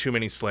having too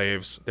many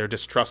slaves. They're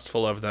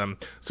distrustful of them.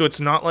 So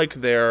it's not like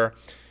their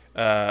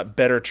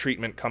better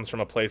treatment comes from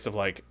a place of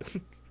like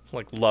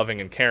loving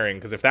and caring,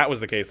 because if that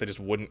was the case, they just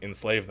wouldn't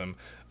enslave them.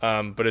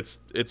 But it's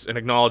an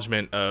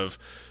acknowledgement of,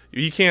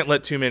 you can't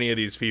let too many of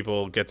these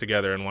people get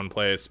together in one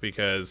place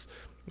because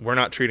we're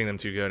not treating them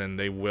too good and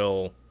they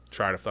will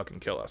try to fucking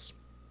kill us.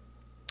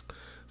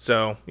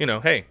 So,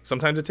 hey,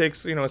 sometimes it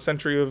takes, a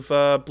century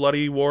of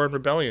bloody war and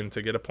rebellion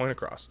to get a point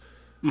across.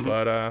 Mm-hmm.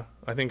 But I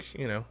think,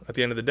 at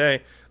the end of the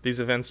day, these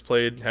events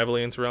played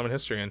heavily into Roman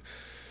history, and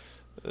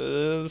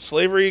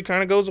slavery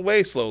kind of goes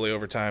away slowly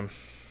over time.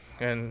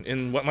 And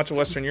in much of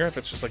Western Europe,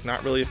 it's just like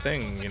not really a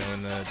thing,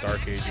 in the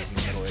Dark Ages and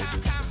the Middle Ages.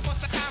 And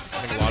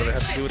I think a lot of it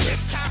has to do with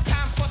this.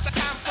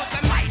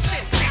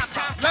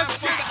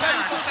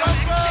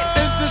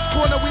 In this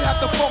corner, we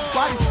have the funk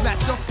body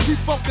snatcher.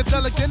 Keep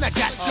funkadelic and I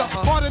gotcha.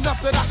 Hard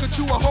enough that I could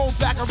chew a whole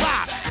bag of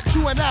rocks.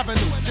 Chew an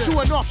avenue, chew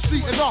an off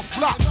street and off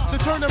block. To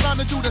turn around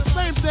and do the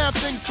same damn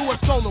thing to a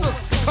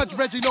soloist. Cut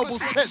Reggie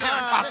Noble's piss.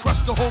 I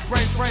crushed the whole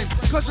brain frame.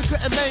 Cause you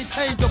couldn't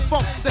maintain the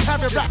funk. Then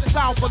have it rap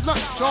style for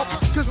lunch, chump.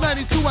 Cause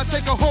 92, I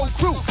take a whole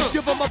crew.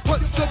 Give them a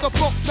punch of the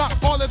book, not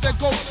all of their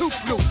go-to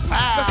blues.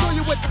 Now show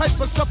you what type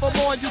of stuff I'm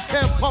on. You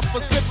can't pump or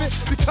slip it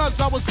because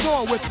I was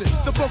born with it.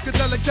 The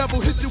funkadelic devil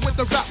hit you with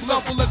the rap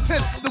level of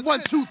 10. The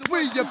 1, 2,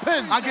 3, your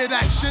pen. I get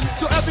action.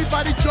 So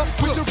everybody jump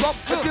with your rump.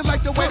 If you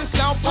like the way the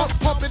sound pumps,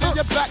 pump it in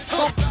your back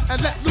trunk.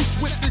 And let loose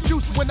with the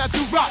juice when I do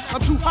rock. I'm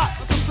too hot.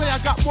 Some say I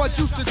got more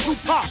juice than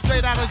Tupac.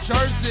 Straight out of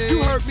Jersey.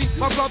 You heard me,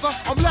 my brother.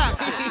 I'm live.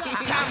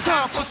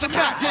 Time for some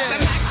rap.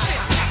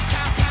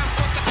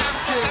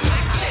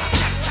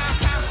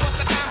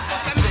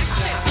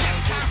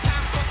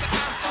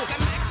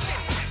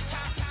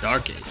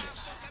 Dark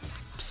Ages.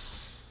 Psst.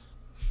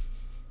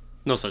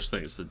 No such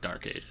thing as the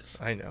Dark Ages.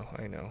 I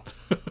know.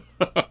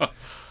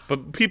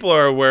 But people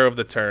are aware of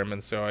the term,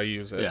 and so I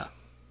use it. Yeah.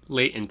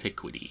 Late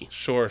antiquity.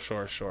 Sure,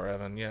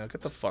 Evan. Yeah,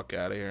 get the fuck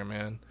out of here,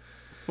 man.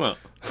 What?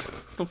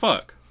 The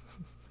fuck?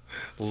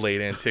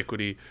 Late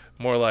antiquity.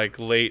 More like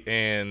late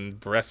and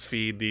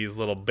breastfeed these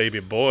little baby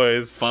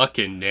boys.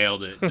 Fucking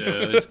nailed it,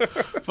 dude.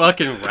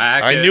 Fucking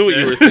racket. I knew what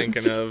you were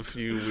thinking of,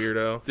 you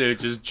weirdo. Dude,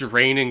 just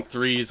draining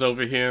threes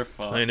over here.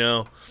 Fuck. I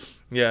know.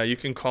 Yeah, you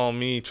can call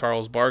me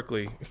Charles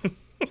Barkley.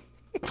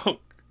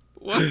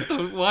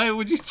 Why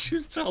would you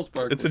choose Charles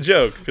Barkley? It's a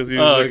joke, because he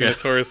was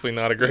notoriously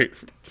not a great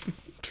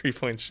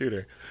three-point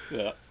shooter.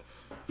 Yeah.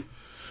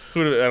 I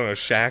don't know,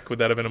 Shaq? Would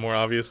that have been a more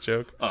obvious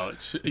joke? Oh,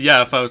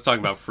 yeah, if I was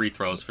talking about free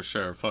throws, for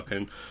sure.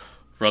 Fucking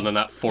running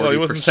that 40%. Well, he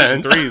wasn't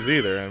shooting threes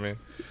either, I mean.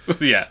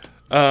 Yeah.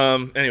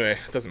 Anyway,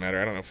 it doesn't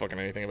matter. I don't know fucking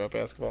anything about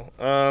basketball.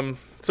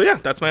 So yeah,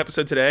 that's my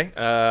episode today.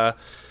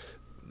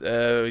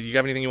 You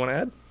have anything you want to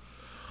add?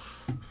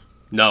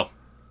 No.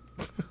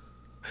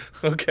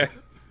 Okay.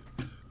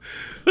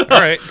 All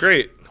right,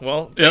 great.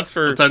 Well, thanks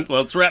for...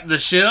 Let's wrap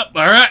this shit up.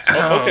 All right.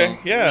 Okay,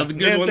 yeah. Another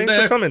good one thanks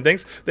there. for coming.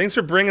 Thanks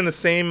for bringing the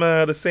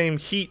same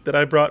heat that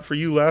I brought for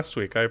you last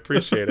week. I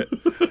appreciate it.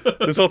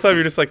 This whole time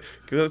you're just like,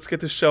 let's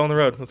get this show on the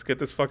road. Let's get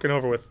this fucking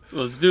over with.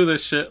 Let's do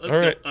this shit. Let's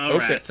go. All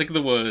right. Stick to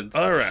the woods.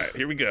 All right,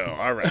 here we go.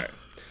 All right.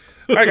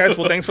 All right, guys.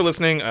 Well, thanks for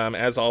listening.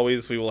 As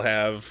always, we will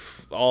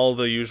have all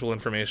the usual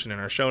information in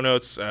our show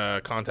notes,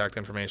 contact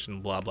information,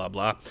 blah, blah,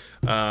 blah.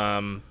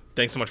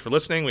 Thanks so much for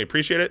listening. We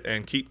appreciate it,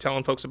 and keep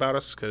telling folks about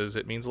us because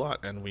it means a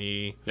lot. And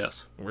we're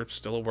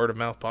still a word of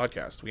mouth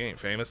podcast. We ain't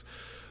famous,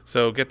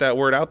 so get that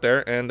word out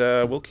there, and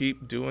we'll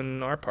keep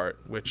doing our part,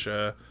 which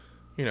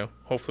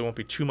hopefully won't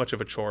be too much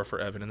of a chore for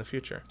Evan in the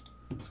future.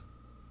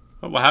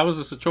 Well, how is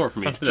this a chore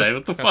for me today?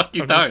 What the fuck are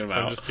you talking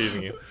about? I'm just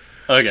teasing you.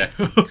 Okay.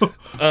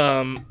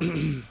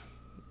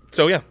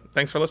 So yeah,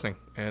 thanks for listening,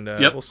 and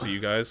we'll see you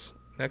guys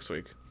next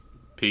week.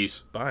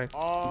 Peace. Bye.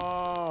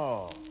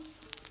 Oh.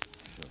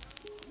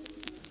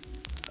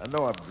 I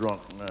know I'm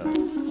drunk now.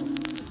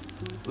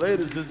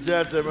 Ladies and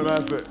gentlemen,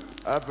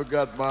 I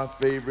forgot my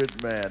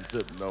favorite man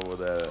sitting over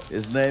there.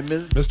 His name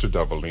is Mr.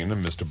 Doubleina,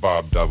 Mr.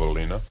 Bob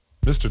Doubleina.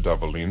 Mr.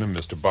 Doubleina,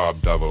 Mr. Bob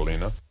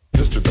Doubleina.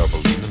 Mr.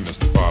 Doubleina,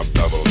 Mr. Bob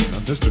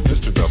Doubleina. Mr.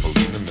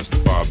 Doubleina,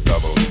 Mr. Bob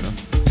Doubleina.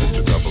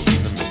 Mr.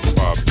 Doubleina, Mr.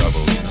 Bob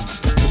Doubleina.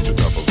 Mr.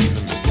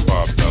 Doubleina, Mr.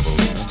 Bob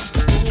Doubleina.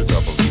 Mr.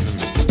 Doubleina,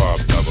 Mr. Bob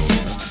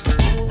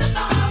Doubleina.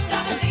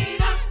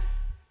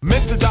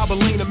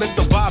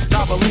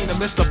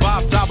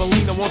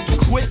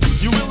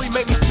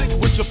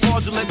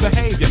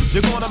 behavior.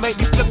 You're gonna make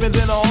me flip and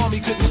then the army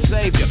couldn't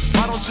save you.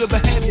 Why don't you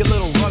behave, you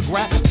little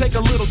rugrat? Take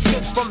a little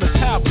tip from the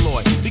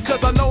tabloid,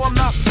 because I know I'm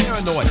not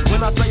paranoid.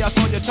 When I say I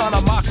saw you trying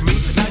to mock me,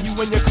 now you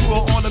and your crew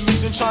are on a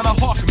mission trying to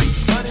hawk me.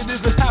 But it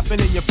isn't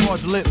happening, you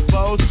fraudulent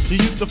foes. You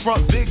used to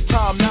front big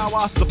time, now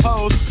I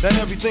suppose that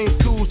everything's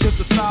cool since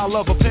the style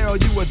of apparel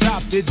you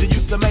adopted. You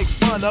used to make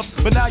fun of,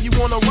 but now you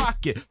wanna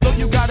rock it. So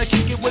you gotta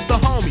kick it with the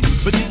homies.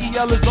 But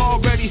DEL is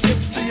already hip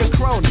to your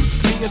cronies.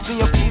 Me and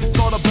CMP's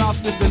thought about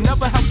this and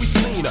never have we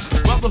seen a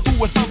brother who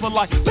would hover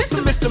like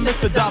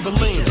Mr.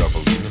 Dabalina.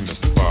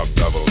 Mr. Bob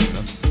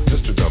Dabalina,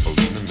 Mr.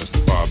 Dabalina,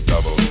 Mr. Bob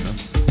Dabalina,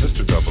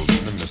 Mr.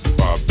 Dabalina, Mr.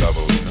 Bob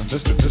Dabalina,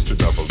 Mr.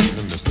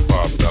 Dabalina, Mr.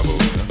 Bob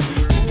Dabalina.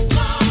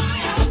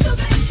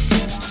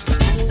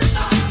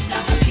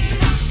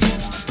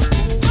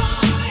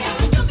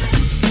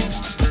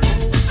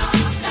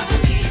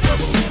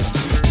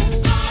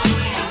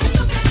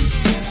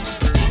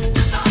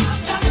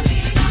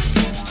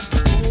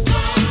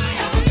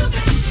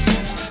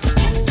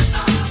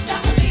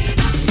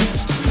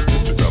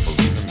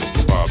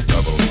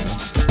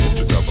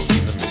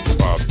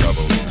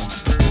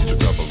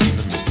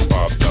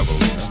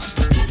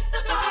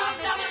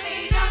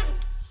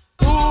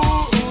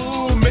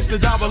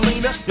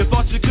 You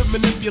thought you could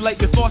manipulate,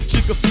 you thought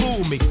you could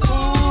fool me.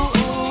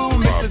 Ooh,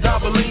 Mr.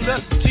 Dabalina.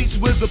 Teach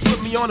wizard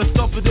put me on a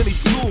stump and then he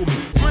schooled me.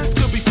 Friends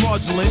could be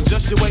fraudulent,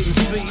 just you wait and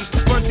see.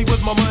 First he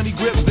was my money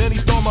grip, then he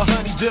stole my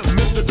honey dip.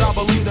 Mr.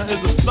 Dabalina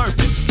is a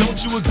serpent,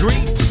 don't you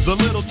agree? The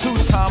little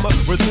two-timer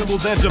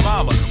resembles Aunt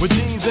Jemima with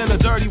jeans and a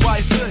dirty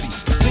white hoodie.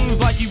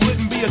 Seems like he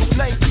wouldn't be a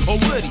snake, or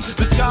would he?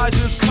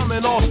 Disguises come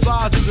in all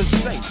sizes and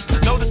shapes.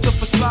 Notice the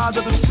facade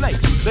of the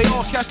snakes. They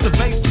all catch the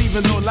vapes,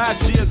 even though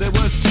last year there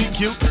was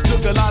GQ.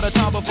 Took a lot of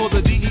time before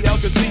the DEL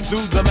could see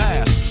through the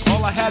mask.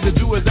 All I had to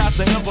do was ask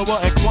the Emperor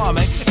and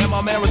Kwame, and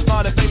my man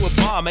responded they would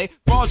bomb me.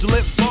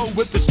 Fraudulent foe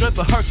with the strength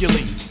of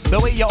Hercules. The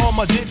way you're on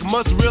my dick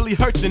must really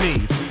hurt your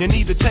knees. You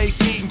need to take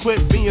heed and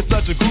quit being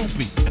such a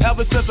groupie.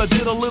 Ever since I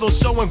did a little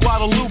show in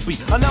Guadalupe,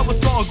 I never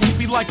saw a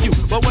groupie like you.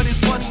 But what is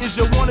funny is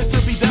you wanted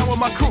to be down with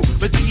my crew.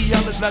 But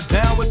DEL is not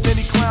down with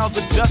any clowns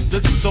of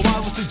justice. So I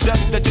would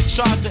suggest that you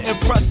try to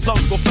impress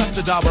Uncle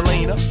Fester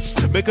Dabalina,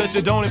 because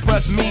you don't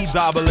impress me,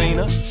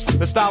 Dabalina.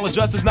 The style of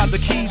dress is not the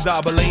key,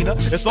 Dabalina.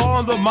 It's all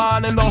in the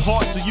mind and the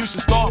heart, so you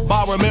should start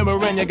by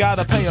remembering you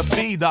gotta pay a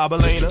fee,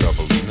 Dabalina.